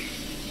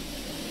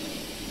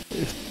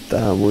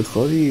 Está muy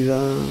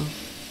jodida.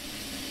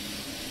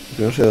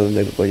 No sé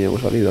dónde coño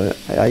hemos salido.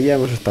 Ahí ya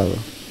hemos estado.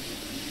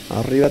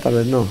 Arriba tal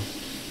vez no.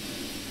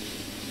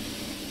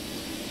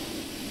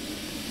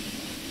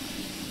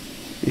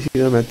 Y si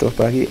nos metemos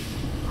por aquí.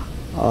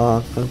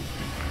 A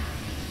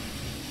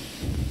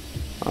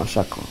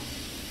saco.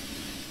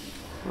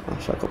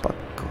 A saco paco.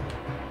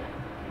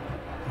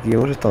 Aquí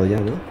hemos estado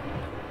ya, ¿no?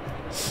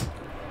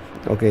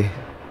 Ok.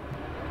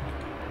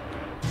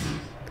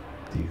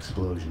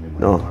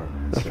 No,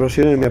 la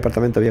explosión en mi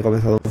apartamento había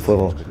comenzado un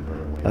fuego.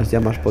 Las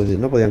llamas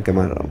no podían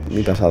quemar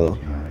mi pasado.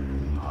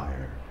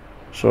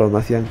 Solo me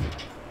hacían...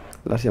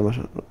 Las llamas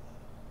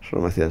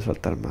solo me hacían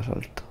saltar más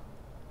alto.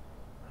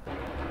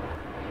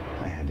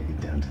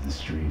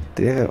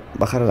 Tenía que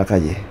bajar a la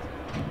calle.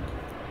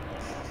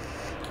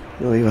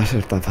 No iba a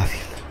ser tan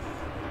fácil.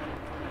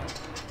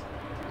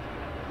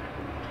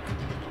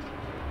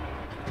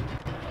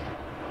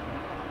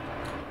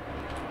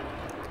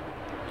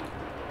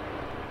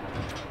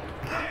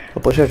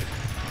 No puede ser.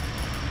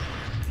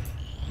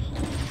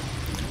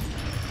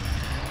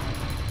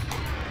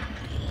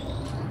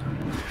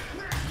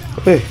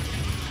 ¡Eh!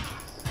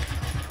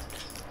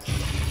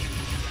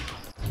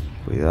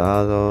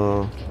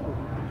 Cuidado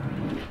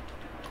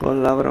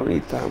con la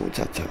bromita,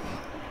 muchacho.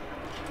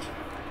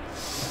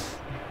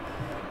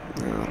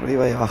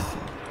 Arriba y abajo.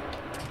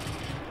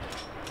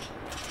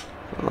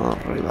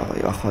 Arriba y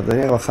abajo.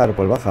 Tenía que bajar,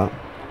 pues baja.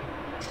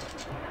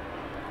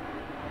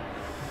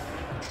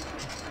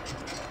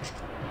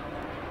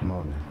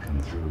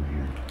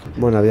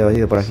 Bueno, había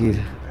venido por aquí.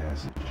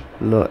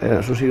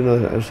 El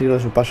signo de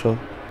su paso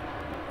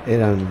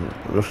eran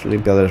los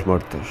limpiadores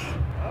muertos.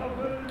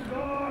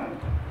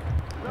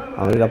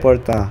 Abrir la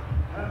puerta.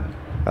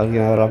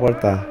 Alguien abre la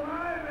puerta.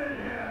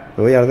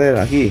 Me voy a arder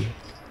aquí.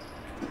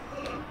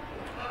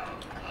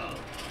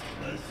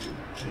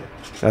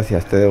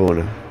 Gracias, te debo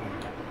una.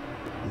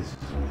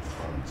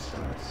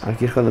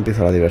 Aquí es cuando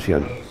empieza la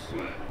diversión.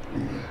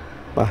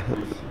 Bah,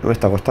 no me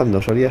está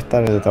costando. Solía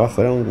estar en el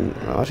trabajo.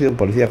 Ha sido un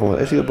policía como...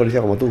 He sido un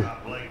policía como tú.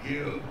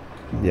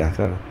 Ya,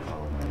 claro.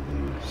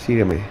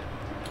 Sígueme.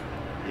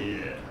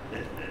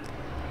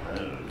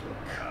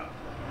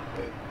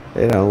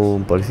 Era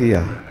un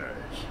policía.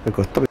 Me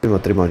costó mi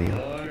matrimonio.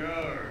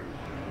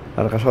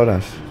 Largas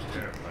horas.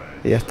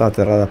 Ella estaba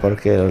aterrada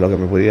porque lo que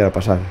me pudiera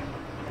pasar.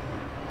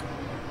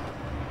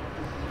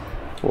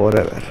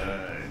 Whatever.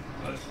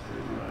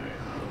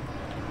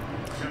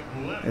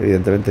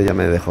 Evidentemente ya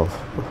me dejó.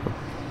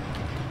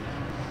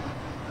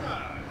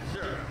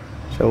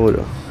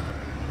 Seguro.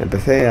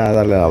 Empecé a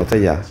darle a la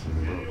botella.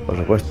 Por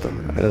supuesto.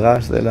 El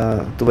gas de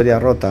la tubería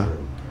rota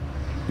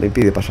me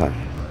impide pasar.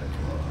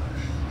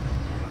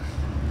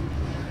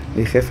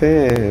 Mi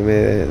jefe me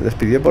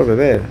despidió por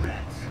beber.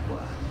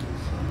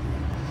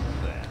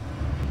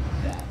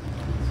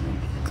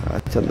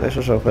 Echando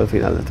eso solo fue el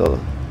final de todo.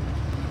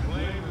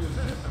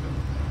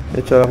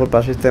 He hecho la culpa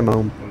al sistema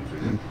un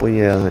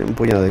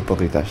puñado de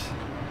hipócritas.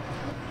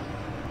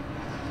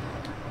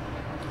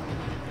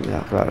 Ya,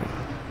 claro.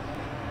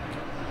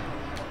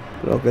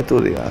 Lo que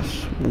tú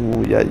digas.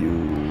 Muyayu.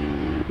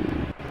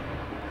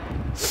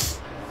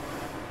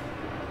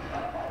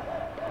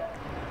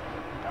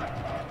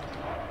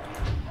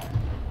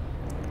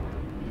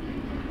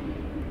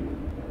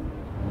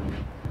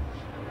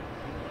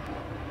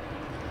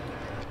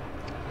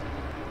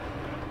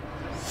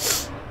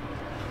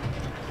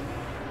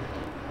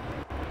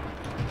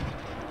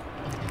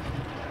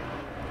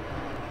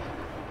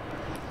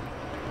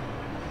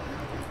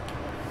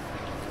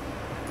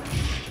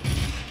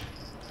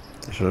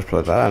 Eso no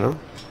explotará, ¿no?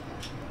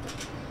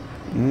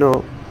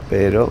 No,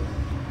 pero...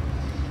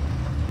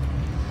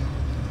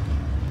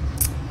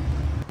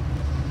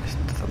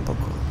 Esto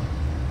tampoco.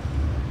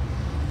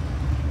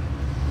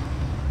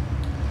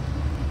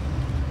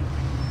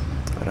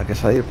 Habrá que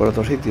salir por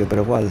otro sitio,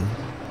 pero ¿cuál?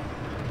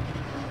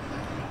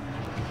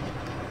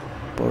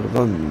 ¿Por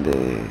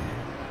dónde?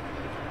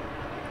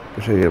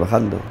 Yo seguir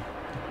bajando.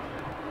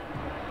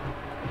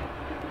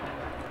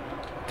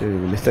 Tiene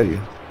un misterio.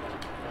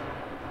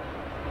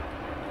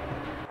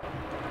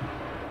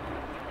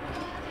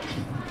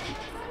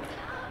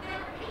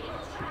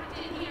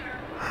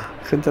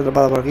 Gente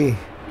atrapada por aquí.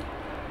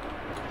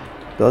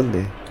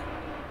 ¿Dónde?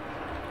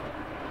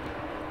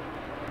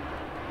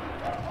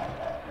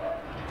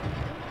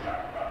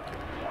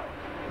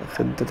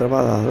 Gente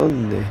atrapada,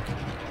 ¿dónde?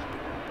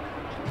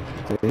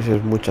 Eso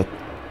es mucha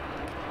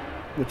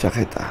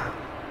jeta.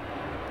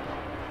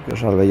 Que os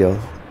salve yo.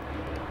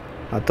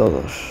 A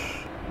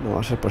todos. No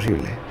va a ser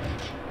posible.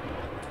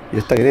 ¿Y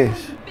esta quién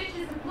es?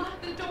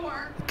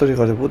 Estos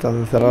hijos de puta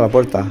han cerrado la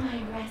puerta.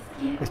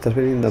 ¿Estás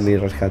viniendo a mi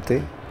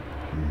rescate?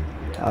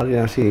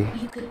 Alguien así.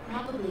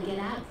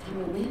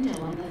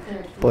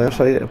 Podemos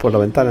salir por la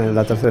ventana en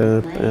la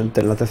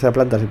tercera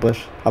planta si puedes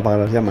apagar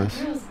las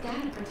llamas.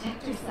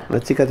 Una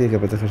chica tiene que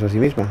protegerse a sí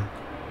misma.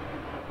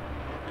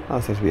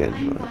 Haces bien,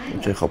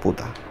 mucho hijo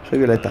puta. Soy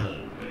Violeta.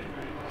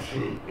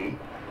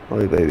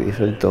 Ay, baby,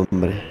 soy tu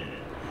hombre.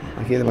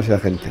 Aquí hay demasiada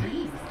gente.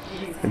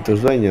 En tus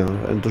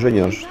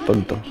sueños,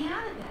 tonto.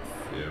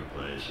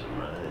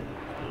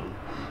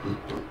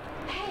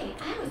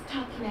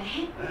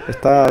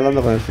 Está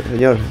hablando con el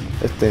señor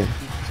este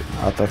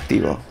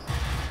atractivo.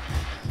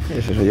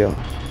 Ese soy yo.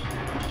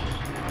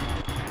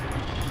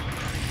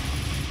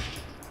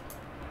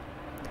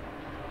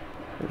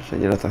 El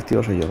señor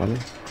atractivo soy yo, ¿vale?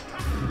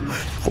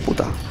 ¡Hijo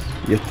puta!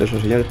 Y este es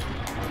el señor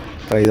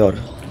traidor.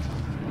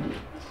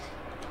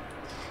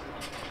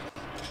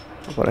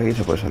 Por aquí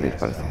se puede salir,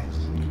 parece.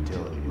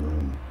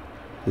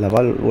 La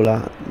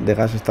válvula de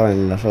gas estaba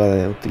en la sala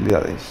de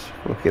utilidades,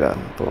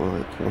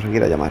 como se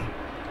quiera llamar.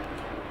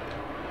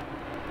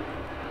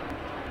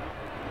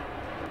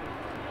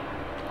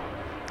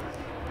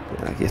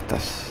 Aquí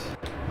estás.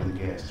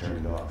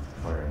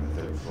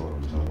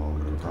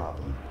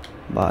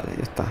 Vale,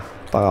 ya está.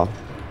 Apagado.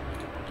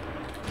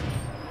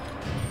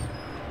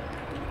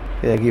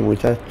 ¿Qué hay aquí,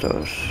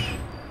 muchachos?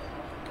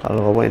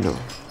 Algo bueno.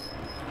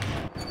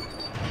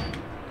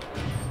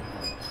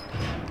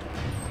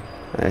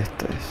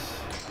 Esto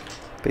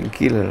es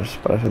painkillers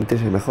para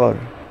sentirse mejor.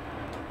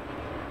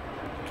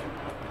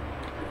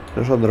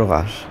 No son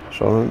drogas,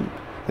 son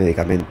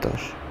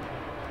medicamentos.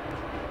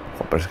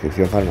 Con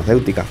prescripción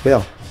farmacéutica,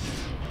 cuidado.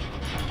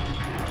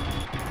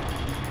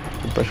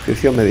 Con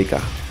prescripción médica.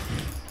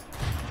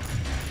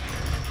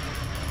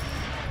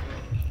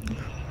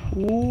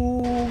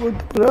 Me estoy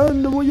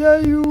parando,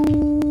 muchacho.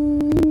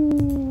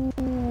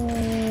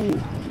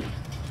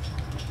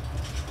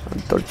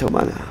 Antorcha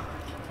humana.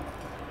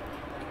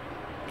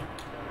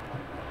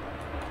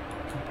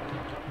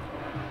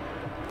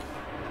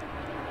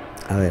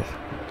 A ver.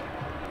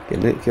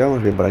 Que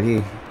vamos bien por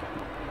aquí.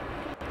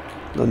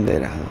 ¿Dónde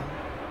era?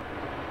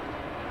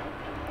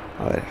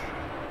 A ver.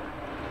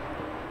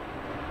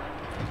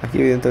 Aquí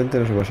evidentemente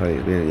no se va a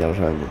salir. Bien, ya lo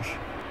sabemos.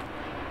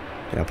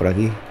 Era por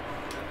aquí.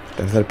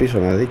 Tercer piso,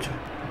 me ha dicho.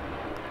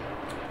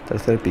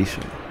 Tercer piso.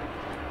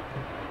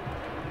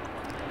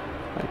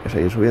 Hay que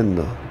seguir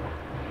subiendo.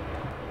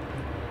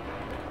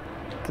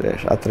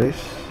 3 a 3.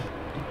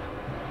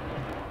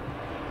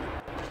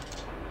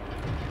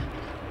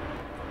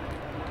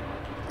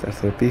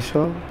 Tercer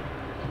piso.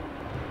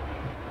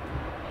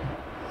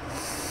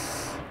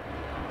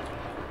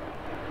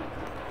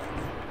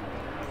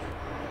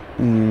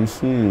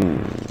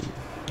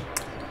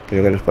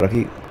 Creo que eres por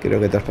aquí. Creo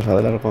que te has pasado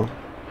de largo.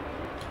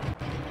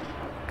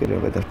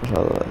 Creo que te has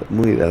pasado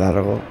muy de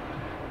largo.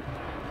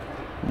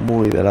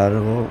 Muy de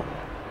largo.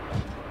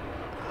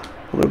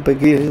 Un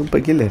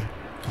painkiller.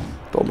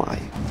 Toma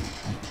ahí.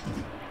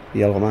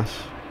 Y algo más.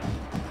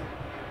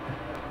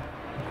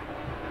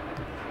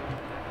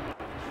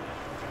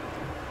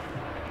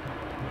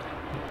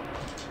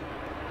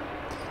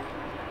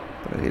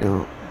 Por aquí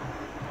no.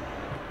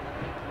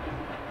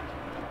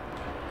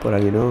 Por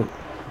aquí no.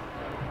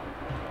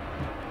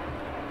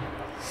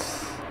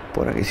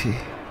 Por aquí sí.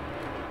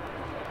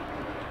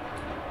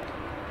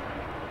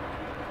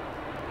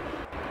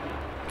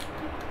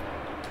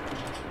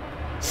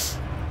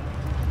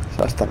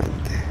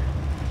 Exactamente.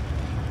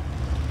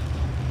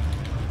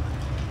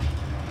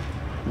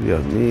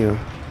 Dios mío.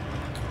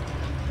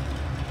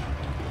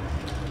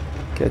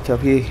 ¿Qué ha hecho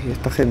aquí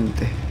esta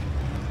gente?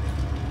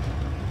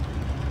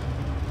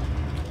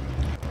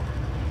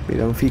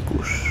 Mira, un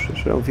ficus.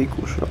 Eso era un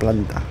ficus, una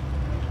planta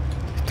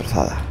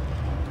destrozada.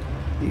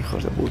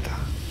 Hijos de puta.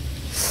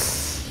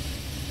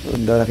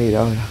 ¿Dónde habrá que ir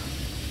ahora?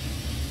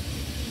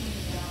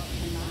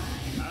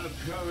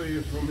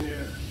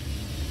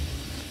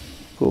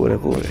 Cubre,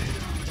 cubre.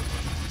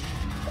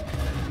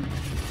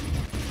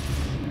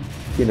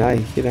 ¿Quién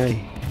hay? ¿Quién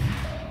hay?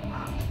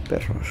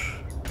 Perros.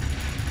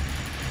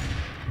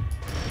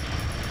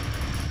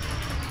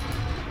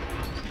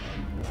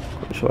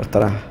 Con eso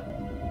bastará.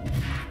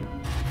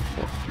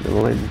 De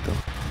momento.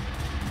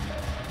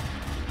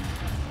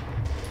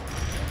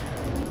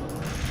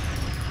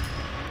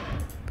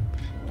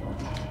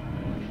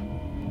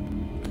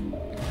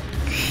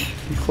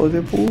 ¡Hijo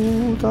de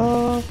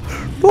puta!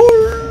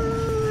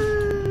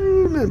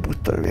 ¡Uy! Me han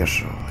puesto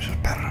nervioso esos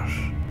perros.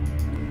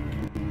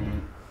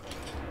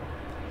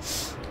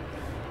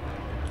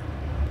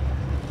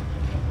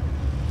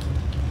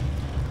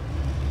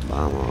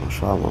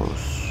 Vamos, vamos.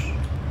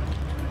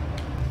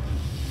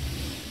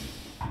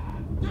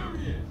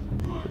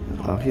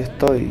 Aquí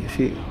estoy,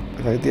 sí,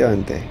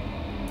 efectivamente.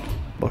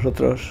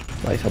 Vosotros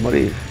vais a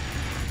morir.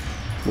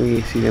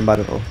 Muy sin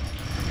embargo.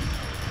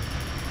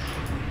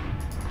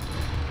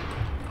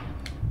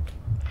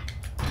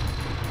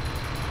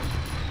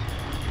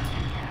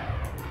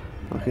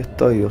 Aquí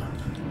estoy.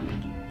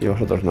 Y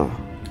vosotros no.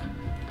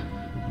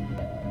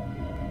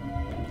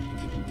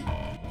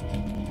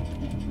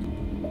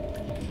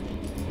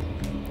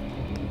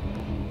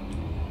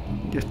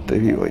 Yo estoy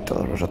vivo y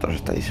todos vosotros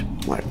estáis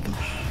muertos.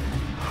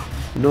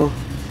 No.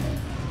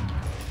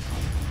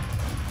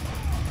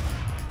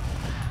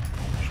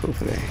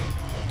 Sufre.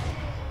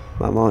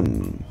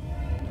 Mamón.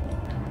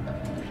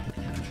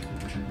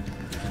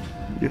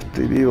 Yo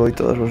estoy vivo y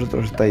todos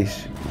vosotros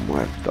estáis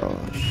muertos.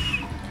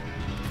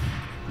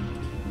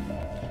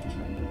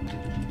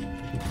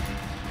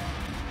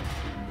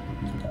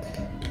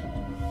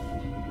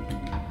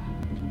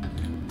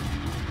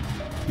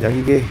 ¿Y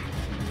aquí qué?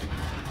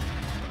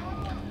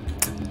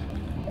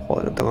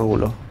 Joder, no tengo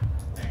ángulo.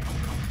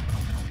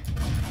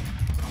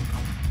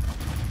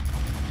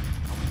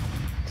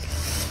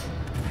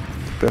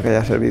 Espero que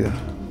haya servido.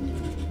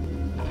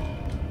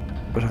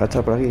 ¿Puedes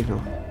agachar por aquí? No.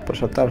 ¿Puedes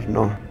saltar?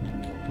 No.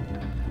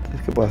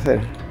 Entonces, ¿qué puedo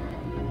hacer?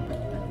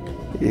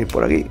 Ir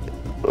por aquí.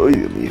 ¡Ay,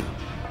 Dios mío!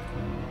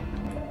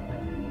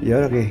 ¿Y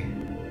ahora qué?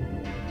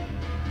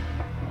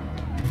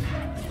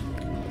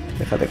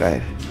 Déjate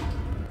caer.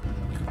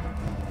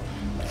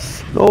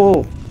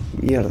 ¡No!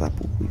 Mierda,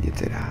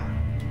 puñetera.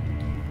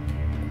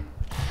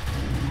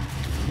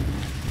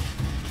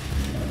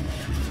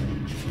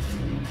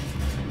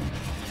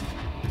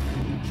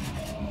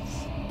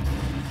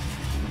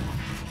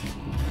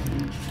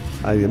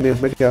 Ay, Dios mío,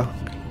 me he quedado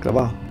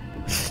clavado.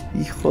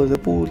 Hijo de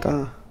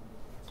puta.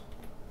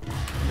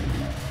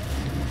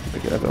 Me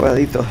queda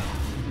clavadito.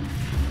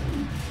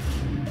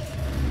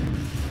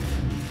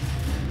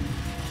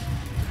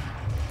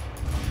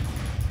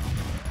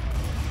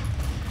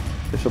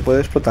 ¿Eso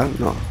puede explotar?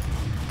 No.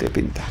 Te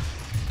pinta.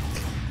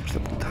 Hijos de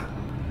puta.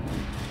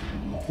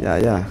 Ya,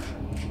 ya.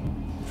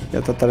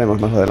 Ya trataremos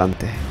más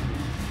adelante.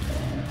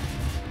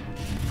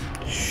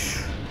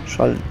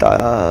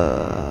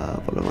 Salta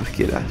por lo más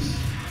quieras.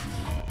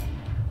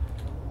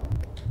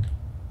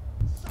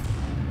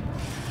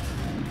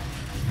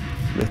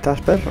 ¿Dónde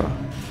estás, perro?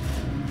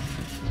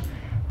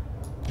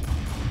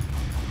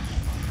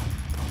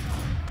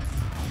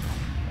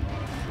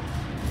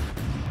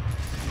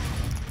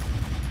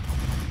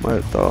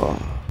 Muerto.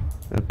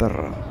 El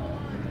perro.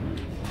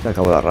 Se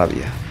acabó la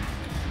rabia.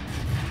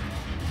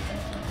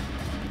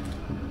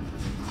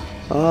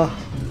 ¡Ah!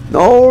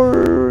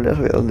 ¡No! Ya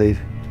sabía dónde ir.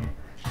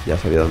 Ya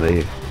sabía dónde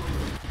ir.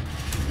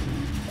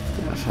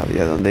 Ya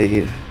sabía dónde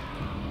ir.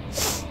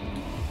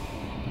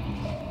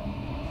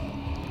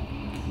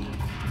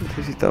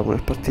 Necesito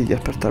algunas pastillas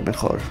para estar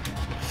mejor.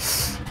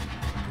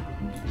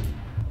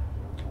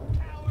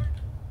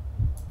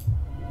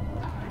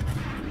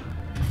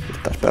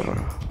 Estás,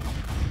 perro.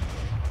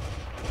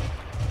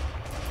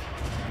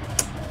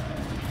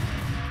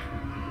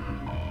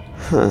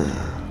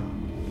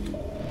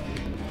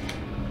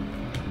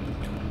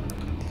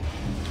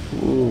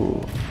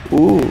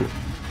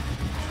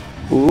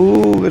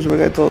 Que se me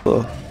cae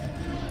todo.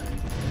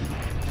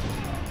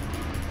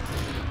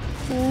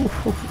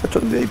 Qué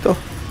cachondeito.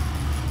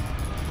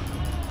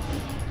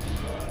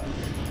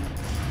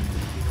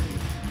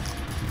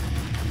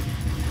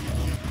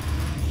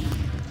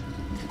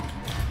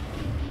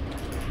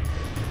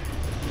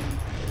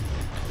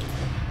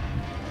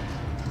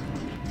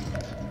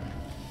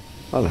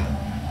 Hola.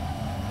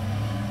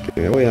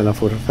 Que me voy a la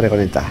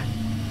fregoneta.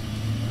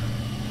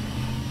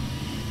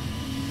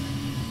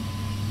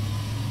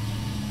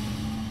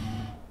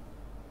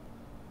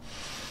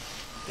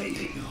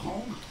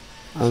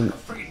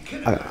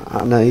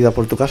 Han ido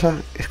por tu casa.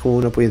 Es como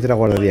una puñetera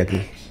guardería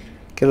aquí.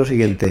 ¿Qué es lo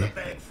siguiente?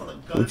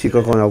 Un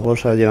chico con una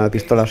bolsa llena de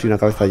pistolas y una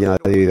cabeza llena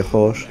de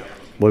videojuegos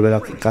vuelve a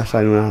la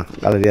casa en una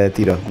galería de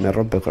tiro. Me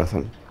rompe el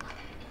corazón.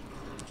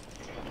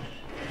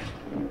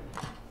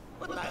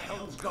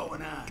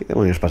 ¿Qué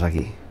demonios pasa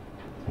aquí?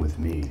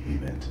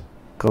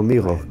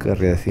 Conmigo,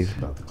 querría decir.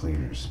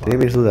 Tenía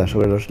mis dudas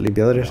sobre los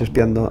limpiadores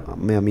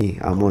espiándome a mí,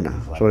 a Mona,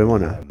 sobre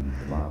Mona.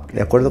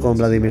 De acuerdo con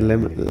Vladimir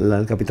Lem,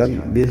 el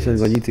capitán Vincent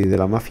Goñiti de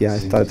la mafia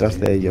está detrás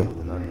de ello.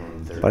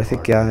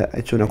 Parece que ha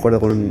hecho un acuerdo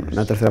con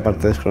una tercera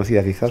parte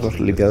desconocida, quizás los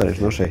limpiadores,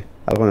 no sé,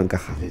 algo no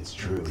encaja.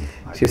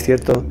 Si es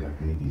cierto,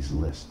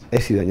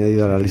 he sido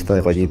añadido a la lista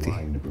de Goñiti.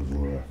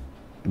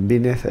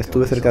 Vínez,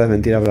 estuve cerca de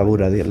mentir a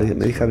bravura.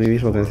 Me dije a mí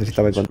mismo que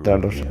necesitaba encontrar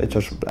los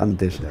hechos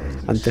antes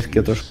que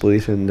otros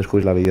pudiesen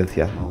descubrir la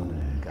evidencia.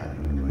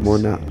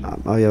 Mona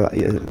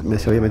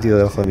se había metido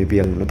debajo de mi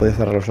piel. No podía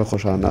cerrar los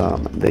ojos a nada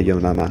de ello,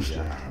 nada más.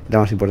 Era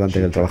más importante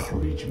que el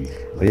trabajo.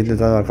 Había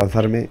intentado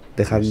alcanzarme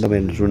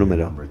dejándome su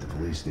número.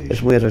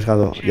 Es muy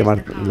arriesgado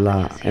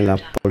llamarla en la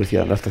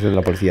policía, la estación de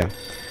la policía.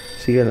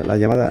 Sigue la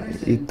llamada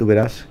y tú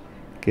verás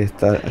que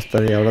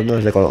estaré hablando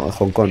desde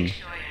Hong Kong.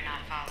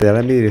 Te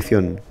daré mi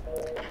dirección.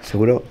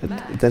 Seguro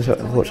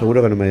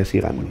que no me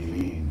sigan.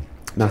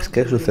 Max,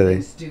 ¿qué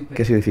sucede?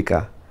 ¿Qué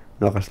significa?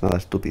 No hagas nada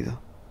estúpido.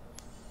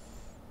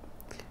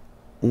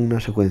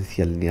 Una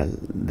secuencia lineal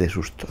de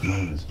sustos.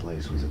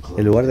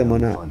 El lugar de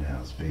Mona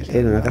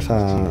era una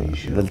casa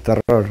del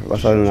terror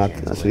basada en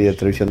una serie de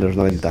televisión de los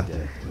 90.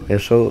 El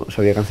show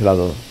se había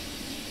cancelado.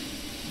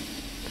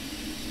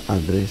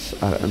 Andrés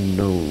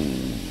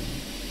Unknown.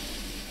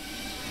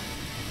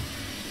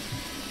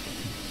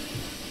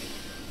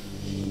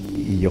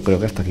 Y yo creo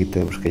que hasta aquí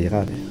tenemos que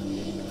llegar, ¿eh?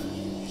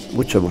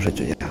 Mucho hemos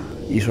hecho ya.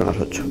 Y son las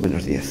 8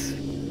 menos 10.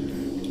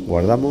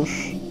 Guardamos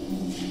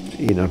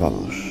y nos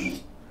vamos.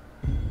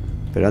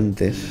 Pero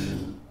antes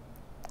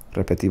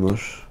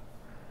repetimos.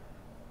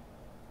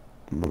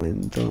 Un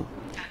momento.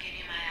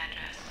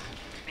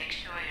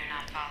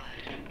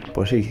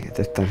 Pues sí,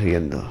 te están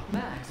siguiendo.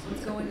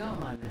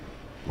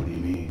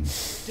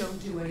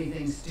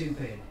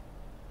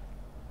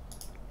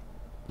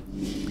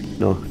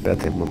 No,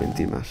 espérate un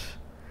momentín más.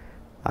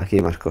 Aquí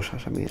hay más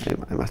cosas,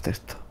 hay más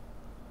texto.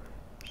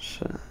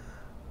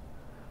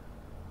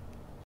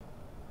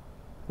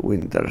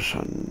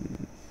 Winterson.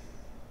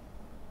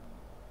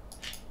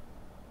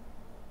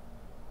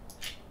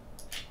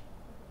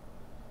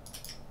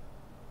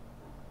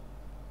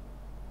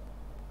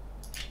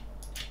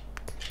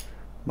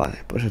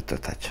 Vale, pues esto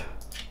está hecho.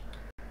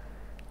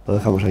 Lo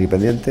dejamos aquí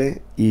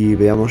pendiente y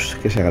veamos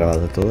que se ha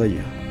grabado todo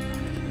ello.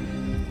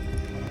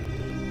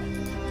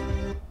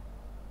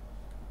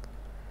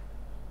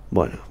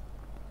 Bueno,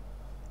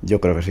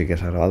 yo creo que sí que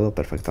se ha grabado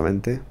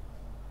perfectamente.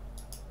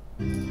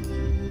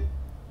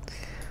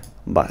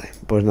 Vale,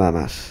 pues nada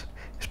más.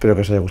 Espero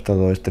que os haya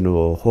gustado este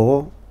nuevo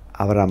juego.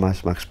 Habrá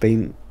más Max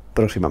Payne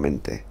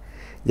próximamente.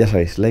 Ya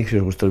sabéis, like si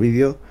os gustó el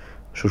vídeo,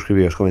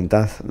 suscribíos,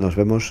 comentad. Nos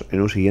vemos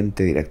en un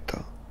siguiente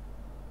directo.